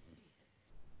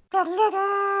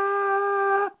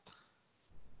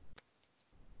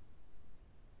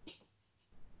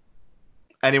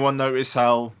 Anyone notice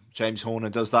how James Horner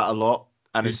does that a lot?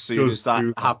 And as soon as that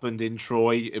happened in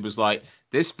Troy, it was like,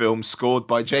 this film's scored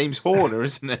by James Horner,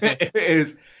 isn't it? It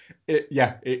is.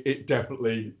 It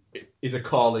definitely is a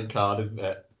calling card, isn't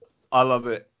it? I love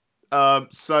it.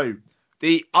 So,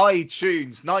 the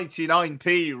iTunes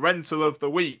 99p rental of the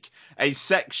week, a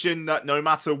section that no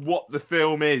matter what the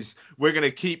film is, we're going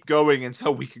to keep going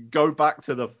until we can go back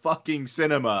to the fucking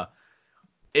cinema.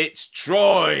 It's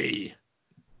Troy.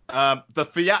 The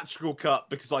theatrical cut,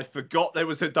 because I forgot there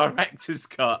was a director's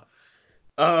cut,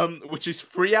 which is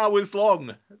 3 hours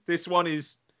long. This one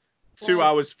is 2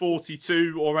 hours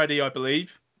 42 already, I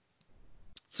believe.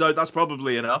 So that's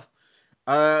probably enough.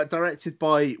 Directed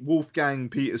by Wolfgang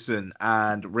Peterson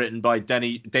and written by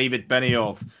David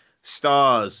Benioff.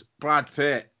 Stars Brad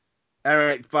Pitt,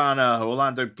 Eric Bana,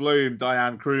 Orlando Bloom,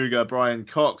 Diane Kruger, Brian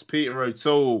Cox, Peter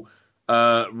O'Toole,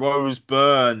 Rose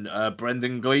Byrne,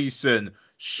 Brendan Gleeson,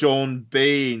 Sean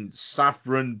Bean,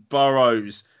 Saffron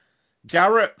Burrows.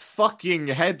 Garrett fucking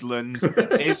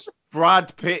Hedlund is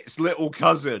Brad Pitt's little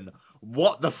cousin.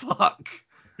 What the fuck?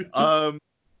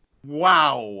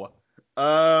 Wow.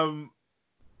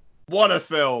 What a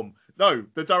film. No,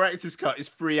 the director's cut is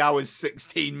 3 hours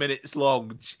 16 minutes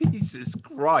long. Jesus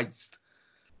Christ.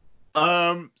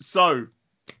 So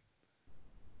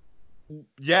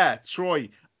yeah, Troy.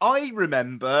 I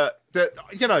remember that,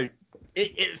 you know,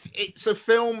 it's a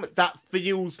film that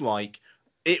feels like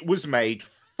it was made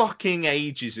fucking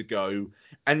ages ago,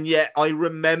 and yet I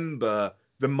remember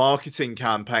the marketing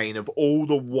campaign of all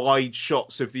the wide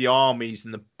shots of the armies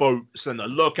and the boats and the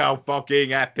look how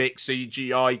fucking epic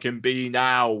CGI can be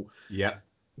now. Yeah.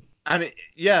 And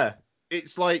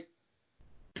it's like,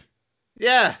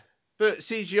 yeah, but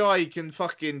CGI can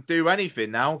fucking do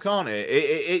anything now, can't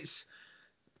it?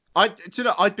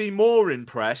 I'd be more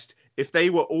impressed if they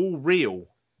were all real.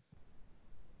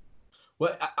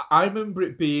 Well, I remember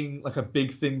it being like a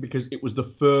big thing because it was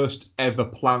the first ever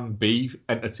Plan B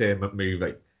entertainment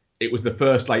movie. It was the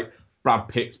first like Brad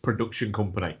Pitt's production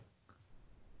company.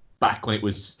 Back when it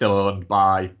was still owned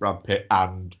by Brad Pitt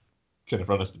and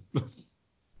Jennifer Aniston.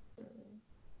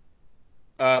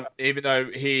 Even though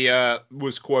he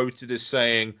was quoted as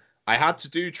saying, I had to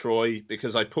do Troy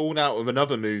because I pulled out of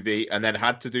another movie and then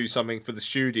had to do something for the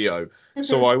studio.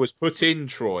 So I was put in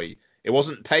Troy. It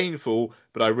wasn't painful,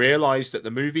 but I realized that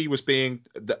the movie was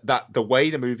that the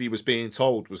way the movie was being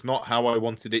told was not how I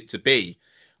wanted it to be.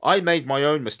 I made my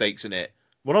own mistakes in it.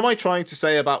 What am I trying to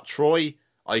say about Troy?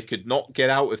 I could not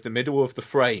get out of the middle of the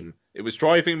frame. It was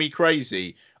driving me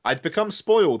crazy. I'd become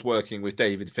spoiled working with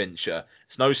David Fincher.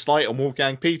 It's no slight on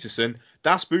Wolfgang Peterson.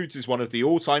 Das Boot is one of the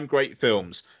all-time great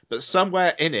films, but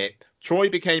somewhere in it, Troy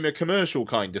became a commercial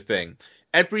kind of thing.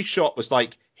 Every shot was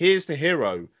like, here's the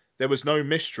hero. There was no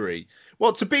mystery.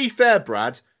 Well, to be fair,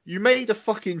 Brad, you made a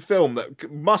fucking film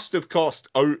that must have cost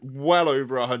well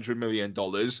over $100 million,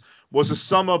 was a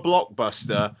summer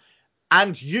blockbuster,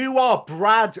 and you are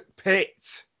Brad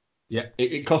Pitt. Yeah,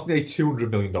 it cost nearly $200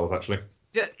 million, actually.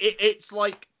 Yeah, it's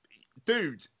like,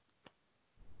 dude,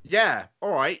 yeah,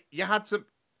 all right, you had to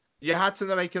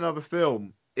make another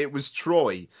film. It was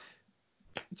Troy.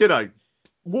 You know,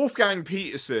 Wolfgang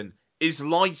Peterson is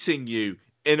lighting you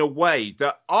in a way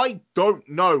that I don't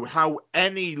know how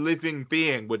any living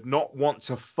being would not want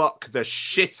to fuck the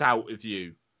shit out of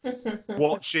you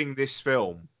watching this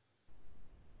film.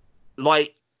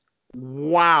 Like,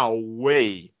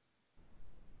 wowee.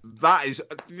 That is,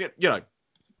 you know,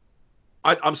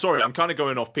 I'm sorry, I'm kind of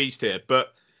going off piste here,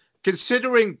 but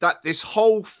considering that this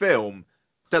whole film,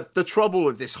 that the trouble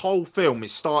of this whole film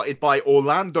is started by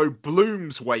Orlando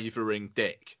Bloom's wavering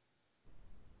dick.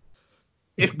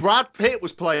 If Brad Pitt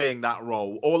was playing that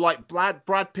role, or like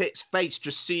Brad Pitt's face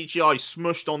just CGI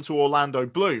smushed onto Orlando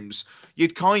Bloom's,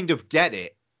 you'd kind of get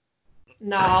it.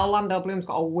 No, Orlando Bloom's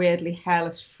got a weirdly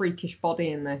hairless, freakish body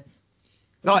in this.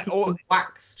 Like, he's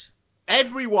waxed.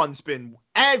 Everyone's been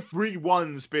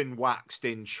waxed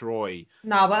in Troy.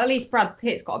 No, but at least Brad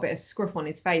Pitt's got a bit of scruff on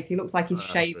his face. He looks like he's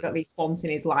shaved at least once in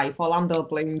his life. Orlando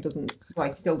Bloom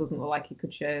still doesn't look like he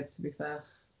could shave, to be fair.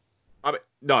 I mean,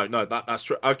 no, that's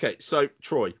true. Okay, so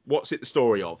Troy, what's it the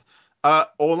story of?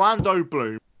 Orlando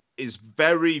Bloom is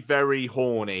very, very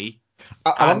horny.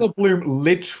 Orlando Bloom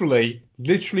literally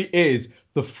is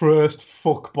the first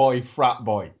fuckboy frat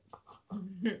boy.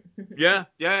 Yeah,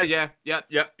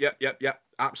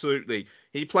 absolutely.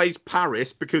 He plays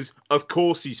Paris because, of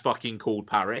course, he's fucking called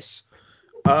Paris.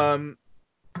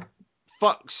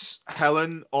 fucks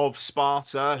Helen of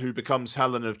Sparta, who becomes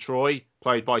Helen of Troy,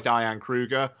 played by Diane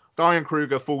Kruger. Diane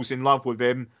Kruger falls in love with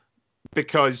him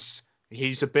because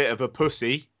he's a bit of a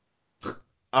pussy.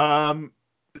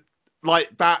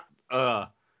 Like that,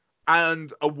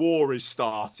 and a war is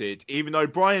started. Even though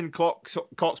Brian Cox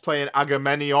playing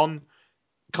Agamemnon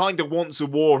kind of wants a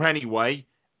war anyway,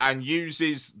 and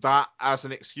uses that as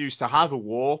an excuse to have a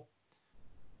war.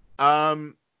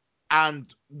 And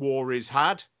war is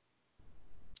had.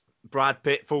 Brad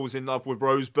Pitt falls in love with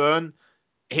Rose Byrne.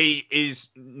 He is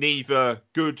neither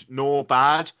good nor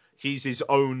bad. He's his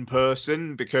own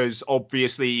person because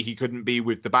obviously he couldn't be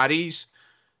with the baddies,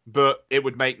 but it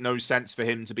would make no sense for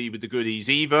him to be with the goodies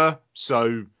either.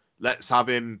 So let's have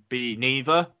him be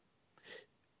neither.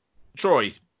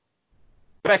 Troy,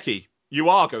 Becky, you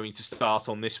are going to start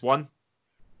on this one.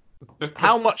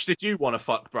 How much did you want to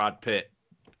fuck Brad Pitt?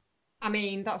 I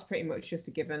mean, that's pretty much just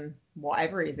a given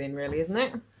whatever he's in, really, isn't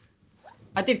it?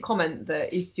 I did comment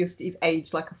that he's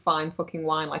aged like a fine fucking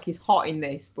wine. Like, he's hot in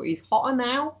this, but he's hotter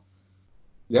now.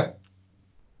 Yeah.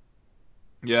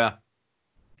 Yeah.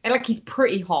 And, like, he's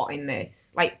pretty hot in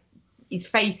this. Like, his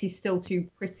face is still too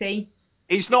pretty.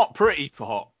 He's not pretty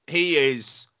hot. He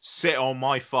is sit on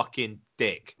my fucking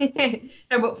dick.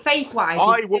 No, but face-wise,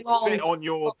 I will sit on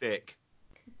your dick.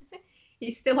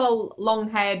 He's still all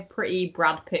long-haired, pretty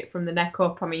Brad Pitt from the neck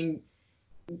up. I mean,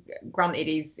 granted,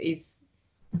 he's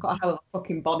got a hell of a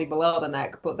fucking body below the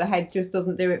neck, but the head just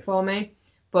doesn't do it for me.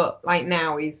 But like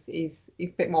now, he's a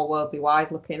bit more worldly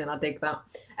wise looking, and I dig that.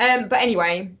 But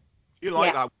anyway, you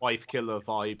like that wife killer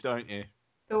vibe, don't you?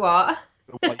 The what?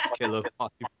 The wife killer vibe.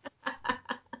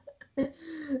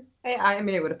 I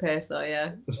mean, it would appear so,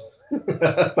 yeah.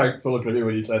 Thanks for looking at me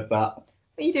when you said that.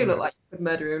 You do look like you could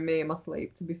murder me in my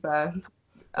sleep, to be fair.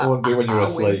 I wouldn't do when you're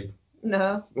asleep.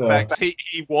 No. In fact,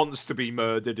 he wants to be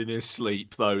murdered in his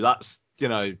sleep, though. That's, you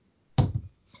know.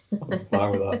 I'm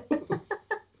fine with that.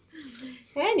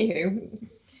 Anywho.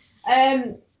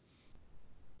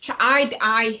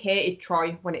 I hated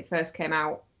Troy when it first came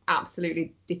out.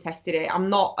 Absolutely detested it. I'm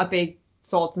not a big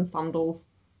swords and sandals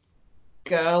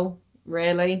girl,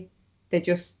 really. They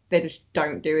just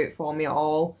don't do it for me at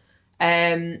all.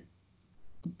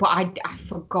 But I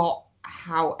forgot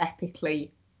how epically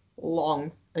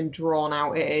long and drawn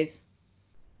out it is.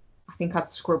 I think I'd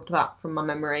scrubbed that from my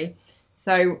memory.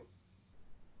 So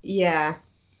yeah,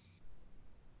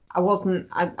 I wasn't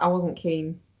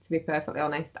keen, to be perfectly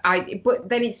honest. But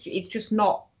then it's just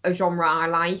not a genre I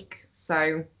like,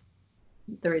 so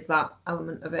there is that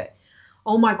element of it.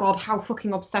 Oh my god, how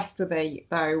fucking obsessed were they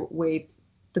though with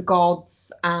the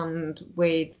gods and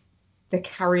with the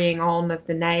carrying on of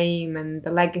the name and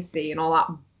the legacy and all that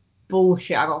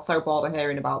bullshit. I got so bored of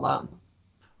hearing about that.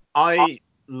 I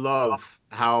love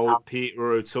how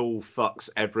Peter O'Toole fucks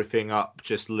everything up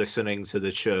just listening to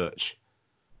the church.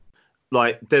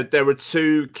 Like, there are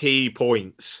two key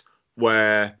points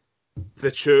where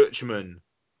the churchman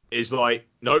is like,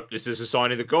 nope, this is a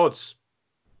sign of the gods.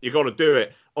 You got to do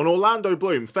it. On Orlando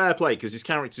Bloom, fair play, because his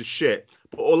character's shit,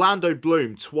 but Orlando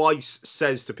Bloom twice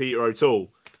says to Peter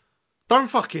O'Toole, don't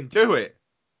fucking do it.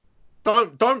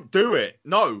 Don't do it.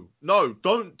 No,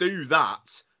 don't do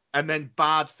that. And then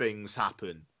bad things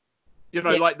happen. You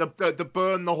know, like the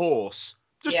burn the horse.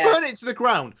 Just burn it to the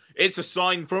ground. It's a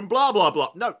sign from blah, blah,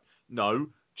 blah. No,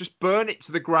 just burn it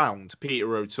to the ground,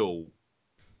 Peter O'Toole.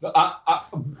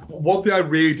 One thing I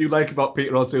really do like about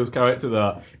Peter O'Toole's character,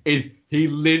 though, is he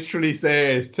literally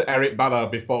says to Eric Bana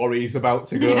before he's about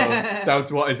to go down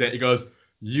to what is it? He goes,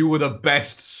 "You were the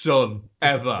best son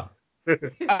ever."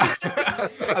 And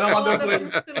I'm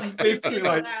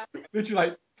literally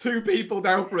like 2 people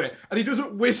down for it, and he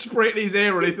doesn't whisper it in his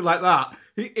ear or anything like that.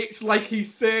 It's like he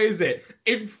says it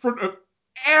in front of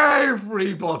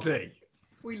everybody.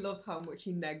 We loved how much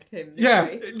he negged him.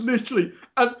 Literally.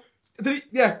 And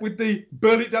with the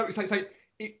burn it down, it's like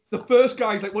the first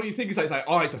guy's like, what do you think? He's like,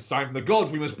 oh, it's a sign from the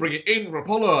gods. We must bring it in for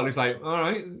Apollo. And he's like, all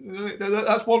right,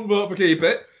 that's one vote for keep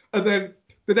it. And then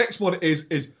the next one is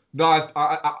no,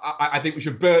 I think we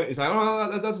should burn it. He's like,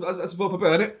 oh, that's a vote for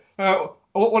burn it.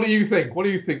 What do you think? What do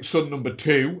you think, son number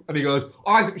 2? And he goes,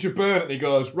 oh, I think we should burn it. And he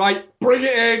goes, right, bring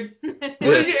it in.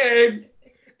 Bring it in.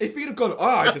 If he'd have gone,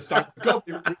 oh, it's a sign from God,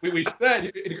 we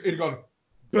should, he'd have gone,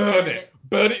 burn it.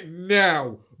 Burn it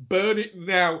now. Burn it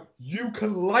now. You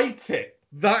can light it.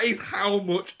 That is how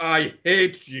much I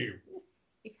hate you.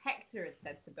 If Hector had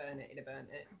said to burn it, he'd have burnt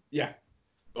it. Yeah.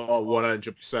 Oh,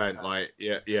 100%. Like,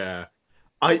 yeah.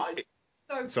 I was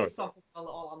so pissed off as well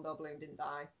that Orlando Bloom didn't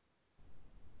die.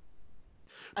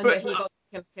 And that he got to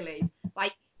kill Achilles.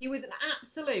 Like, he was an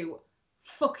absolute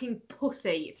fucking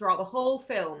pussy throughout the whole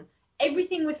film.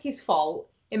 everything was his fault.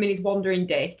 I mean, his wandering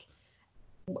dick,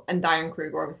 and Diane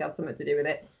Kruger obviously had something to do with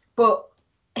it. But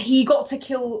he got to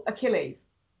kill Achilles.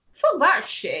 Fuck that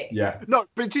shit. Yeah. No,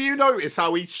 but do you notice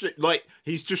how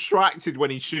he's distracted when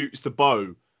he shoots the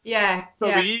bow? Yeah. So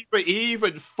yeah. he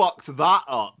even fucked that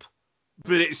up,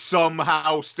 but it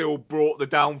somehow still brought the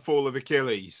downfall of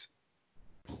Achilles.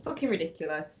 Fucking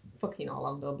ridiculous. Fucking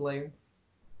Orlando Bloom.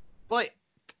 Like,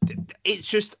 it's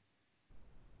just,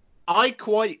 I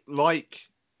quite like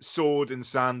sword and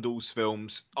sandals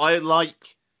films. I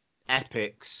like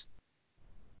epics.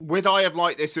 Would I have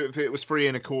liked this if it was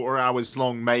 3.25 hours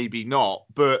long? Maybe not.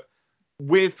 But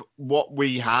with what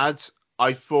we had,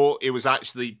 I thought it was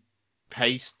actually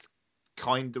paced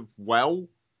kind of well.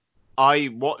 I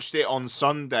watched it on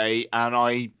Sunday and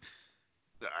I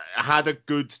had a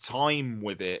good time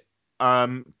with it.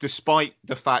 Despite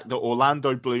the fact that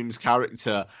Orlando Bloom's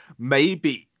character may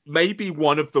be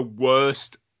one of the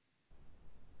worst,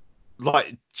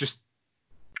 like, just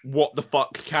what the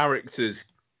fuck characters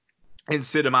in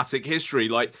cinematic history.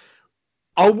 Like,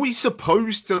 are we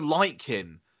supposed to like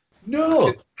him?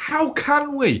 No. How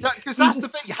can we? Because that's the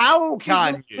thing. How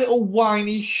can you? Little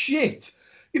whiny shit.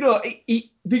 You know,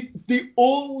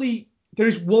 there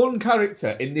is one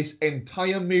character in this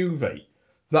entire movie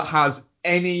that has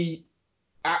any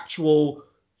actual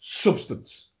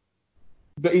substance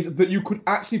that you could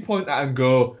actually point at and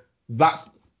go, that's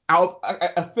out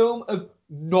a film of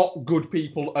not good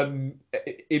people and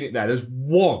in it. There's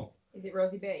one. Is it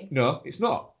Rosie B? No, it's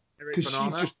not. Eric Because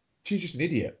Bana? she's just an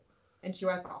idiot. And she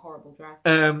wears that horrible dress.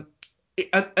 And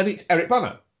it's Eric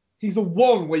Bana. He's the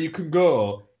one where you can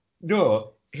go,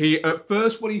 no, he at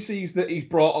first when he sees that he's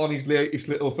brought on his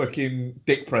little fucking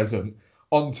dick present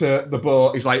onto the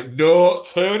boat, he's like, no,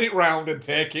 turn it round and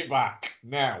take it back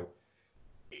now.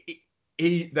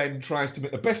 He then tries to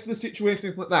make the best of the situation,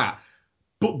 anything like that.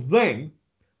 But then,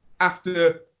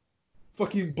 after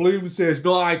fucking Bloom says,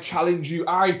 no, I challenge you,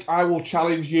 I will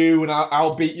challenge you and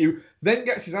I'll beat you, then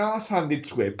gets his ass handed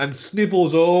to him and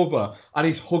snibbles over and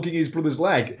he's hugging his brother's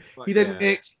leg. But he then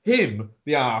makes him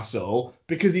the arsehole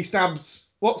because he stabs,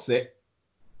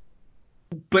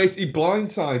 basically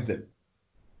blindsides him.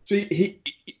 So he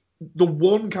the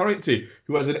one character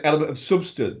who has an element of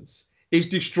substance is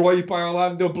destroyed by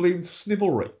Orlando Bloom's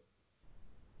snivelry.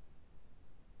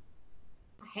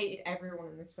 I hated everyone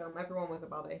in this film. Everyone was a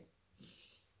body.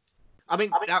 I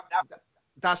mean,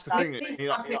 that's the thing.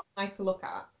 It's nice to look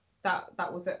at.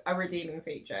 That was a redeeming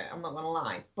feature. I'm not gonna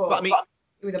lie, but I mean,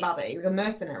 he was a baddie. He was a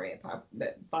mercenary,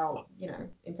 by all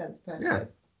intents and purposes. Yeah.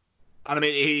 And I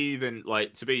mean, he even,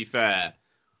 like, to be fair,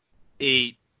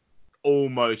 he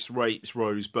almost rapes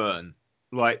Rose Byrne.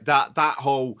 Like, that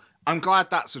whole... I'm glad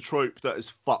that's a trope that is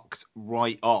fucked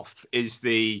right off, is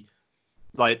the...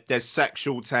 Like, there's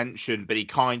sexual tension, but he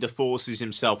kind of forces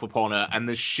himself upon her, and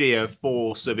the sheer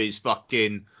force of his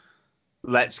fucking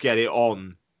let's get it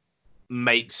on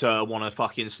makes her want to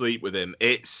fucking sleep with him.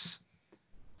 It's...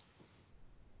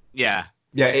 Yeah.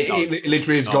 Yeah, it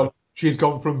literally has gone... She's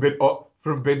gone from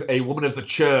being a woman of the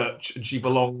church, and she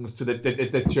belongs to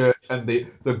the church and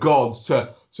the gods,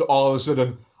 to all of a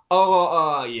sudden,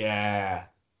 yeah,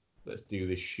 let's do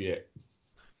this shit.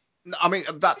 I mean,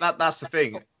 that's the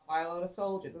thing. By a lot of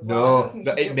soldiers as No,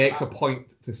 well. it makes a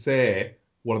point to say,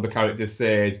 one of the characters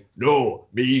says, no,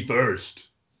 me first.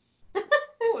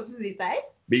 What does he say?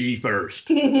 Me first.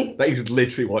 That is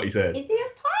literally what he said. Is he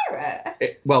a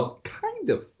pirate? Well, kind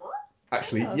of.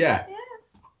 Actually, Oh, yeah.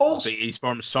 Also, he's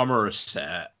from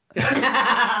Somerset.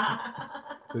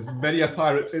 There's many a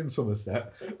pirates in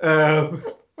Somerset.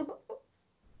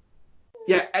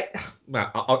 Yeah,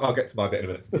 I'll get to my bit in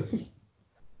a minute.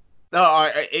 No,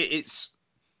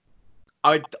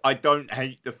 I don't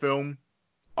hate the film.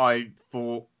 I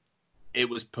thought it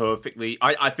was perfectly...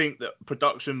 I think that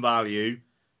production value,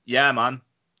 yeah, man.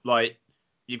 Like,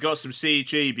 you've got some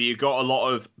CG, but you've got a lot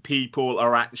of people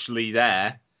are actually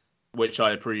there, which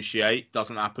I appreciate.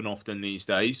 Doesn't happen often these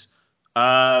days.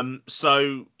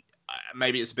 So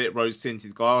maybe it's a bit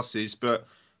rose-tinted glasses, but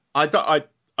I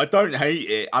don't hate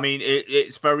it. I mean,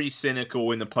 it's very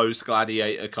cynical in the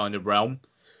post-Gladiator kind of realm.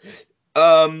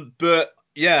 But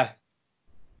yeah,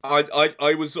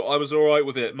 I was all right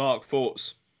with it. Mark,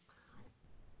 thoughts?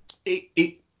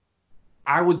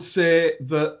 I would say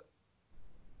that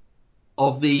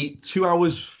of the 2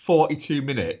 hours 42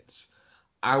 minutes,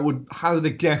 I would hazard a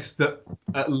guess that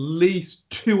at least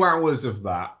 2 hours of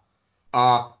that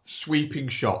are sweeping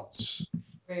shots.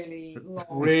 Really long.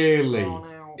 Really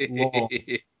drawn out.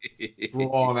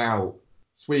 drawn out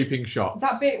sweeping shots.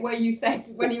 That bit where you said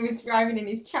when he was driving in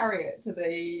his chariot to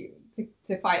the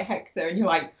to fight Hector, and you're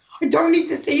like, I don't need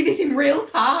to see this in real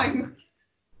time.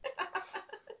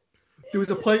 There was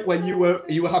a point where you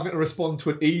were having to respond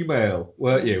to an email,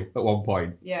 weren't you, at one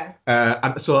point? Yeah.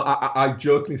 And so I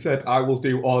jokingly said, I will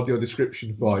do audio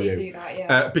description for you. You did do that,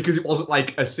 yeah. Because it wasn't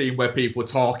like a scene where people were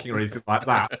talking or anything like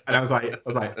that. And I was like,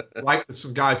 right, there's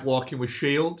some guys walking with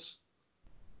shields.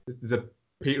 There's a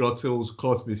Peter O'Toole's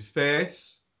close to his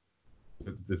face.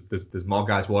 There's more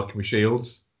guys walking with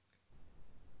shields.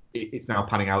 It's now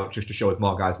panning out just to show us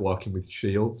more guys walking with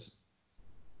shields.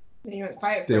 Then you went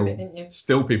quiet for a bit, didn't you?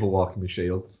 Still people walking with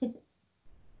shields.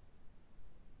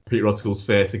 Peter O'Toole's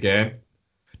face again.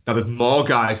 Now there's more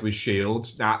guys with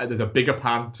shields. Now there's a bigger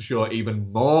pan to show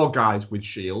even more guys with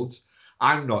shields.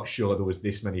 I'm not sure there was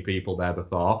this many people there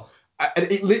before.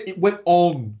 And it went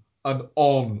on and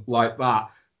on like that.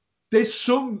 There's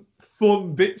some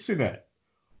fun bits in it.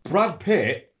 Brad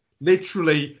Pitt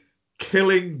literally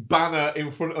killing Banner in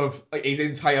front of his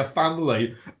entire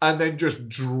family and then just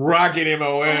dragging him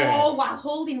away. Oh, while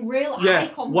holding real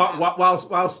eye contact.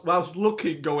 Whilst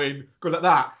looking, going like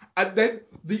that. And then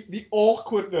the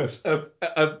awkwardness of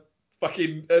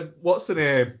fucking, what's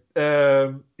the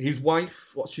name? His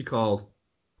wife, what's she called?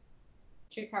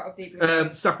 Chick out of Deep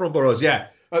Blue. Saffron Burrows, yeah.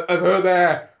 And her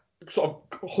there sort of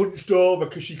hunched over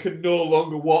because she can no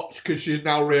longer watch because she's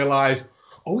now realised,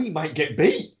 oh, he might get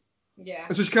beat. Yeah.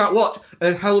 And so she can't watch.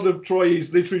 And then Helen of Troy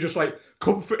is literally just like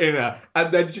comforting her.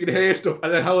 And then she can hear stuff.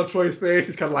 And then Helen of Troy's face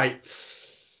is kind of like,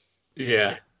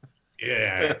 yeah.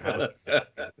 Yeah.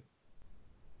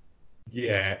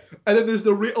 And then there's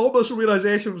almost a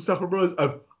realisation from Saffron Burrows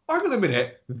of, hang on a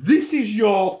minute, this is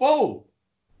your fault.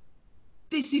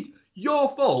 This is your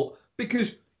fault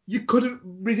because you couldn't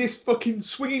resist fucking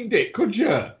swinging dick, could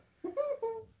you?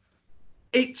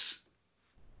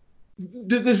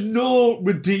 There's no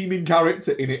redeeming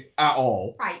character in it at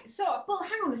all. Right, so, but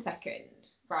hang on a second,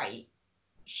 right?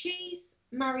 She's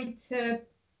married to,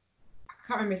 I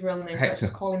can't remember his real name, so let's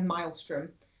just call him Maelstrom.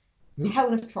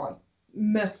 Helen of Troy.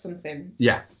 Something.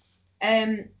 Yeah.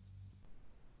 And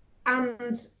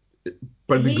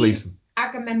Brendan Gleeson.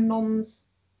 Agamemnon's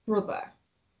brother.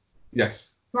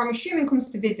 Yes. Who I'm assuming comes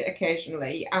to visit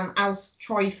occasionally, and as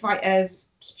Achilles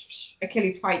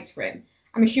fights for him,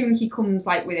 I'm assuming he comes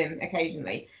like with him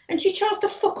occasionally. And she chose to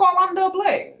fuck Orlando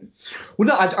Bloom. Well,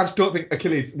 no, I just don't think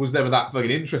Achilles was never that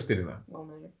fucking interested in her. Well,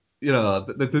 no. You know,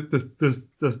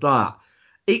 there's that.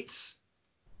 It's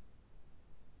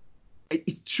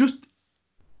just,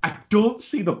 I don't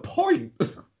see the point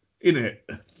in it.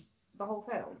 The whole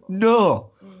film?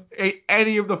 No. In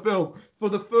any of the film. For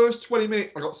the first 20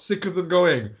 minutes, I got sick of them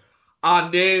going, our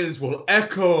names will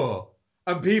echo.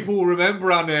 And people will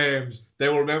remember our names. They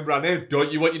will remember our names.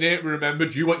 Don't you want your name to be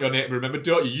remembered? You want your name to be remembered,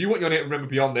 don't you? You want your name to be remembered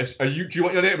beyond this. Do you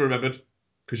want your name to be remembered?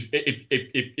 Because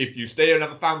if you stay here and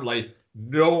have a family,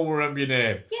 no one will remember your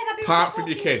name. Yeah, that'd be apart from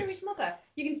your kids. To his mother.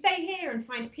 You can stay here and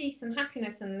find peace and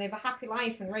happiness and live a happy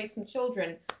life and raise some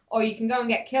children, or you can go and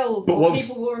get killed, but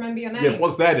people will remember your name. Yeah,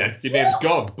 once they're dead, your name's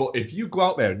gone. But if you go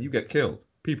out there and you get killed,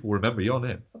 people will remember your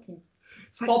name. Fucking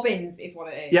Bobbins is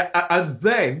what it is. Yeah, and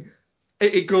then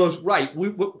it goes, right,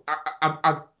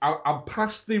 I'm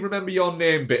past the remember your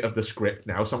name bit of the script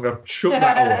now, so I'm going to chuck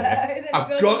that away.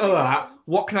 I've got to that.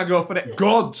 What can I go for next?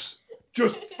 Gods.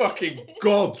 Just fucking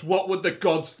gods. What would the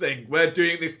gods think? We're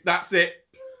doing this. That's it.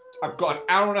 I've got an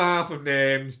hour and a half of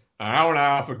names, an hour and a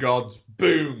half of gods.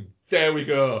 Boom. There we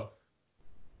go.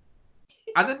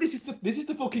 And then this is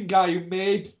the fucking guy who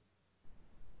made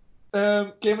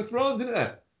Game of Thrones, isn't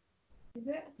it? Is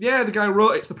it? Yeah, the guy who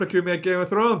wrote It's the prick who made Game of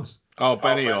Thrones. Oh,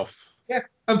 Benioff. Yeah,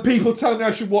 and people tell me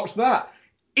I should watch that.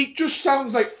 It just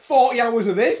sounds like 40 hours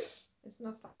of this. It's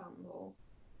no sandals.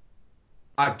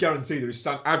 I guarantee there is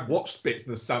sand. I've watched bits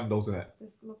and there's sandals in it.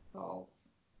 There's love salts.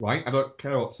 Right? I don't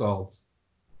care about salts.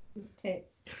 There's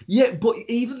tits. Yeah, but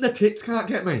even the tits can't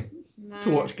get me to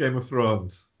watch Game of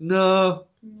Thrones. No.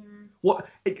 What?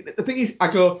 The thing is,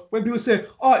 I go, when people say,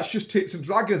 oh, it's just tits and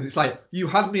dragons, it's like, you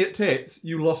had me at tits,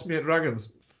 you lost me at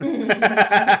dragons. You have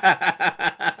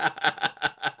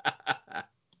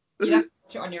to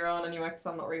watch it on your own anyway, because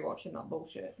I'm not rewatching that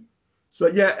bullshit. So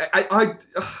yeah, I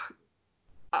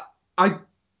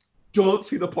don't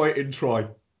see the point in Troy.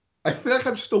 I feel like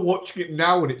I'm still watching it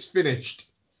now when it's finished.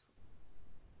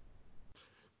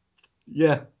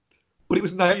 Yeah, but it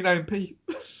was 99p.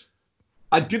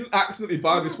 I didn't accidentally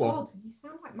buy this one. God, you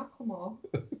sound like Macklemore.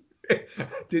 I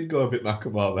did go a bit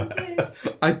Macklemore there.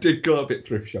 I did go a bit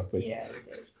thrift shopping. Yeah, you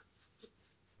did.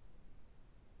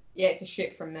 Yeah, it's a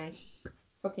shit from me.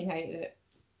 Fucking hated it.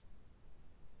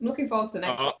 I'm looking forward to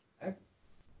next week.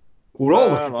 We're all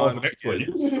looking forward to next week.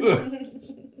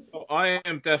 I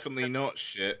am definitely not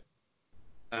shit.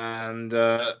 And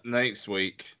next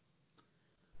week,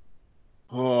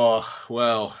 oh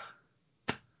well,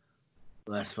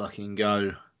 let's fucking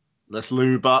go. Let's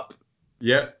lube up.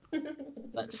 Yep.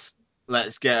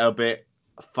 Let's get a bit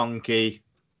funky.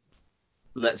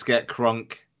 Let's get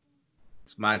crunk.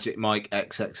 It's Magic Mike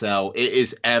XXL. It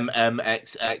is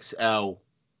MMXXL.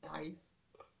 Nice.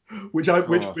 Which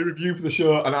we reviewed for the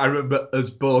show, and I remember us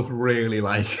both really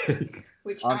liking.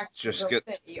 Which I'm I just will good.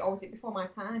 say, or was it before my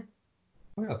time?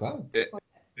 Oh, yeah, damn.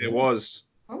 It was.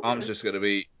 Oh, I'm really? just going to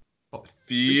be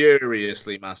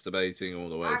furiously masturbating all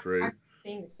the way through. I've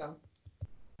seen this film.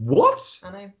 What?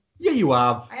 I know. Yeah, you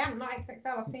have. I am not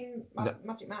XXL. I've seen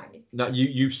Magic Mike. No,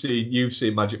 you've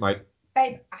seen Magic Mike.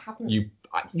 Babe, I haven't. You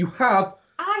have.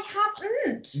 I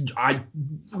haven't. You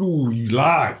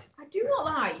lie. I do not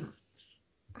lie.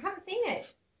 I haven't seen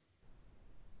it.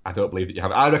 I don't believe that you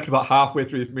have. I reckon about halfway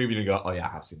through this movie, you go, oh yeah,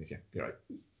 I have seen this. Yeah, you're right.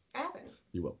 I haven't.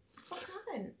 You will. I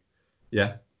haven't.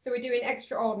 Yeah. So we're doing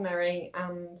Extraordinary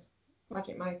and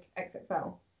Magic Mike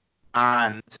XXL.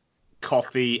 And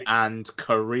Coffee and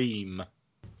Kareem.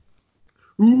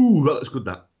 Ooh, that looks good,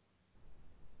 that.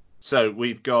 So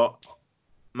we've got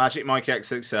Magic Mike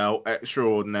XXL,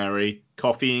 Extraordinary,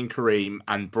 Coffee and Kareem,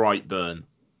 and Brightburn.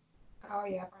 Oh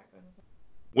yeah, Brightburn.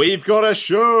 We've got a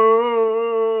show!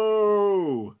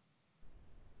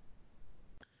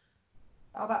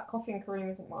 Oh, that Coffee and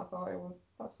Kareem isn't what I thought it was.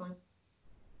 That's fine.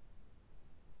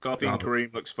 Coffee and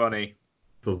Kareem looks funny.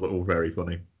 Does look all very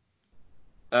funny.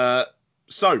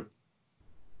 So,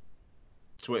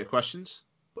 Twitter questions?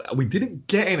 We didn't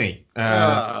get any.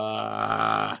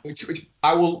 Which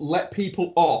I will let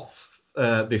people off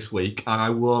this week, and I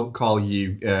won't call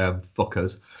you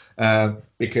fuckers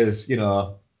because,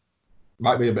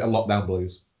 might be a bit of lockdown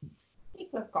blues.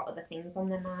 People have got other things on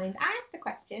their mind. I asked a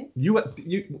question. Did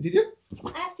you?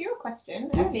 I asked you a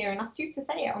question earlier and asked you to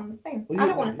say it on the thing. Well, I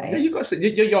don't want to say it. You got to say.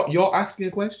 You're asking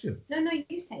a question. No,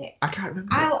 you say it. I can't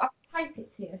remember. I'll type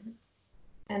it to you,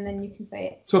 and then you can say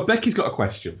it. So Becky's got a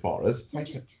question for us. No,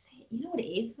 just say it. You know what it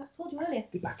is. I told you earlier.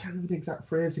 I can't remember the exact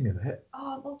phrasing of it.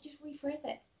 Oh, well, just rephrase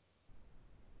it.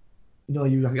 No,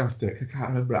 you have to. I can't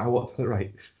remember it. I want to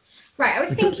right. Right, I was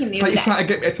thinking the other day. You're trying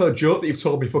to get me to tell a joke that you've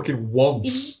told me fucking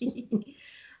once.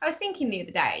 I was thinking the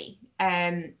other day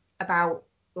about,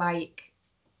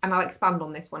 and I'll expand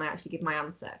on this when I actually give my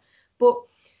answer, but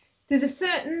there's a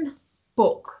certain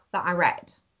book that I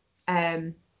read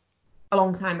a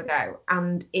long time ago,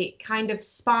 and it kind of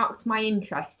sparked my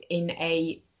interest in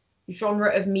a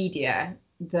genre of media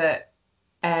that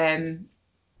I'm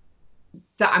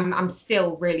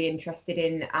still really interested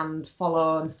in and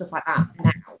follow and stuff like that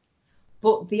now.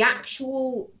 But the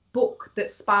actual book that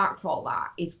sparked all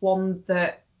that is one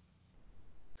that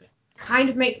kind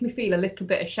of makes me feel a little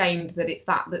bit ashamed that it's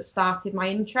that started my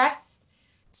interest.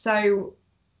 So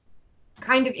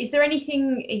kind of, is there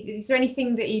anything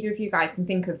that either of you guys can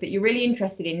think of that you're really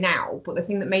interested in now, but the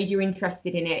thing that made you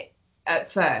interested in it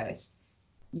at first,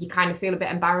 you kind of feel a bit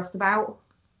embarrassed about?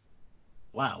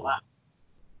 Wow.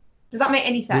 Does that make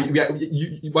any sense? Yeah,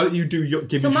 why don't you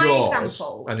give us my yours,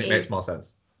 example and it makes more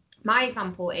sense. My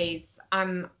example is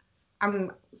I'm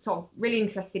sort of really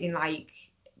interested in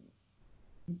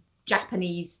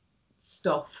Japanese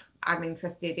stuff. I'm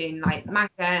interested in manga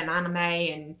and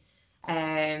anime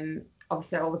and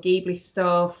obviously all the Ghibli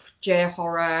stuff,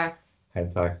 J-horror,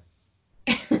 hentai,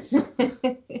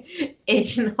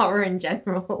 Asian horror in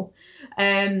general,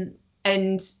 and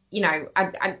I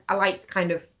like to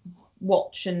kind of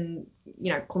watch and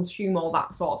consume all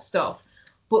that sort of stuff.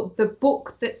 But the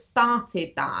book that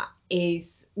started that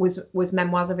was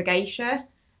Memoirs of a Geisha,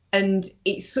 and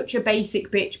it's such a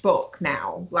basic bitch book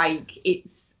now. It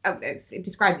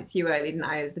described it to you earlier, didn't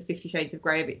I, as the 50 Shades of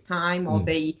Grey of its time, or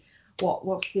the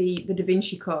what's the Da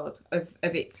Vinci Code of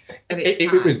its time.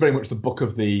 It was very much the book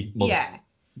of the month,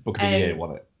 book of the year,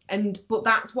 wasn't it? But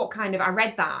that's what kind of, I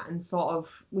read that and sort of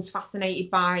was fascinated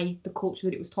by the culture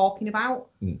that it was talking about.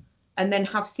 And then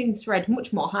have since read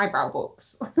much more highbrow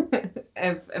books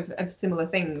of similar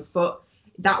things, but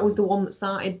that was the one that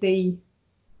started the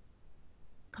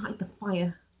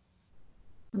fire.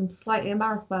 I'm slightly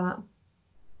embarrassed by that.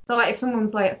 So if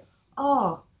someone's like,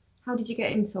 oh, how did you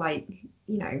get into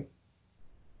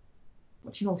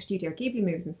watching all the Studio Ghibli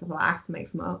movies and stuff like that, I have to make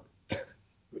some up.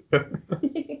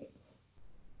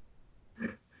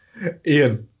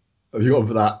 Ian, have you got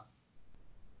for that?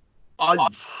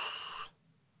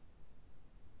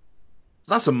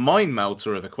 That's a mind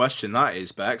melter of a question, that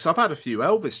is, Bex. I've had a few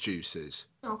Elvis juices.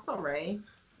 Oh, sorry.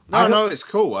 No, it's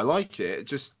cool. I like it.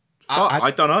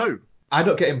 I don't know. I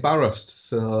don't get embarrassed,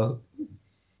 so...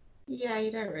 Yeah,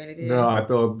 you don't really do. No, I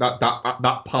don't.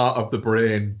 That part of the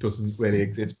brain doesn't really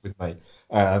exist with me.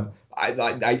 I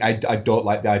don't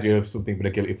like the idea of something being a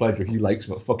guilty pleasure. If you like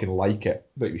something, fucking like it.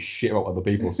 Don't give a shit about what other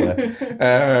people say.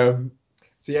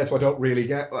 So I don't really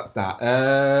get that.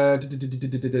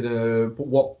 But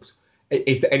what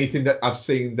is there anything that I've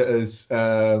seen that has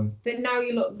that now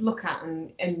you look at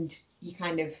and you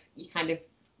kind of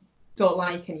don't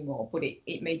like anymore, but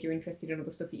it made you interested in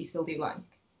other stuff that you still do like,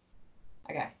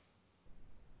 I guess.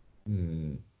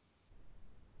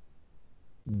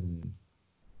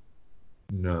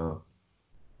 No.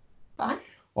 Fine.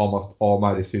 Almost all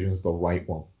my decisions are the right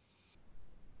one.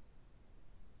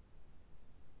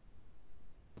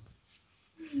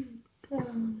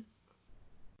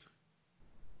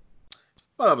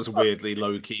 Well, that was a weirdly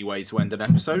low-key way to end an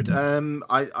episode. I'm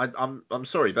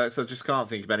sorry, Bex, I just can't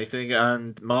think of anything,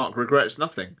 and Mark regrets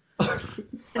nothing.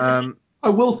 I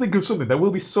will think of something. There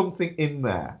will be something in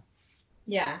there.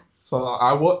 Yeah. So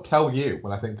I won't tell you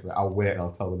when I think of it. I'll wait and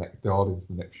I'll tell the audience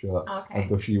the next show. Okay. And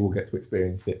thus you will get to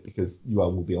experience it because you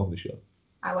all will be on the show.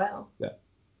 I will. Yeah.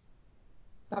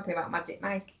 Talking about Magic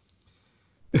Mike.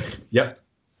 Yep.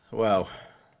 Well,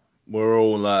 we're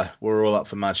all up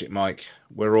for Magic Mike.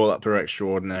 We're all up for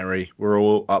Extraordinary. We're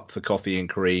all up for Coffee and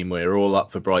Cream. We're all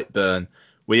up for Brightburn.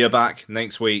 We are back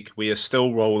next week. We are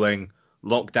still rolling.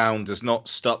 Lockdown does not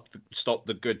stop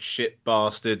the good shit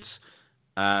bastards.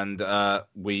 And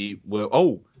we will.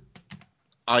 Oh,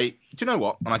 do you know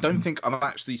what? And I don't think I've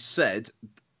actually said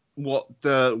what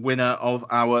the winner of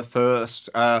our first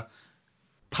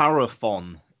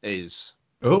Parathon is.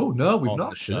 Oh no, we've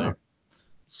not. The show. No.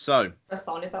 So.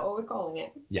 Parathon, is that what we're calling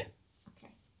it? Yeah.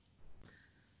 Okay.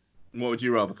 What would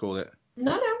you rather call it?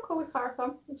 No, call it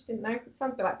Parathon. I just didn't know. It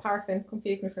sounds a bit like paraffin.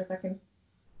 Confused me for a second.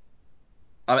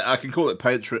 I can call it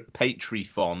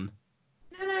Patreon.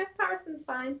 No, Paraffin's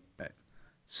fine. Okay.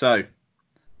 So,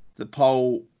 the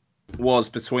poll was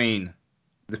between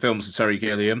the films of Terry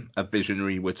Gilliam, a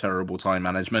visionary with terrible time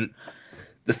management,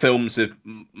 the films of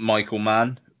Michael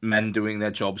Mann, men doing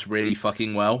their jobs really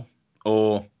fucking well,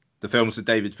 or the films of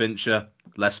David Fincher,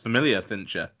 less familiar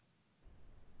Fincher.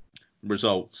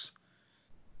 Results.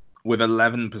 With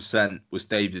 11% was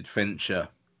David Fincher.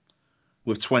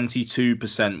 With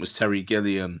 22% was Terry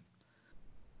Gilliam.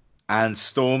 And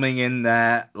storming in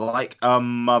there like a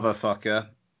motherfucker.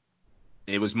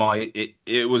 It was my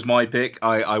pick.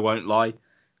 I won't lie.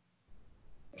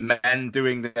 Men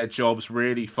doing their jobs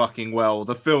really fucking well.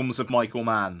 The films of Michael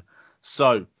Mann.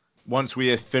 So once we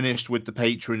have finished with the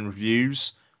patron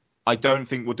reviews, I don't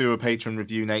think we'll do a patron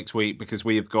review next week because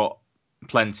we have got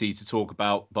plenty to talk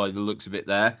about by the looks of it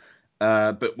there.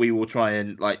 But we will try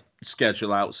and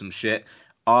schedule out some shit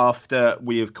after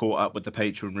we have caught up with the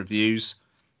patron reviews.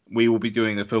 We will be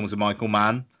doing the films of Michael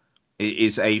Mann. It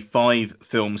is a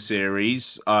 5-film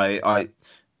series. I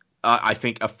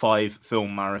think a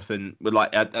 5-film marathon with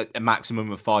a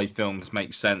maximum of 5 films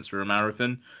makes sense for a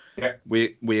marathon. Yeah.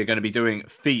 We are going to be doing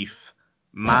Thief,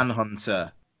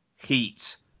 Manhunter,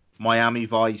 Heat, Miami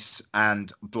Vice,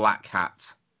 and Black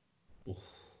Hat.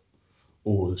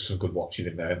 Oh, there's some good watching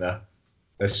in there.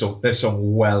 There's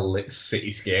some well-lit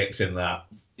cityscapes in that.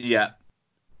 Yeah.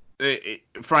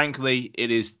 Frankly, it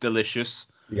is delicious.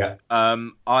 Yeah.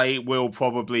 I will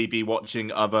probably be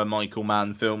watching other Michael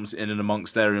Mann films in and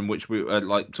amongst there, in which we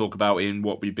talk about in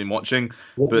what we've been watching.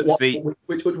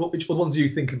 Which ones are you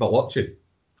thinking about watching?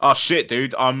 Oh shit,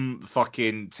 dude! I'm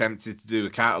fucking tempted to do a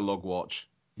catalogue watch.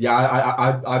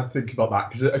 Yeah, I'm thinking about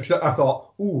that because I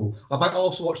thought, ooh, I might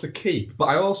also watch The Keep, but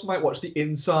I also might watch The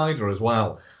Insider as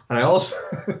well. And I also,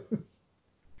 the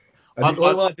only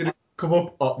one I didn't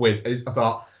come up with is I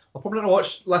thought I'm probably gonna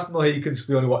watch Last of the Mohicans because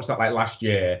we only watched that last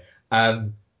year. I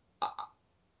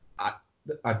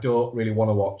don't really want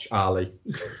to watch Ali.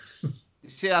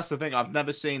 See, that's the thing. I've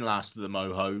never seen Last of the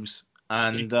Mohos,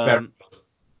 and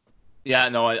yeah,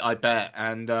 no, I bet.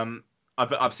 And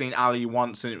I've seen Ali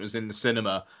once, and it was in the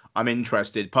cinema. I'm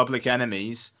interested. Public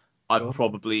Enemies, I've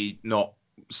probably not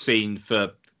seen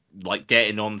for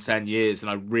getting on 10 years, and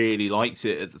I really liked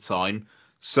it at the time.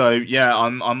 So yeah,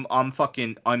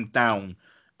 I'm down.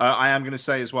 I am going to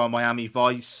say as well, Miami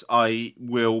Vice. I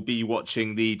will be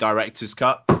watching the director's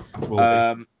cut.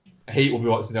 Heat will be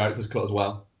watching the director's cut as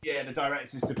well. Yeah, the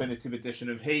director's definitive edition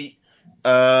of Heat.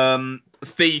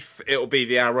 Thief, it'll be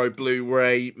the Arrow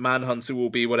Blu-ray. Manhunter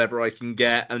will be whatever I can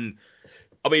get. And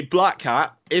I mean, Black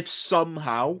Hat, if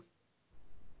somehow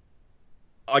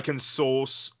I can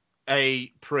source a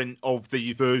print of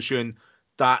the version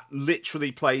that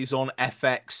literally plays on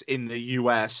FX in the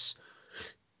US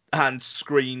and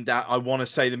screened at, I want to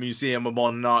say, the Museum of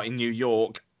Modern Art in New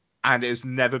York, and it has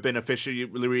never been officially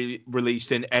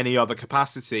released in any other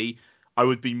capacity, I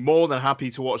would be more than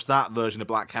happy to watch that version of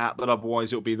Black Cat, but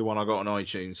otherwise it'll be the one I got on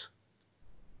iTunes.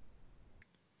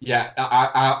 Yeah,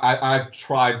 I've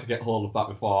tried to get hold of that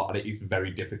before, and it is very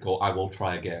difficult. I will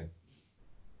try again.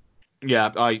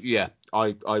 Yeah,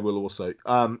 I will also.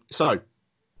 So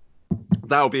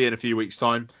that'll be in a few weeks'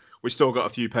 time. We've still got a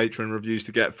few Patreon reviews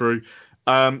to get through.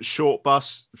 Short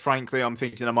Bus, frankly, I'm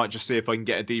thinking I might just see if I can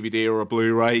get a DVD or a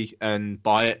Blu-ray and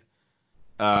buy it.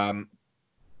 I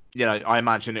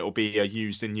imagine it'll be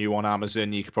used and new on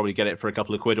Amazon. You could probably get it for a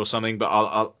couple of quid or something. But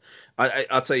I'll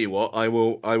tell you what, I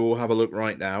will have a look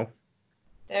right now.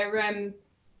 Their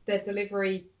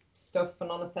delivery stuff for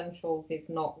non-essentials is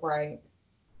not great.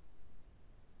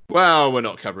 Well, we're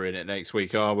not covering it next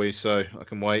week, are we? So I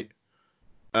can wait.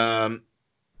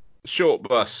 Short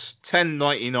Bus,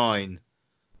 $10.99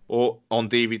 or on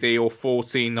DVD or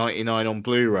 $14.99 on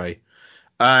Blu-ray.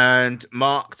 And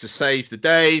Mark, to save the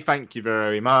day, thank you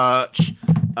very much.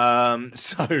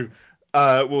 So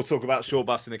we'll talk about Short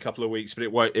Bus in a couple of weeks, but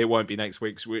it won't be next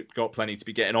week, so we've got plenty to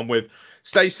be getting on with.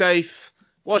 Stay safe,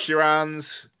 wash your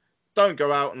hands, don't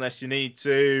go out unless you need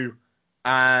to,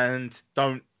 and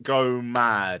don't go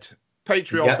mad.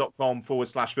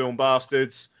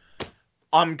 Patreon.com/filmbastards.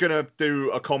 I'm going to do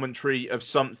a commentary of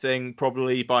something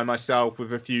probably by myself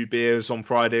with a few beers on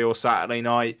Friday or Saturday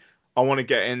night. I want to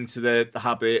get into the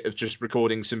habit of just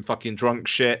recording some fucking drunk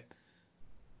shit.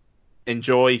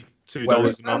 Enjoy.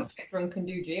 $2 a month. Get drunk and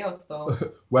do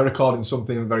Geostorm. We're recording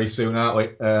something very soon, aren't we?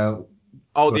 The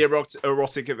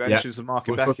erotic adventures of Mark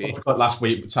and Becky. Last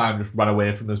week, time just ran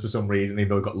away from us for some reason, even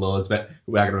though we've got loads of it.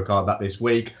 We are going to record that this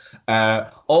week.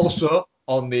 Also,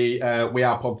 on the We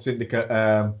Are Pod Syndicate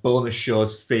bonus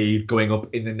shows feed going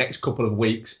up in the next couple of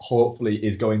weeks, hopefully,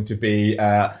 is going to be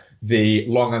the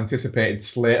long-anticipated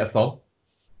Slater-thon.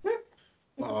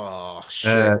 Oh,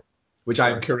 shit. Which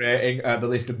I'm curating. The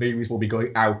list of movies will be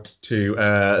going out to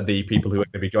the people who are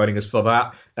going to be joining us for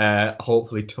that,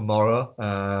 hopefully tomorrow.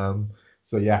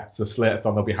 So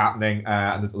Slater-thon will be happening,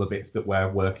 and there's other bits that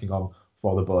we're working on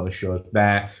for the bonus shows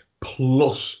there,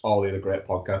 plus all the other great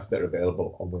podcasts that are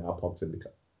available on We Are Pod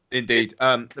Syndicate. Indeed.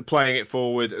 Playing it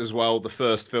forward as well, the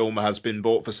first film has been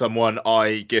bought for someone.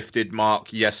 I gifted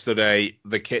Mark yesterday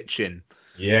The Kitchen.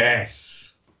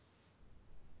 Yes.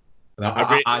 I'm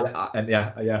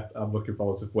looking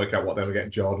forward to work out what they're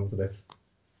getting Jordan for this.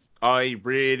 I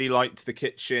really liked The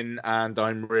Kitchen, and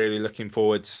I'm really looking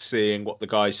forward to seeing what the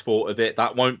guys thought of it.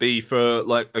 That won't be for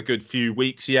like a good few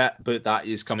weeks yet, but that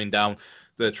is coming down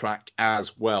the track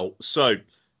as well. So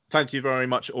thank you very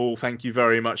much all. Thank you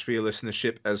very much for your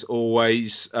listenership as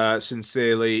always.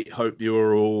 Sincerely hope you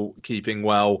are all keeping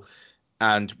well,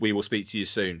 and we will speak to you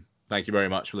soon. Thank you very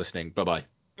much for listening. Bye-bye.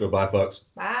 Goodbye, folks.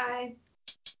 Bye.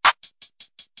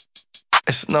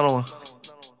 It's another one.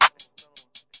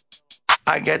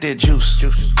 I got that juice.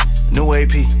 New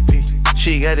AP.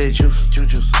 She got that juice.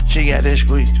 She got that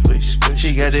squeeze.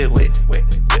 She got that wet.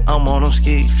 I'm on them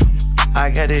skis. I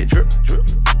got that drip.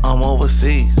 I'm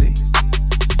overseas.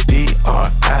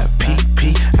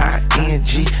 DRIPPING. I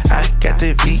got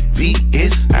that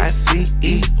VVSICE.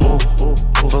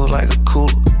 Flow like a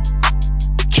cooler.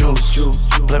 Juice.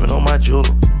 Blame it on my jeweler.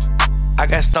 I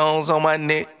got stones on my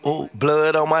neck, ooh,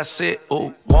 blood on my set,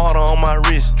 ooh, water on my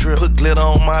wrist, drip, put glitter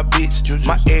on my bitch.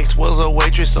 My ex was a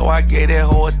waitress, so I gave that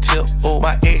hoe a tip. Ooh,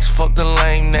 my ex fucked a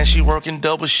lame, now she working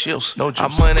double shifts. No juice. Our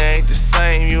money ain't the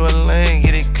same, you a lame,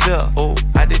 get it clear. Ooh,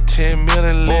 I did 10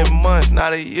 million, 11 months,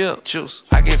 not a year. Juice.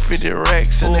 I get 50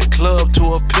 racks in the club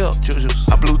to a pill. Juice.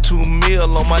 I blew 2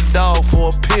 mil on my dog for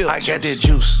a pill. I got that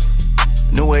juice.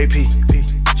 New AP.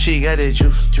 She got that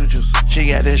juice. She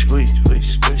got that squeeze.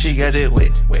 She got that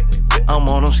wet. I'm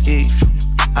on them skis.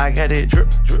 I got that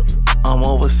drip. I'm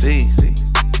overseas.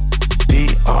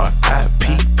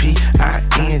 DRIPPING.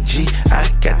 I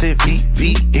got that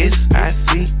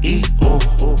VVSICE.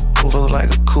 Flow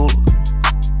like a cooler.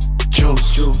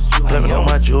 Juice. Blame it on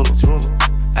my jeweler.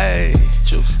 Ayy.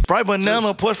 Bright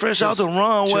banana, push fresh out the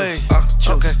runway.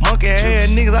 Okay. Monkey head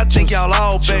niggas, I think y'all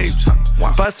all babes.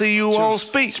 If I see you on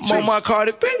speech, on my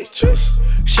Cardi B.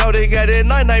 Shawty got that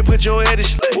night, put your head to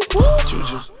sleep.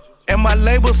 And my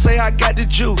label say I got the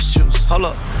juice. Hold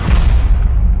up.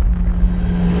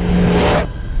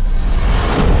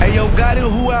 Hey yo, got it,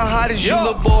 who out hot as you?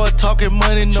 Little boy talking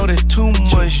money, know that's too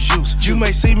much juice. You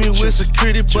may see me with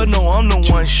security, but no, I'm the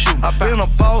one shooting. I been a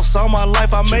boss all my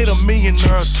life, I made $1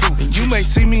 millionaire too. You may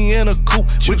see me in a coupe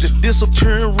with the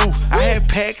disappearing roof. I had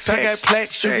packs, I got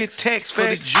plaques, you get taxed for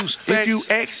the juice. If you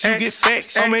ask, you get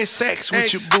facts. I'm in sex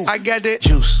with your boo. I got that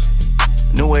juice.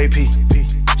 New AP.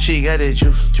 She She got that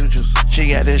juice, juice.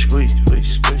 She got that squeeze,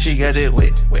 squeeze. She got that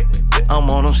wet, wet, wet. I'm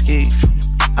on them skis.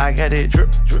 I got that drip,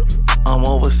 drip. I'm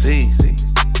overseas.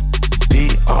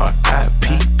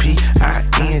 DRIPPING.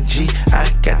 I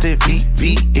got that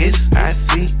VVSICE.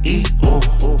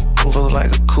 Ooh, flow like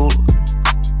a cooler.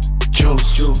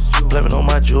 Juice, blame it on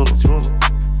my jeweler.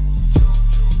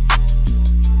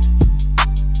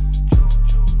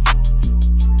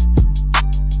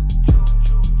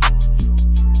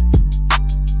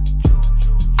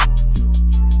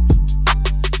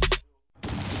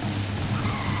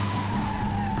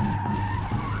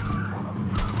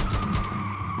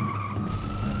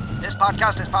 This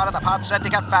podcast is part of the Pod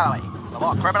Syndicate family. For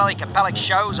more criminally compelling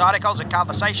shows, articles, and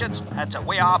conversations, head to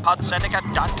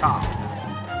wearepodsyndicate.com.